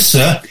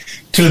closer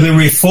to the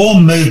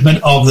reform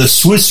movement of the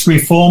Swiss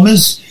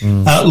reformers.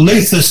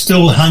 Luther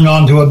still hung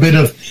on to a bit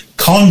of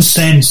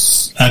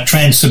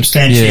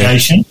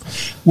transubstantiation,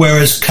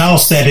 whereas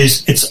Karlstadt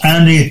it's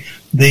only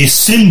the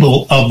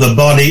symbol of the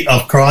body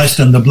of Christ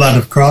and the blood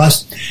of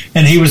Christ,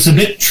 and he was a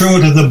bit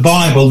truer to the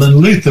Bible than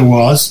Luther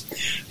was,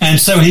 and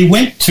so he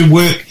went to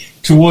work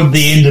toward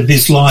the end of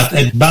his life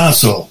at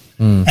Basel,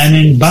 and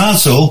in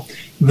Basel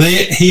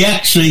there he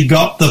actually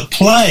got the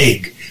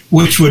plague,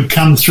 which would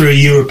come through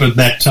Europe at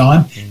that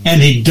time, and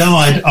he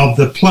died of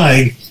the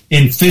plague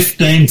in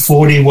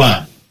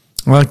 1541.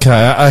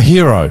 Okay, a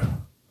hero.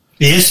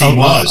 Yes, he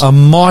was. A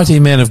mighty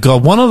man of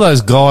God. One of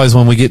those guys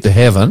when we get to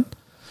heaven,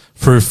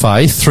 through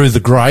faith, through the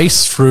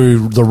grace,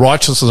 through the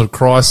righteousness of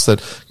Christ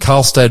that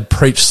Karlstadt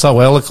preached so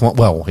eloquently.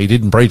 Well, he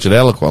didn't preach it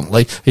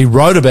eloquently. He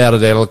wrote about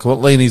it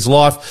eloquently, and his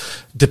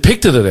life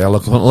depicted it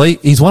eloquently.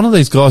 He's one of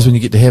these guys when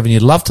you get to heaven,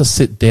 you'd love to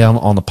sit down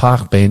on a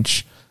park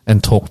bench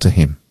and talk to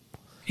him.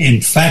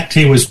 In fact,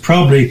 he was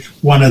probably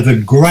one of the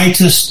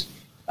greatest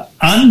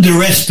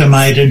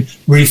underestimated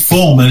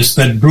reformers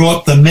that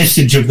brought the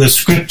message of the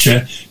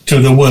Scripture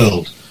to the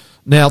world.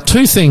 Now,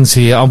 two things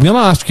here. I'm going to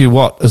ask you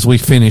as we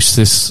finish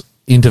this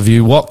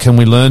interview, what can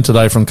we learn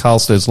today from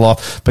Karlstadt's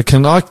life? But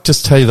can I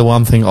just tell you the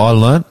one thing I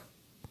learned?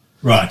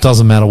 Right. It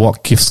doesn't matter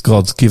what gifts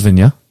God's given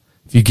you.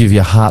 If you give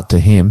your heart to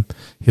him,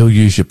 he'll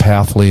use you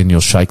powerfully and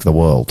you'll shake the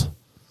world.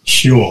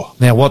 Sure.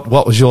 Now, what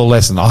was your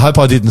lesson? I hope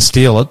I didn't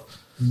steal it.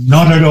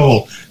 Not at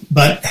all.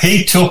 But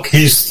he took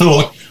his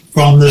thought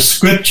from the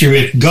Scripture.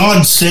 If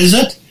God says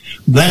it,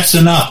 that's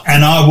enough,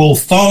 and I will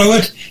follow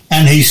it,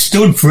 and he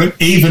stood for it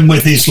even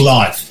with his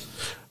life.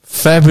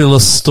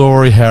 Fabulous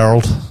story,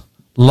 Harold.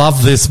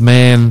 Love this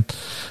man,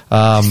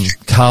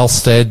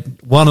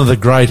 Karlstadt, one of the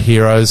great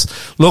heroes.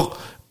 Look,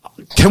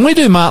 can we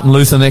do Martin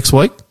Luther next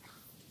week?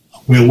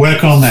 We'll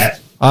work on that.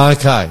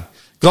 Okay.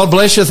 God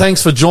bless you.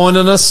 Thanks for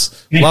joining us.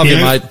 Thank Love you,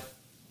 you. mate.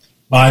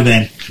 Bye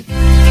then.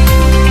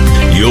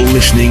 You're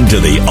listening to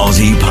the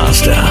Aussie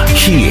Pastor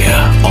here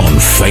on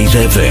Faith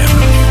FM.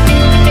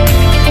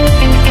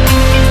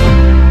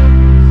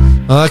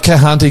 Okay,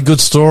 Hunty, good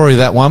story,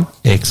 that one.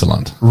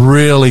 Excellent.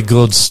 Really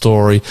good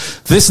story.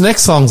 This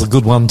next song's a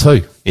good one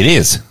too. It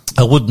is.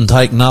 I wouldn't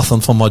take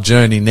nothing for my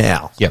journey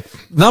now. Yep.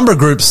 Number of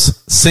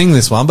groups sing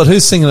this one, but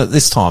who's singing it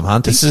this time,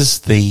 Hunty? This is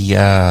the,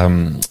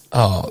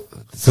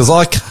 Because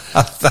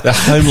the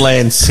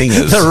Homeland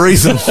Singers. The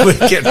reason we're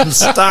getting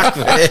stuck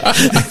there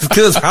is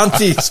because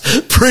Hunty's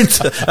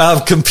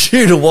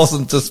computer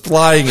wasn't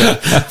displaying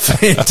it.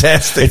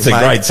 Fantastic, It's a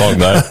mate. great song,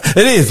 though. It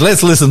is.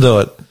 Let's listen to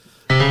it.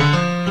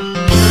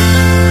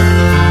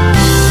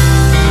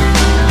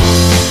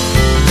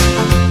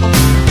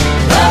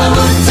 Well, I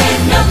wouldn't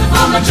take nothing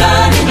for my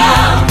journey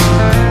now.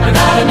 I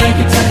gotta make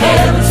it to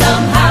heaven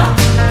somehow.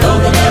 Though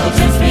the devil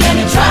tempts me and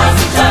he tries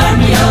to turn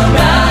me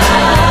around.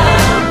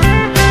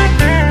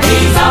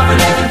 He's offered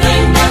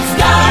everything that's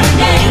got a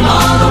name,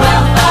 all the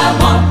wealth I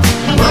want,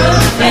 the world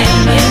of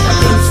fame. If I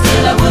could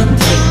still, I wouldn't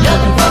take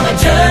nothing for my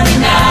journey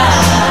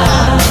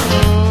now.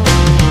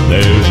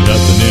 There's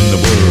nothing in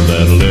the world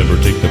that'll ever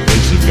take the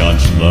place of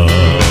God's love.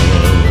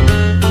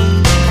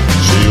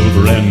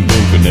 Silver and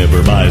gold can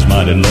never buy his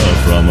mighty love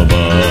from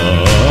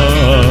above.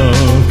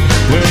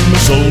 When my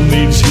soul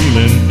needs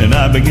healing and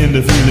I begin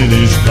to feel in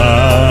his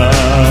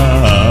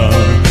power,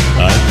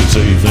 I could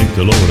say thank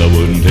the Lord, I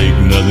wouldn't take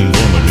nothing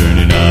for my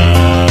journey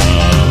now.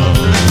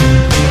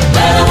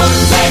 Well, I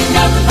wouldn't take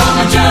nothing for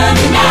my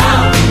journey now.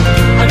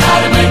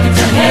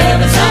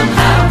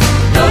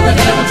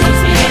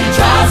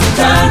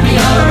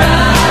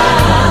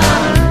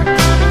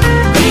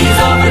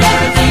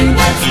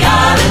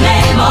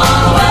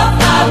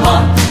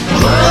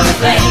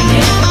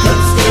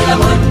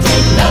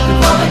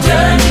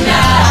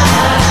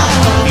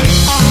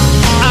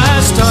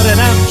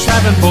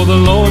 striving for the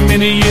Lord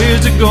many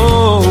years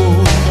ago.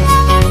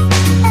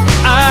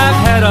 I've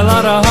had a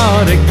lot of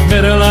heartache,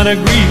 met a lot of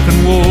grief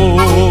and woe.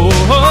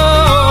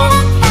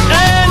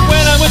 And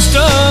when I would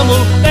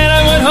stumble, then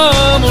I would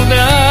humble down,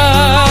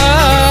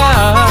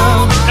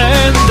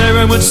 and there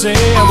I would say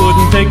I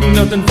wouldn't take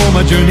nothing for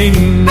my journey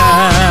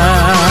now.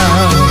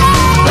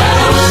 Well,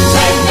 I wouldn't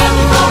take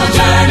nothing for my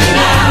journey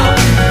now.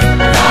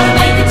 I gotta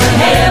make it to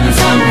heaven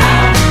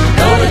somehow.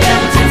 Though the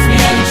devil tempts me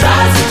and he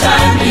tries to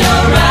turn me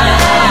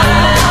around,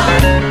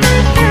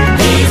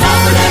 he's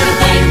offered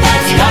everything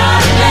that's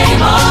got a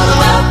name, all the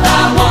wealth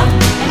I want,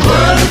 and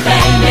worldly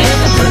fame. If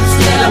I could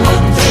still, I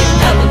wouldn't take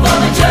nothing for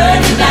my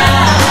journey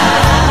now.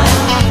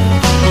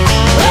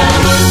 Well, I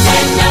wouldn't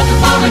take nothing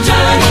for my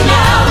journey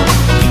now.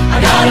 I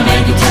gotta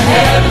make it to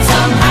heaven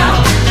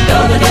somehow.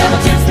 Though the devil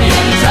tempts me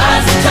and he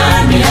tries to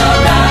turn me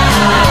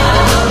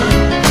around,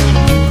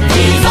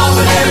 he's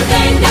offered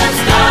everything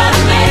that's got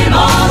a name,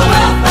 all the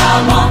wealth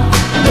I want,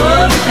 and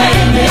worldly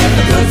fame. If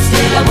I could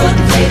still, I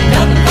wouldn't take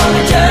nothing for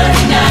my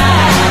journey now.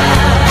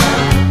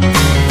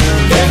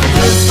 If I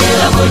could still,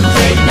 I wouldn't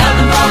take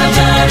nothing for my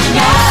journey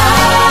now.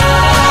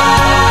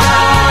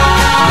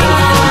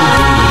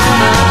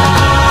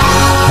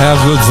 How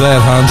good's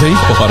that, Hunty?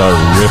 What a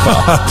ripper.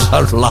 I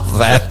love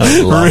that.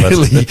 love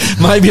really.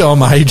 Maybe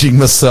I'm aging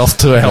myself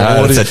to our No,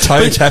 audience. it's a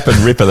toe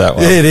tapping ripper, that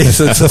one. It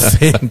is. It's a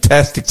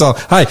fantastic song.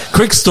 Hey,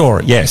 quick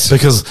story. Yes.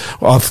 Because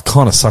I've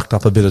kind of sucked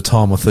up a bit of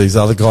time with these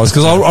other guys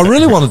because I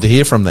really wanted to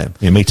hear from them.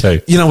 Yeah, me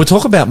too. You know, we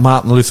talk about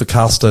Martin Luther,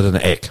 Karlstadt and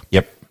Eck.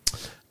 Yep.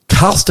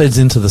 Karlstadt's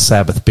into the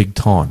Sabbath big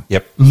time.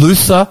 Yep.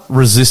 Luther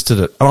resisted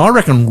it. And I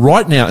reckon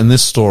right now in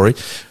this story,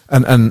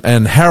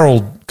 and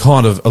Harold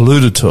kind of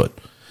alluded to it,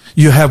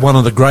 you have one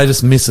of the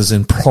greatest misses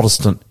in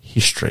Protestant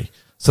history.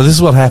 So this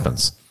is what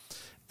happens.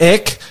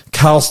 Eck,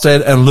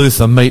 Karlstadt and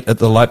Luther meet at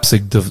the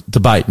Leipzig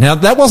debate. Now,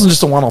 that wasn't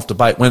just a one-off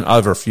debate, went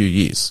over a few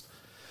years.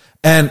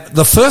 And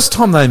the first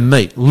time they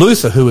meet,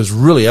 Luther, who is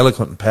really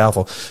eloquent and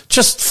powerful,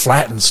 just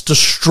flattens,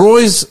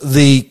 destroys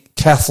the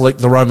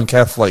Roman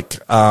Catholic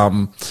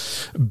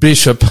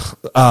bishop,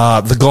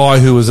 the guy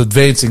who was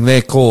advancing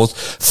their cause,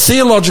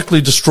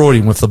 theologically destroyed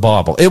him with the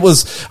Bible. It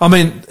was, I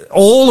mean,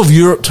 all of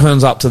Europe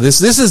turns up to this.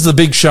 This is the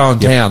big show in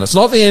town. It's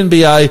not the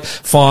NBA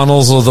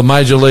finals or the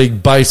Major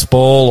League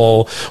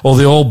Baseball or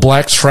the All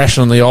Blacks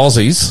thrashing the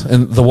Aussies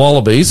and the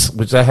Wallabies,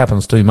 which that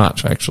happens too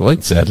much,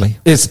 actually. Sadly.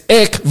 It's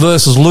Eck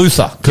versus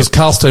Luther, because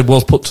Karlstadt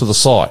was put to the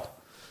side.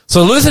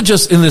 So Luther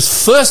just, in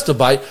this first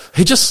debate,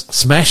 he just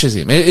smashes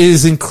him. It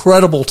is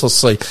incredible to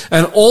see.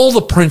 And all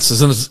the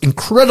princes, and it's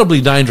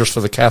incredibly dangerous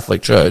for the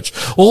Catholic Church,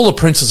 all the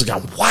princes are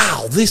going,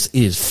 wow, this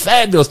is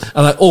fabulous.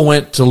 And they all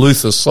went to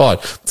Luther's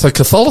side. So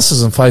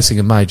Catholicism facing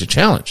a major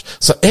challenge.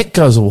 So Eck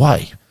goes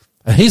away.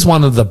 And he's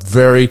one of the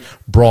very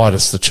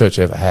brightest the church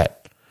ever had.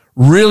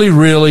 Really,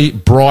 really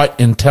bright,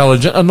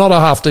 intelligent, and not a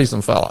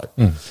half-decent fellow.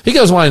 He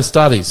goes away and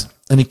studies,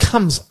 and he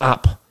comes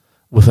up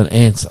with an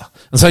answer.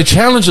 And so he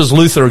challenges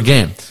Luther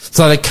again.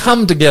 So they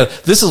come together.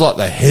 This is like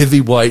the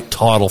heavyweight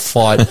title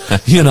fight,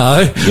 you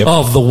know,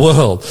 of the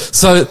world.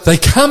 So they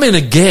come in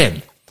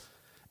again,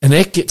 and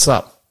Eck gets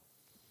up.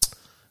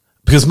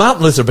 Because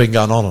Martin Luther had been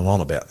going on and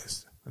on about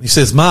this. And he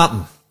says,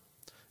 Martin,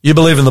 you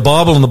believe in the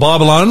Bible and the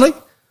Bible only?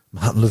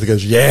 Martin Luther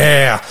goes,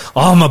 yeah,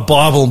 I'm a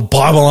Bible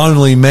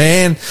only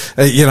man,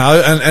 you know,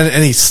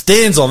 and he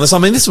stands on this. I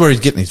mean, this is where he's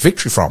getting his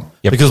victory from.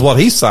 Because what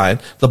he's saying,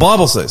 the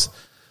Bible says.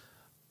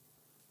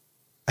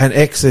 And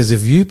Eck says,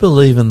 if you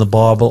believe in the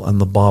Bible and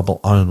the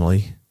Bible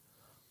only,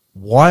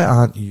 why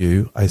aren't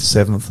you a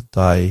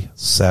seventh-day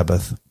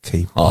Sabbath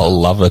keeper? Oh,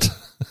 love it.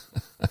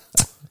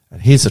 And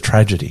here's a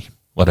tragedy.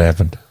 What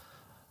happened?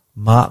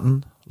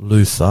 Martin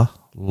Luther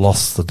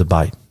lost the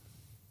debate.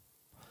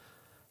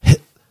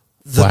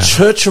 The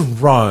Church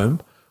of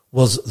Rome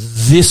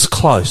was this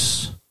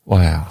close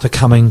to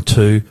coming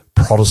to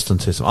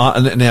Protestantism.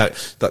 Now,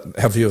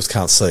 our viewers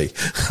can't see.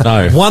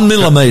 No. 1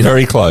 millimetre.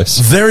 Very close.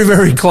 Very,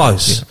 very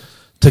close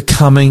to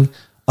coming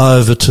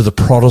over to the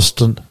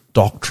Protestant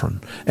doctrine.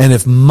 And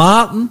if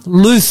Martin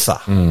Luther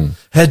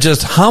had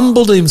just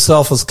humbled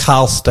himself as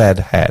Karlstadt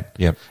had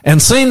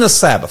and seen the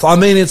Sabbath, I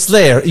mean, it's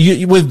there.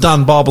 We've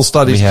done Bible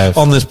studies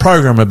on this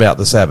program about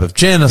the Sabbath.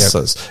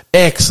 Genesis,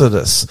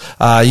 Exodus,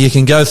 you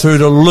can go through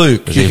to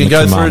Luke, you can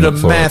go through to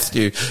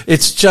Matthew.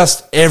 It's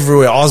just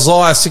everywhere.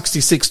 Isaiah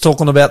 66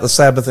 talking about the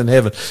Sabbath in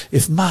heaven.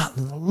 If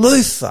Martin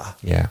Luther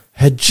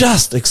had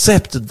just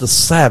accepted the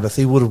Sabbath,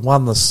 he would have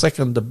won the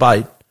second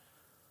debate.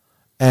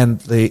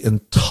 And the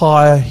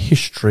entire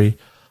history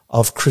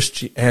of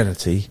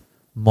Christianity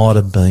might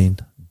have been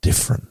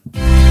different.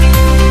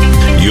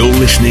 You're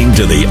listening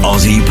to the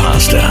Aussie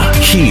Pastor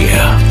here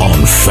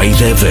on Faith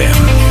FM.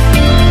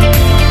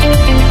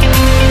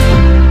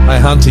 Hey,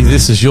 Hunty,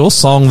 this is your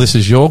song. This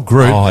is your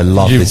group. Oh, I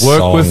love this song.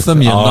 You've worked with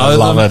them. You know I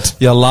love them. it.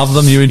 You love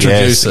them. You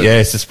introduce it.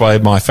 Yes, it's by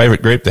my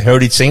favourite group, the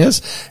Heritage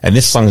Singers. And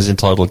this song is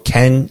entitled,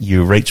 Can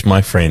You Reach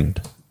My Friend?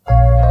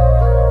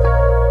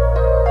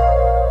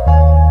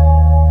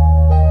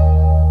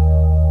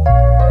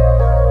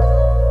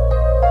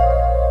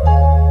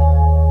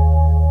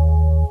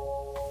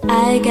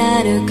 I I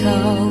got a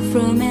call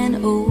from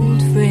an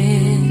old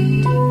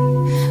friend.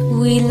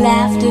 We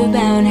laughed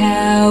about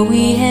how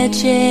we had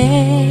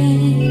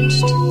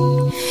changed,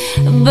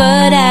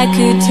 but I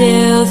could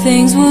tell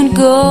things weren't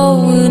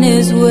going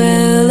as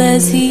well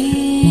as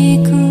he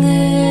claimed.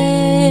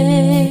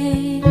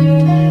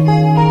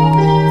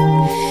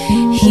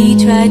 He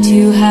tried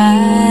to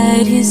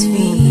hide his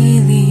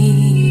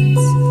feelings,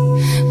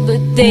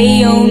 but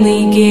they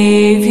only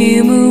gave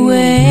him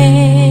away.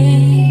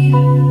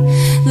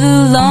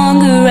 The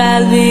longer I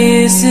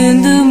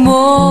listened, the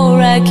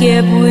more I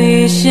kept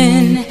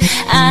wishing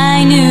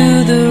I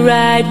knew the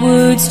right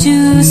words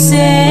to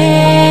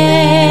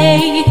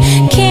say.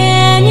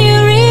 Can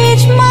you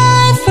reach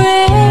my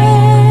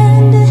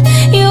friend?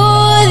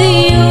 You're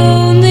the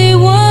only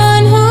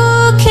one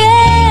who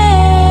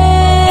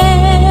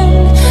can.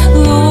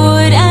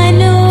 Lord, I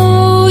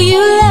know you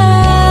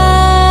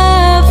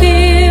love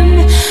him.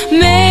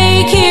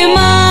 Make him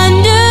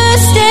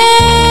understand.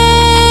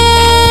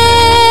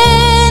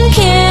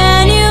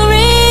 Can you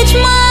reach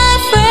my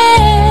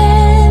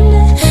friend?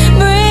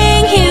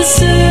 Bring his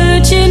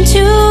searching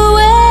to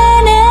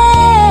an end.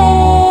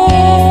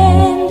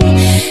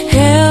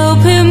 Help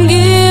him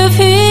give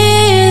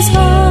his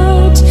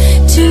heart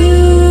to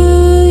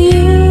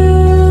you.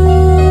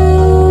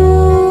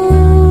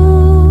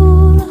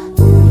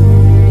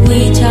 We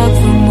talked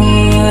for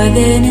more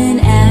than an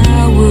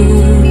hour,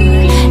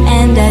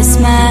 and I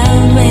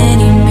smiled when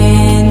he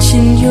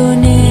mentioned your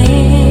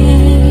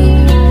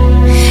name.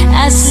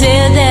 I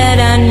said that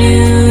I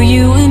knew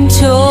you and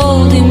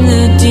told him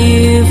the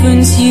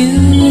difference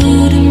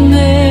you'd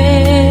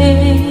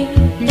make.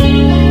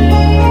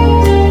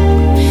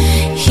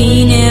 He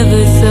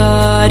never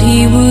thought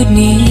he would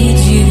need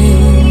you,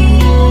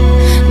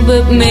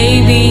 but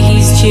maybe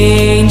he's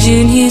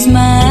changing his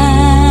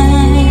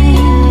mind.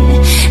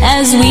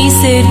 As we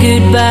said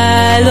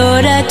goodbye,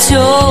 Lord, I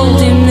told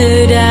him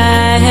that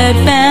I had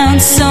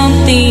found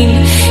something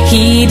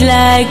he'd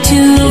like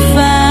to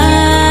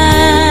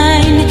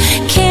find.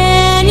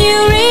 Can you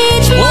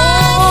reach my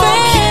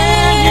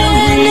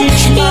friend?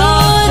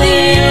 You're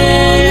the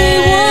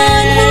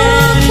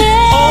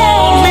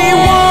only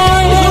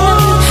one who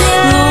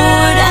can.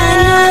 Lord, I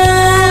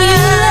know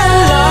you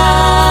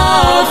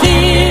love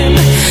him.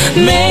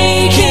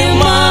 Make him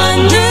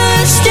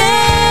understand.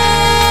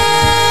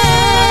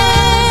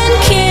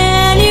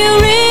 Can you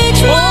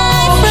reach my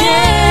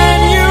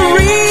friend?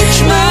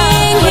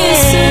 Bring his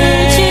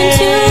searching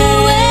to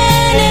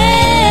an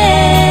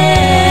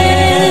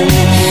end.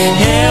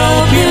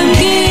 Help him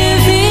give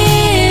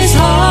his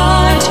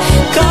heart,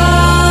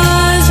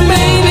 'cause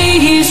maybe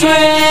he's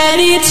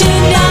ready to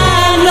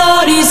die.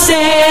 Lord, he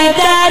said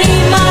that he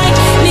might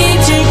need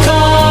to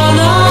call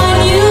on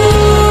you.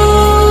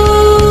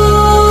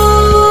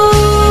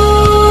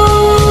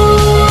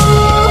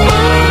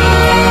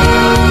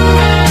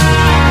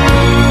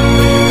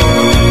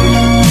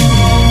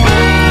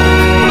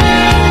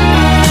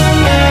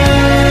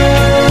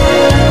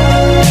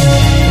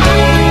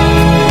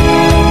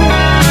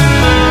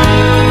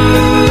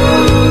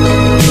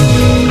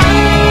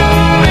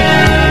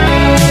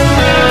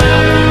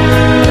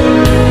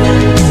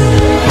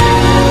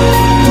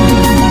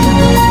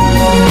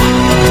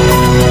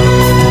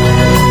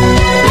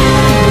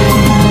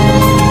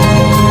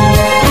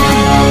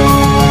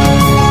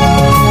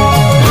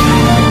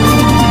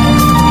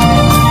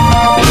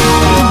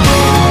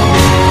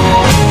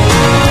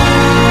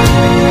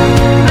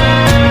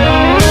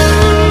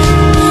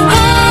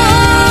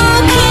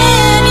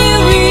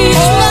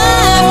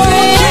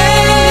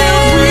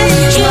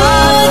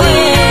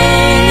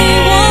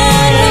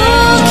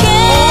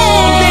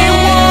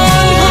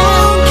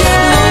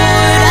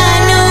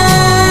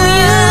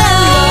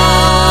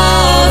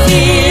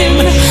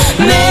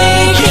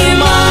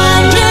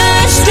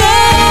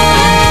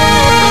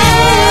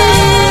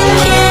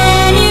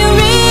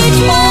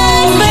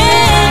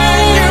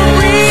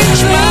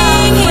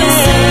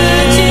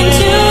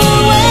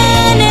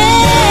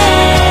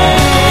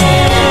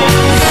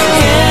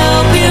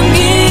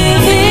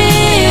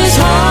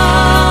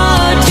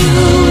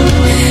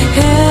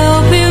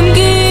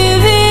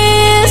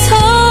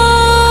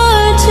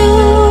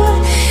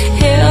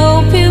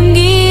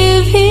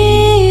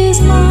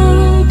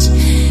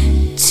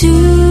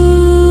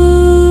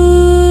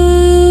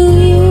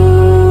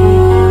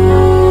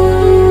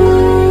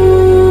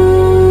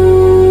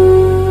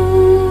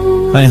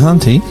 Hey,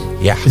 Hunty,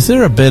 Yeah. is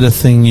there a better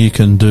thing you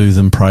can do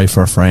than pray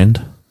for a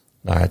friend?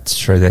 No, it's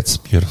true. That's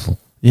beautiful.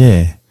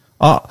 Yeah.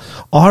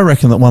 I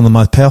reckon that one of the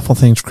most powerful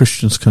things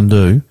Christians can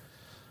do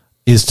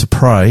is to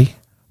pray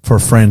for a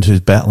friend who's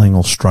battling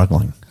or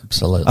struggling.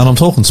 Absolutely. And I'm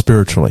talking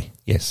spiritually.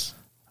 Yes.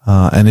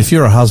 And if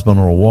you're a husband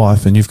or a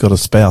wife and you've got a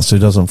spouse who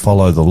doesn't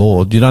follow the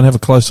Lord, you don't have a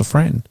closer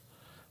friend.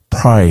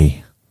 Pray.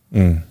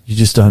 You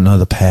just don't know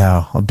the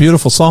power. A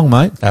beautiful song,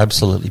 mate.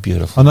 Absolutely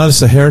beautiful. I noticed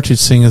the Heritage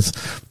Singers,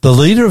 the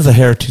leader of the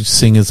Heritage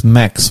Singers,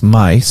 Max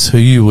Mace, who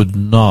you would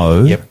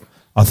know, Yep.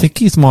 I think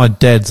he's my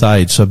dad's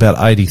age, so about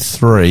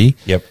 83.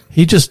 Yep.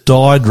 He just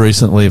died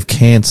recently of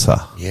cancer.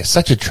 Yeah,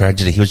 such a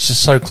tragedy. He was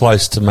just so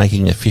close to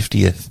making a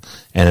 50th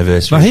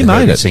anniversary. No, he of the made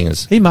Harker it.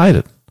 Singers. He made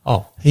it.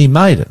 Oh, He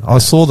made it. I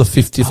saw the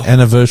 50th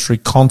anniversary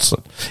concert.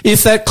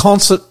 If that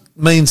concert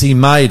means he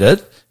made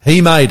it,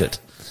 he made it.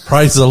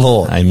 Praise the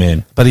Lord.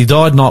 amen. But he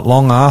died not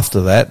long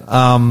after that.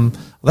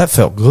 That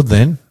felt good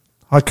then.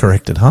 I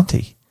corrected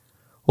Hunty.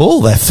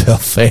 Oh, that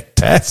felt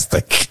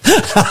fantastic.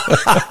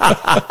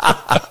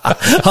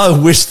 I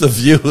wish the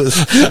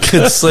viewers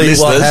could see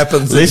what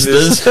happens.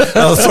 Listeners.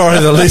 Oh, sorry,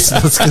 the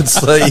listeners could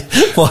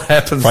see what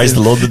happens. Praise the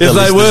Lord that the if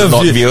they listeners were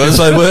not viewers.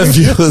 If they were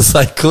viewers,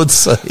 they could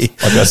see.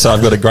 Like I say,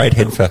 I've got a great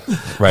head for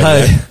radio.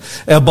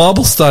 Hey, our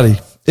Bible study.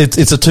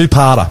 It's a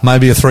two-parter,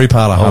 maybe a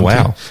three-parter. Oh, Hunty.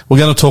 wow. We're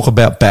going to talk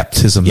about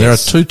baptism. Yes. There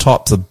are two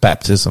types of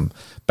baptism.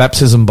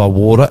 Baptism by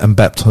water and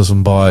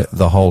baptism by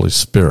the Holy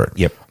Spirit.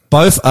 Yep.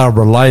 Both are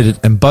related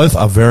and both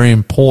are very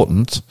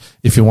important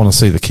if you want to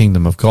see the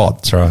kingdom of God.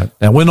 That's right.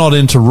 Now, we're not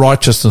into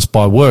righteousness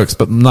by works,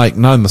 but make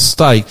no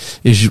mistake,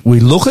 is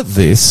we look at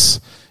this,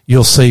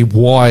 you'll see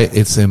why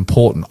it's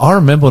important. I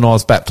remember when I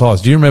was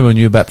baptized. Do you remember when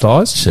you were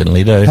baptized?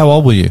 Certainly do. How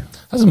old were you?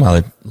 I was in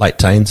my late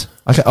teens.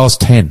 Okay, I was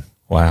 10.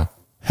 Wow.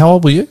 How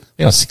old were you?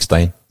 I was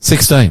 16.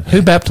 16.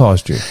 Who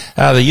baptized you?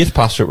 The youth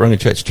pastor at Runga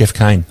Church, Jeff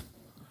Kane.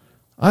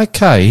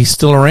 Okay, he's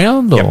still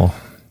around, or Yep.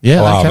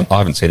 yeah, Well, okay. I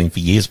haven't seen him for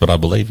years, but I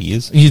believe he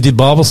is. You did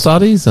Bible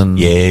studies, and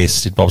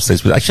Yes, did Bible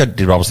studies with. Actually, I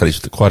did Bible studies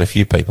with quite a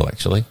few people.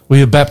 Actually, were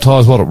you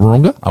baptized? What at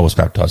Warunga? I was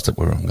baptised at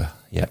Warunga.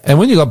 Yeah, And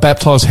when you got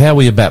baptized, how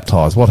were you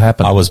baptized? What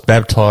happened? I was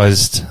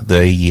baptised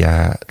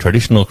the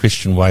traditional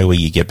Christian way, where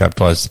you get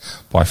baptised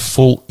by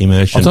full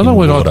immersion. I don't know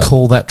in what water. I'd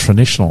call that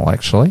traditional.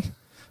 Actually,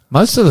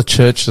 most of the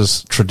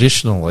churches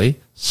traditionally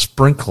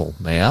sprinkle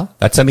now.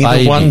 That's only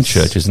the one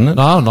church, isn't it?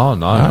 No,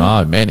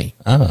 many.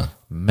 Ah,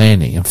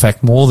 Many. In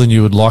fact, more than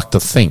you would like to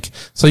think.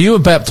 So you were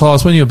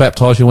baptized. When you were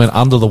baptized, you went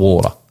under the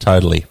water.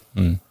 totally.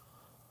 Mm.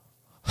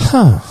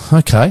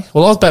 Okay.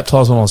 Well, I was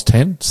baptized when I was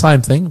 10.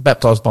 Same thing.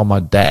 Baptized by my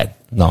dad.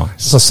 It's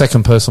Nice. the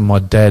second person my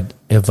dad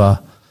ever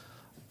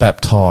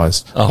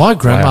baptized. Oh, My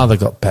grandmother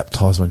got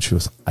baptized when she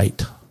was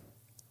 8.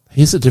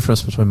 Here's the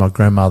difference between my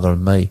grandmother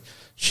and me.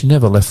 She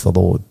never left the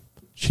Lord.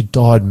 She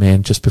died,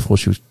 man, just before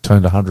she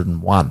turned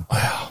 101.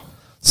 Wow.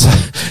 So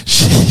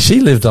she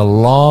lived a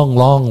long,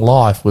 long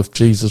life with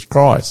Jesus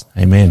Christ.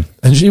 Amen.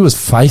 And she was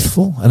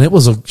faithful, and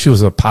she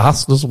was a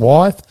pastor's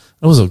wife.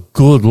 It was a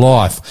good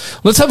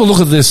life. Let's have a look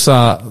at this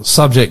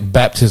subject,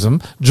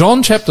 baptism.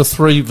 John chapter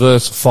 3,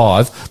 verse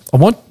 5. I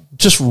want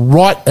just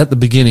right at the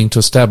beginning to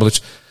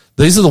establish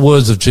these are the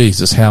words of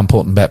Jesus, how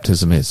important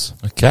baptism is.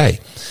 Okay.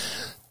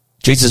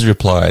 Jesus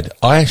replied,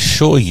 I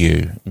assure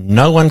you,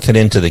 no one can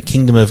enter the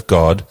kingdom of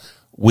God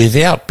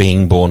without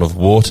being born of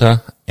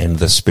water and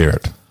the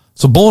Spirit.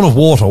 So born of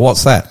water,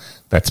 what's that?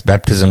 That's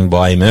baptism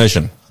by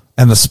immersion.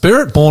 And the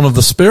Spirit, born of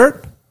the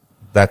Spirit?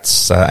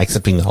 That's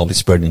accepting the Holy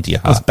Spirit into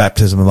your That's heart.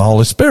 baptism of the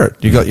Holy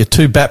Spirit. You got your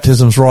two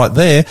baptisms right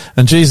there.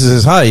 And Jesus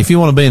says, hey, if you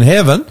want to be in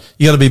heaven,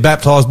 you got to be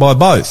baptized by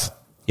both.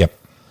 Yep.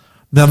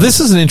 Now, this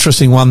is an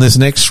interesting one, this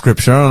next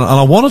scripture, and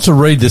I wanted to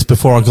read this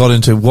before I got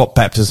into what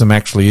baptism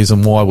actually is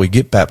and why we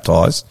get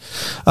baptized.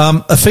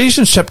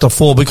 Ephesians chapter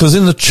 4, because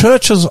in the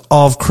churches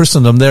of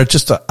Christendom, there are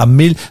just a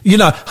million. You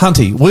know,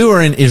 Hunty, we were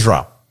in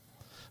Israel.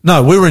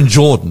 No, we were in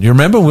Jordan. You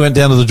remember? We went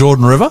down to the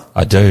Jordan River.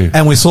 I do.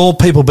 And we saw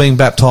people being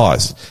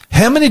baptized.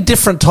 How many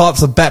different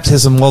types of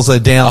baptism was there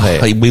down there?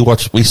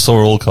 We saw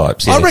all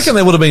types. Yes. I reckon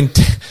there would have been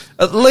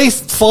at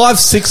least 5,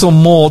 6 or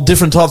more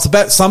different types of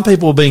baptism. Some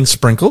people were being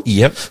sprinkled.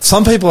 Yep.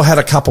 Some people had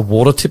a cup of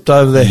water tipped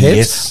over their heads.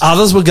 Yes.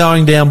 Others were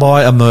going down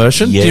by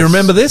immersion. Yes. Do you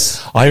remember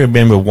this? I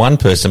remember one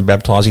person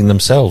baptizing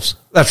themselves.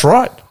 That's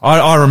right.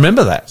 I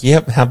remember that.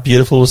 Yep. How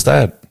beautiful was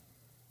that?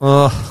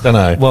 Don't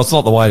know. Well, it's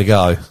not the way to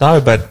go.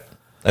 No, but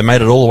they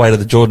made it all the way to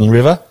the Jordan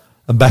River.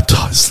 And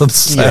baptise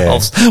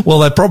themselves. Yeah. Well,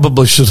 they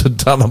probably should have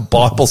done a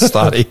Bible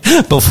study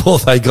before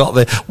they got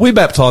there. I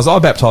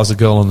baptised a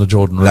girl in the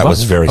Jordan River. That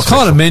was very I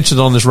kind of mentioned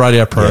on this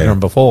radio program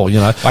before, you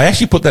know. I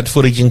actually put that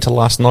footage into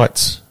last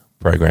night's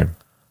program.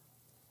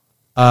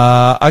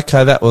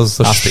 Okay, that was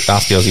the Ask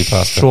the Aussie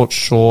pastor.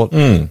 short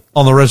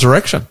on the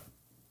resurrection.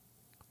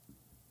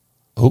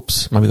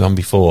 Oops, maybe the one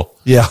before.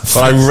 Yeah.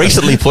 But I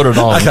recently put it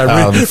on.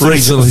 Okay,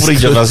 recently.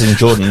 Footage of us in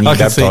Jordan I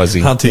can see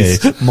baptising.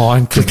 Hunty's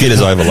mind Computer's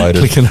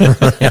overloaded. clicking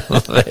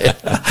around there.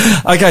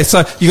 Okay,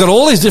 so you got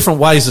all these different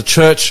ways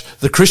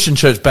the Christian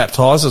church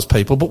baptises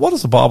people, but what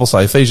does the Bible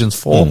say? Ephesians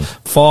 4,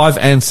 5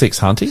 and 6,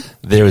 Hunty.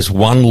 There is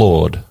one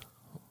Lord,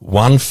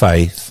 one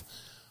faith,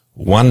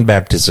 one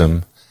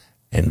baptism,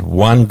 and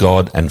one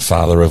God and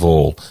Father of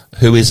all,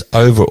 who is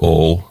over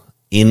all,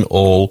 in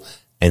all,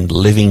 and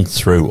living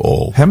through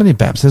all. How many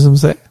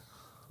baptisms there?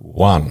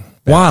 One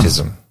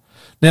baptism.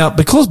 Now,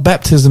 because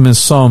baptism is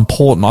so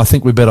important, I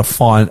think we better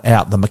find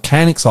out the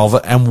mechanics of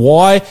it and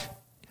why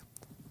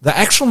the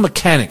actual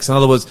mechanics, in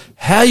other words,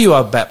 how you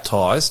are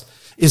baptized,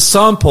 is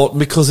so important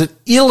because it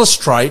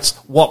illustrates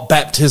what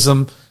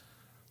baptism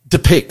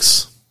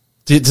depicts.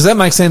 Does that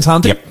make sense,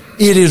 Hunter? Yep.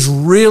 It is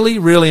really,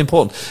 really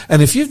important.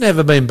 And if you've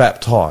never been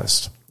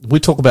baptized, we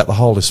talk about the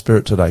Holy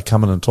Spirit today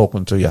coming and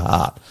talking to your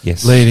heart,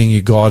 Yes. leading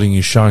you, guiding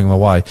you, showing the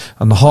way.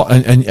 And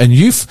and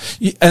in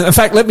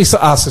fact, let me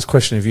ask this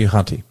question of you,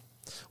 Hunty.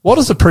 What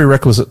is the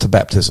prerequisite to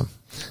baptism?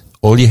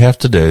 All you have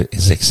to do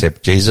is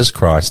accept Jesus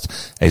Christ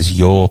as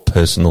your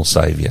personal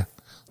saviour.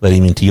 Let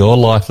him into your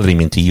life, let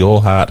him into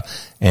your heart,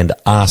 and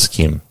ask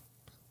him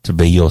to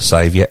be your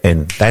saviour,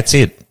 and that's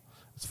it.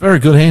 It's a very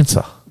good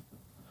answer.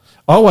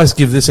 I always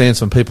give this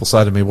answer when people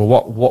say to me,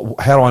 well,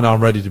 how do I know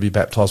I'm ready to be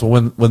baptised?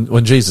 Well,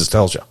 when Jesus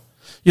tells you.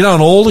 You know,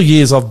 in all the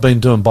years I've been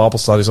doing Bible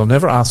studies, I've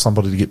never asked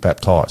somebody to get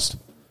baptised.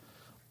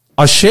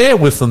 I share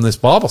with them this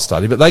Bible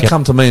study, but they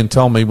come to me and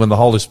tell me when the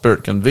Holy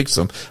Spirit convicts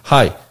them,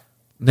 hey,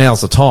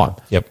 now's the time.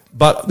 Yep.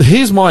 But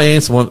here's my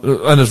answer,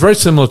 and it's very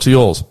similar to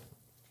yours.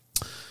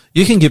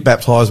 You can get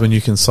baptised when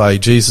you can say,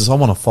 Jesus, I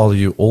want to follow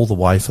you all the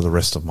way for the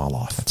rest of my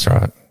life. That's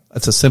right.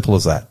 It's as simple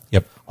as that.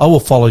 Yep. I will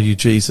follow you,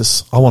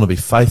 Jesus. I want to be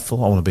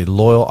faithful. I want to be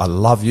loyal. I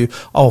love you.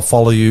 I will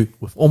follow you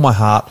with all my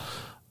heart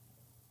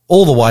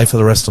all the way for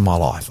the rest of my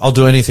life. I'll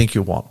do anything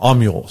you want.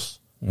 I'm yours.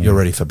 You're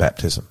ready for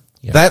baptism.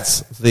 Yep.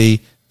 That's the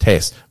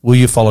test. Will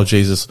you follow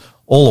Jesus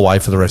all the way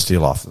for the rest of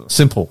your life?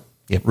 Simple.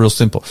 Yep. Real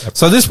simple. Yep.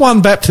 So this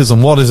one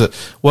baptism, what is it?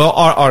 Well,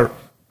 I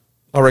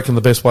reckon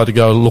the best way to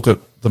go look at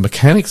the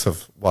mechanics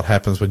of what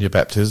happens when you're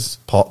baptized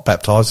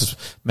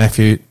is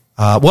Matthew.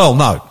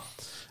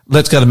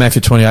 Let's go to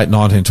Matthew 28,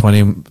 19,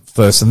 20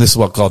 first, and this is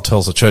what God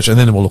tells the church, and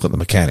then we'll look at the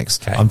mechanics.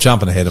 Okay. I'm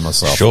jumping ahead of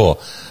myself. Sure.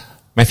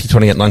 Matthew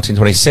 28, 19,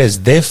 20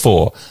 says,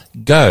 therefore,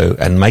 go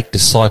and make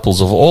disciples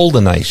of all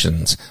the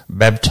nations,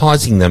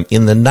 baptizing them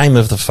in the name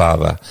of the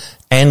Father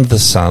and the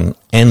Son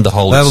and the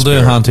Holy That'll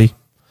Spirit. do, Hunty.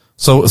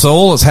 So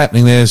all that's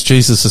happening there is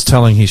Jesus is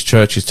telling his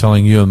church, he's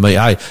telling you and me,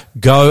 hey,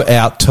 go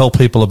out, tell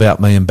people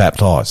about me and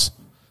baptize.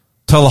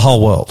 Tell the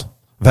whole world.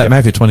 In fact,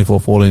 Matthew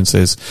 24:14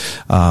 says,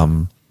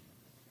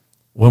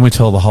 when we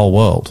tell the whole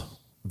world,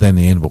 then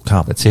the end will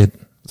come. That's it.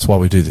 That's why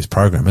we do this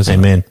program, isn't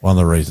Amen. it? One of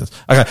the reasons.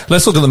 Okay,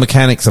 let's look at the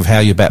mechanics of how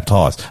you're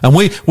baptized. And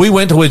we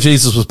went to where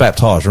Jesus was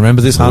baptized.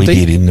 Remember this, Hunty? We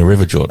did in the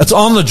River Jordan. It's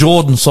on the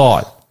Jordan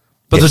side.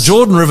 But Yes. the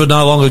Jordan River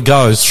no longer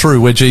goes through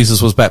where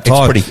Jesus was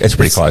baptized. It's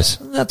pretty close.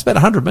 That's about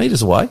 100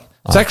 metres away.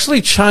 It's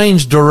actually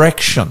changed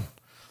direction.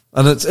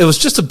 And it was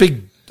just a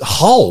big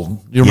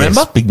hole. You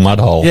remember? Yes, big mud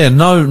hole. Yeah,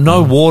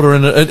 no water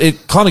in it.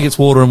 It kind of gets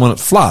water in when it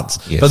floods.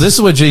 Yes. But this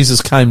is where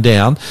Jesus came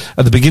down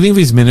at the beginning of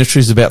his ministry.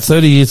 He's about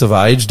 30 years of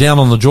age, down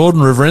on the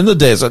Jordan River in the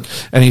desert,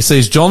 and he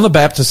sees John the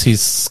Baptist,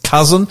 his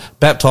cousin,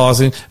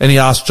 baptizing, and he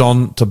asks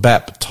John to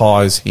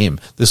baptize him.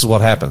 This is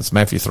what happens,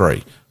 Matthew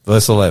 3,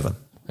 verse 11.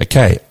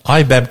 Okay,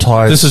 I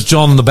baptize... This is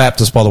John the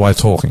Baptist, by the way,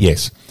 talking.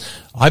 Yes.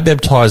 I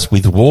baptize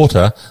with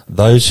water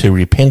those who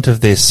repent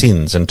of their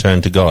sins and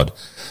turn to God.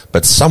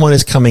 But someone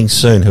is coming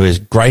soon who is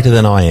greater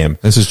than I am.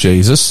 This is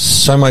Jesus.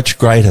 So much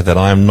greater that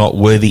I am not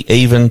worthy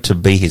even to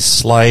be his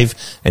slave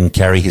and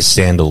carry his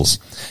sandals.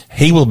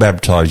 He will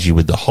baptize you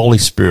with the Holy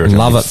Spirit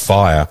Love and with it.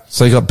 fire.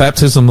 So you got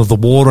baptism of the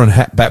water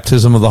and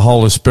baptism of the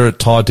Holy Spirit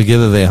tied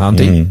together there,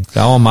 Hunty.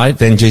 Go on, mate.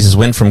 Then Jesus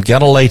went from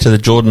Galilee to the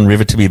Jordan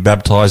River to be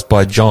baptized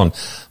by John.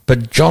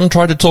 But John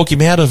tried to talk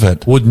him out of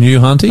it. Wouldn't you,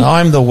 Hunty?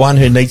 I'm the one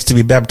who needs to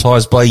be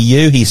baptized by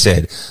you, he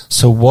said.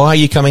 So why are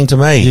you coming to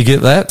me? You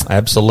get that?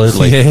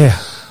 Absolutely. Yeah.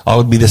 I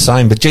would be the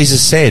same. But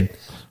Jesus said,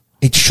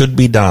 it should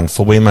be done,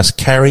 for we must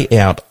carry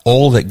out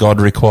all that God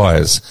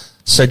requires.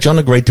 So John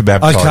agreed to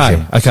baptize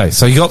him. Okay.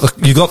 So you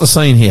got the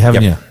scene here,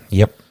 haven't you?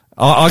 Yep.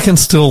 I can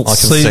still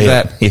see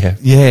that. it. Yeah.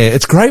 Yeah.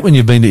 It's great when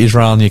you've been to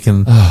Israel and you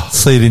can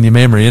see it in your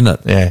memory, isn't it?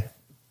 Yeah.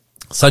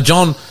 So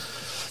John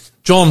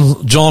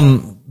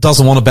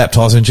doesn't want to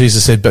baptize him.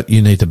 Jesus said, but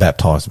you need to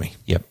baptize me.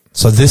 Yep.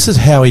 So this is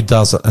how he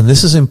does it. And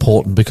this is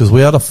important because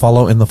we are to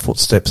follow in the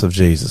footsteps of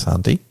Jesus,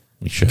 Hunty.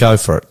 You should. Go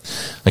for it.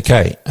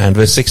 Okay. And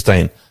verse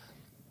 16.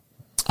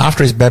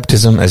 After his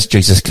baptism, as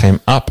Jesus came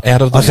up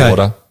out of the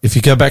water. If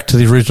you go back to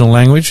the original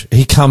language,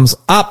 he comes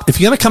up. If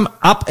you're going to come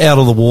up out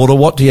of the water,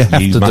 what do you have to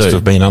do? You must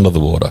have been under the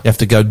water. You have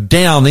to go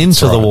down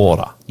into the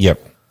water.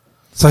 Yep.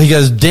 So he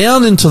goes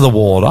down into the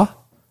water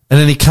and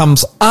then he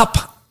comes up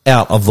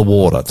out of the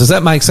water. Does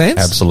that make sense?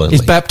 Absolutely.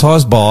 He's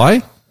baptized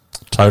by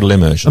Total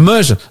immersion.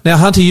 immersion. Now,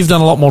 Hunter, you've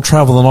done a lot more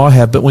travel than I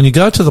have, but when you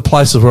go to the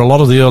places where a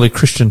lot of the early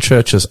Christian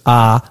churches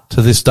are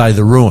to this day,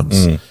 the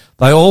ruins,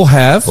 they all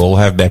have All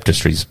have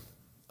baptistries.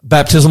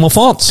 baptismal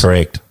fonts.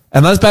 Correct.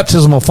 And those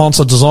baptismal fonts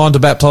are designed to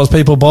baptize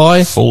people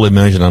by... Full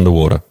immersion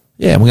underwater.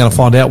 Yeah, and we're going to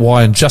find out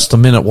why in just a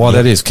minute why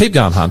that is. Keep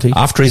going, Hunty.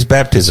 After his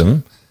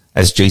baptism,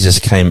 as Jesus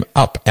came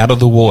up out of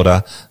the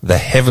water, the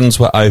heavens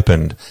were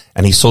opened,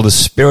 and he saw the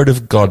Spirit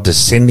of God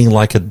descending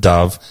like a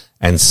dove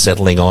and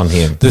settling on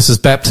him. This is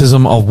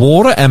baptism of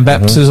water and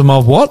baptism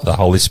of what? The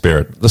Holy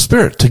Spirit. The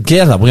Spirit.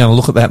 Together. We're going to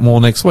look at that more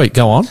next week.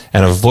 Go on.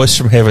 And a voice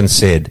from heaven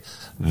said,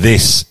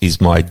 "This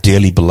is my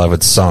dearly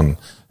beloved Son,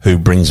 who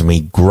brings me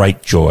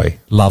great joy."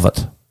 Love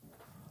it.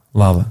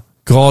 Love it.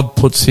 God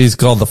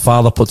the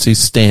Father puts his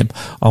stamp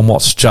on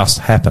what's just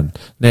happened.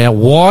 Now,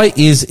 why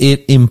is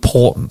it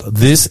important?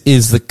 This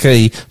is the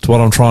key to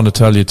what I'm trying to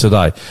tell you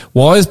today.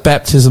 Why is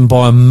baptism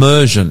by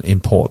immersion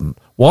important?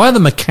 Why are the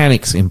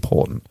mechanics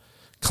important?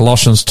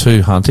 Colossians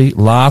 2, Hunty,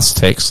 last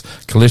text,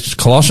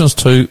 Colossians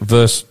 2,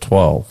 verse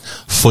 12.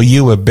 For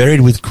you were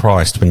buried with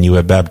Christ when you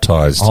were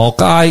baptized.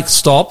 Okay,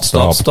 stop.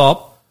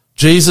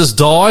 Jesus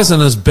dies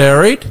and is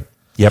buried.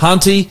 Yep.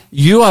 Hunty,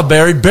 you are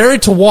buried.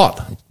 Buried to what?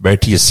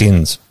 Buried to your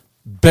sins.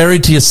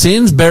 Buried to your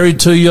sins, buried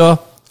to your...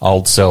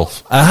 Old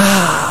self.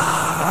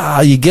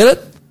 You get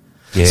it?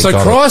 Yeah, so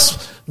got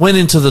Christ went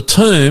into the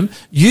tomb.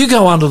 You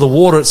go under the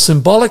water. It's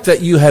symbolic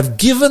that you have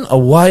given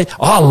away.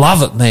 Oh, I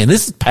love it, man.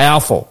 This is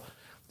powerful.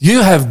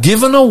 You have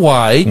given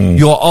away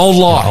your old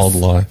life. Your old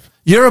life.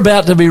 You're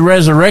about to be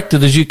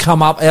resurrected as you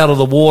come up out of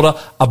the water,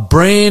 a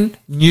brand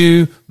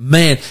new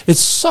man. It's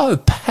so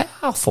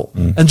powerful.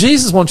 And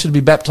Jesus wants you to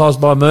be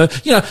baptized by myrrh.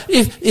 You know,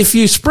 if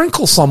you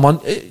sprinkle someone,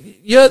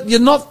 you're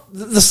not,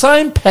 the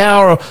same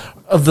power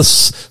of the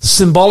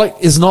symbolic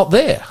is not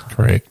there.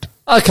 Correct.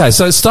 Okay,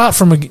 so start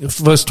from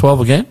verse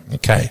 12 again.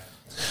 Okay.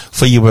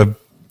 For you were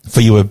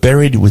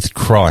buried with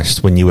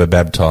Christ when you were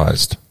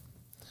baptized,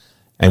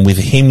 and with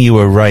him you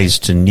were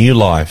raised to new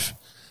life,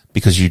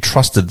 because you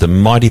trusted the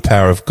mighty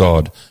power of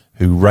God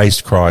who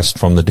raised Christ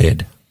from the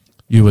dead.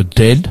 You were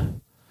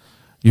dead.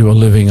 You were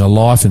living a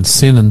life in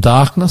sin and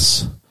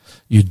darkness.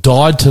 You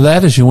died to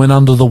that as you went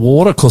under the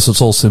water, because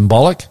it's all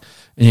symbolic,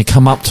 and you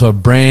come up to a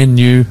brand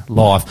new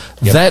life.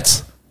 Yep.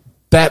 That's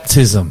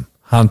baptism,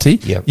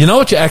 Hunty. Yep. You know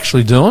what you're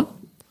actually doing?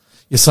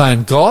 You're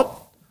saying, God,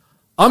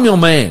 I'm your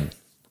man.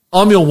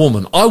 I'm your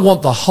woman. I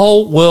want the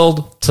whole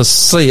world to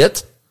see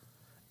it,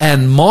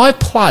 and my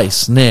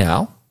place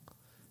now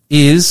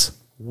is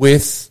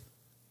with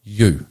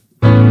you.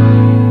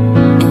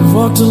 I've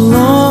walked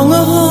along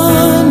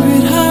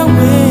 100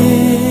 highways.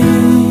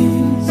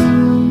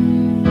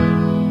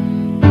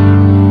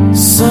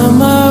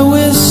 Some I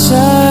wish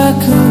I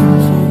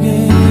could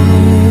forget.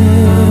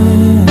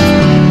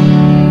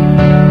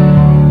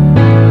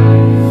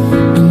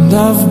 And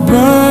I've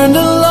burned a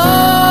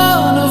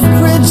lot of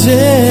bridges.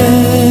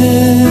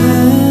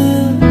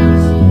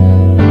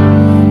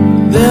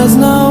 There's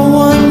not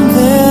one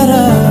that I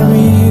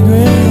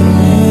regret.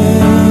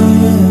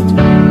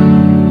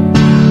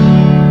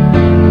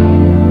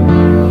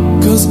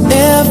 'Cause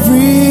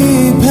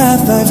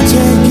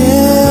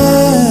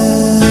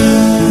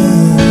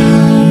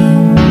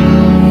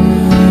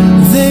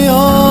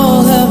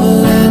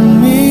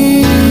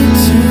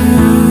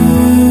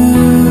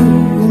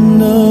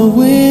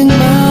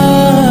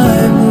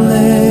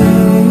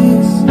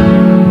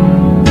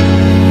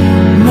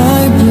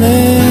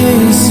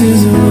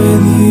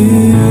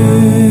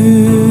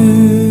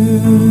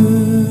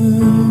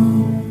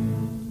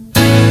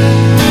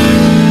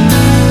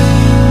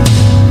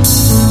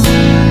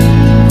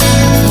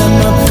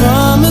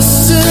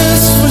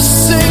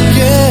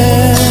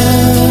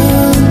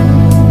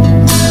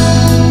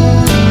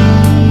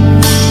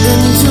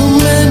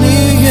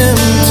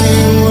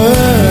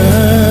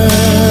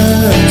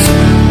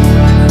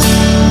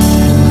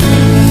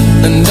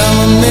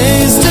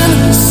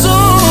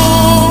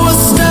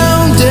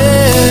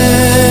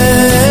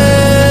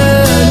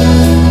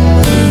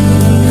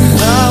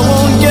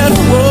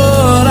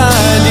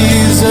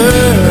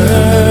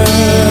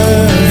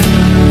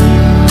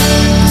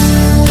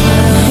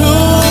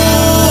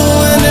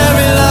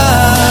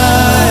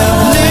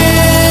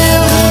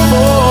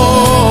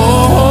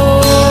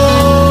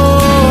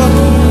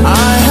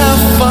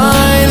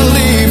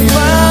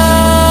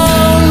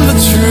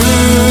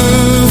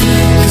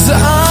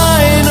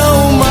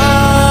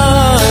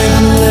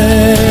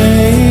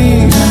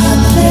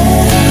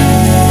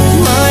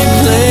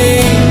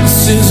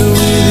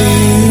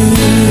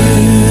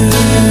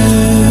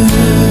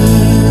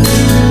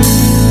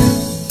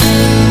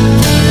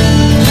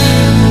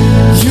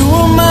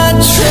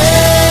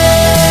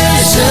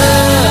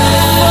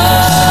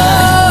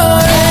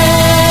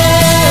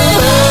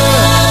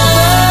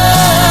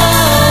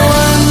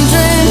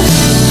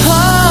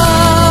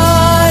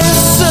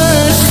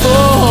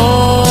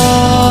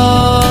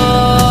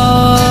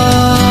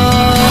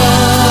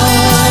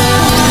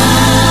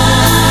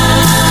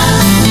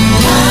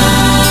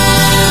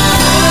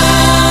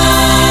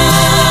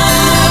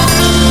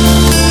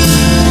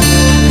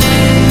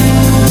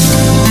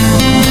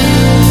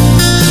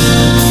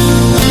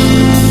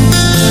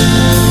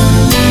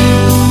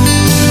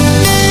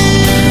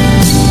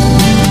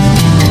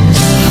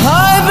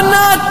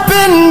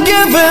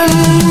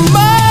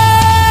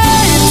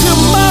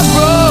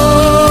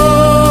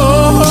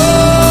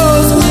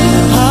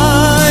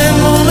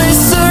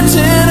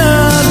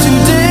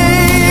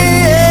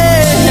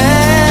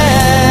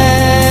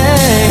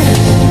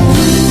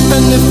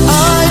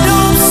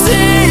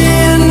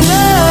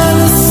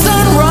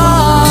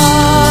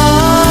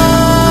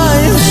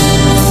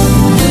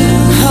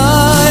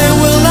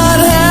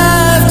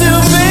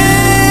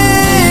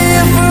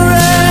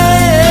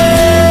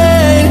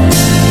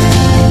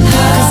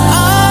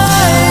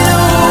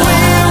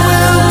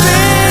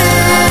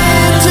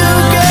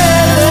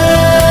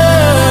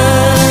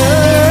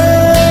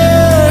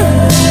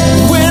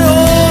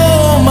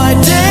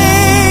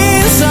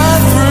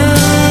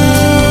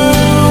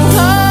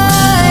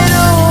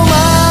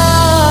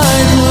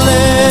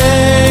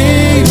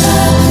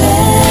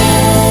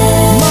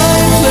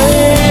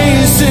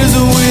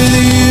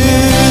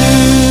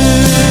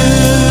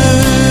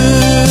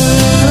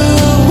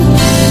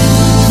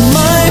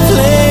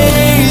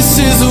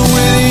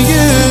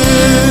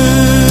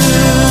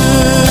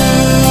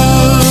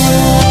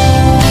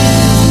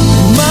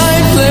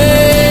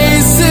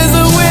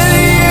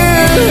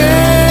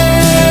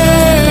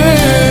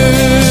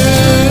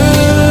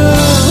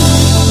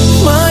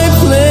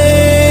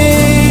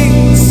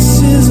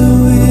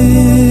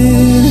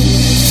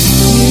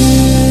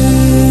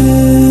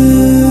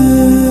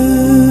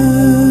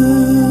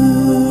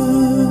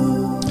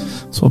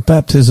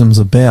baptism's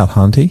about,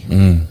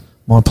 Hunty.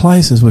 My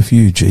place is with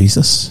you,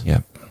 Jesus.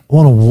 Yep. I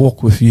want to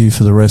walk with you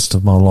for the rest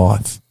of my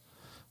life.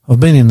 I've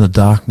been in the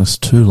darkness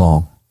too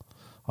long.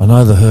 I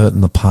know the hurt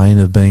and the pain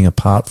of being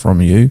apart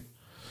from you,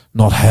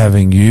 not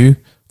having you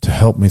to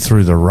help me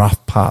through the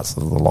rough parts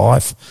of the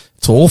life.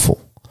 It's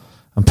awful.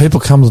 And people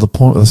come to the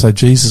point where they say,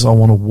 Jesus, I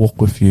want to walk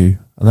with you.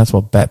 And that's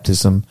what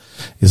baptism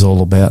is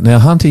all about. Now,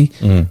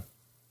 Hunty,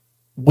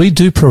 we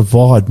do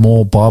provide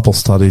more Bible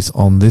studies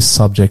on this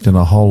subject and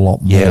a whole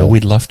lot more. Yeah,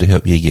 we'd love to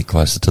help you get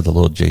closer to the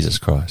Lord Jesus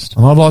Christ.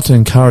 And I'd like to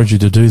encourage you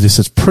to do this.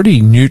 It's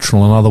pretty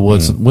neutral. In other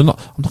words, I'm not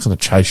going to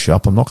chase you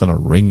up. I'm not going to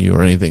ring you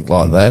or anything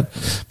like that.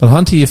 But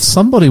Hunty, if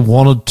somebody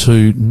wanted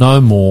to know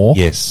more,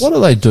 Yes. what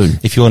do they do?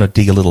 If you want to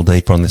dig a little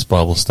deeper on this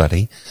Bible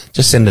study,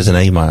 just send us an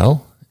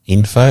email,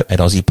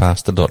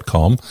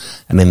 info@aussiepastor.com,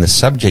 and in the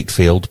subject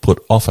field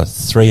put offer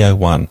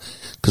 301,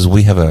 because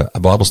we have a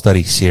Bible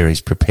study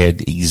series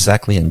prepared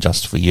exactly and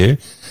just for you.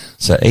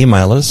 So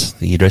email us.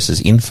 The address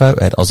is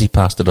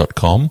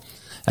info@aussiepastor.com,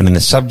 and in the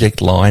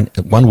subject line,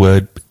 one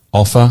word,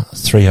 offer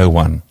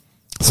 301.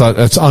 So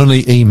it's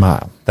only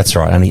email. That's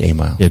right, only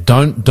email. Yeah,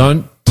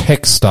 don't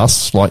text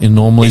us like you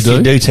normally If do.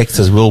 you do text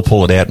us, we'll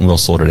pull it out and we'll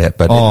sort it out.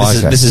 But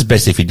this is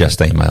best if you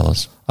just email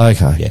us.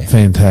 Okay, Yeah.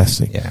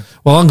 fantastic. Yeah.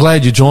 Well, I'm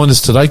glad you joined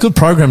us today. Good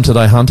program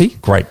today, Hunty.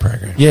 Great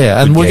program.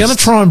 Yeah, and Good we're going to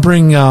guests. try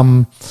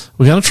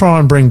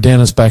and bring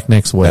Dennis back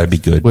next week. That'd be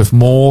good. With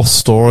more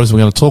stories. We're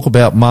going to talk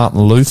about Martin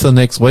Luther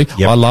next week.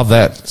 Yep. I love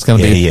that. It's going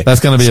to Yeah.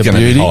 that's going to be It's a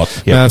gonna be beauty. hot. We're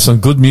Yep. going to have some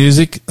good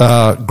music,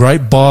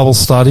 great Bible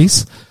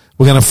studies.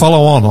 We're going to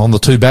follow on the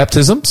two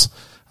baptisms.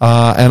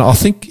 And I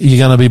think you're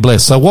going to be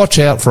blessed. So watch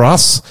out for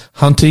us,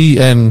 Hunty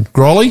and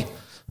Grolly,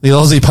 the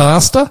Aussie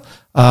pastor,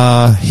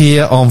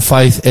 here on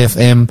Faith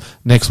FM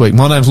next week.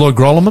 My name's Lloyd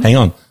Grolleman. Hang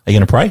on. Are you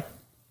going to pray?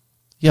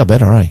 Yeah,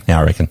 better, eh? Yeah,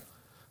 I reckon.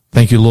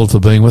 Thank you, Lord, for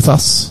being with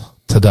us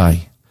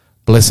today.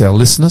 Bless our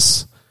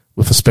listeners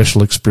with a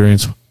special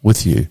experience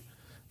with you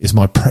is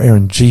my prayer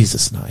in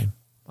Jesus' name.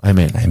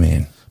 Amen.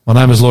 Amen. My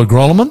name is Lloyd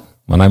Grolleman.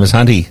 My name is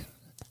Hunty.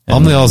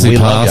 I'm the Aussie we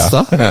love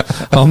pastor.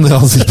 I'm the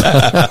Aussie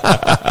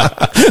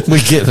pastor. We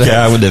get that.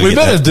 Yeah, we'll never we get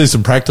better that. do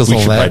some practice We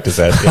on should that. practice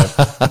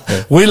that,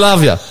 yeah. We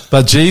love you.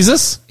 But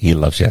Jesus, He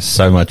loves you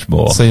so much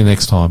more. see you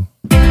next time.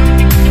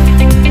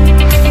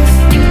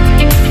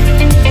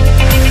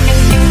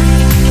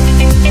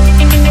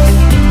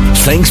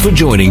 Thanks for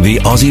joining the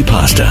Aussie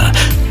Pastor.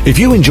 If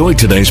you enjoyed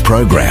today's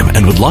program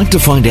and would like to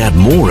find out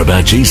more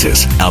about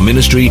Jesus, our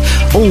ministry,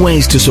 or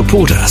ways to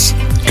support us,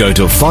 go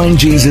to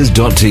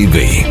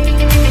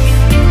findjesus.tv.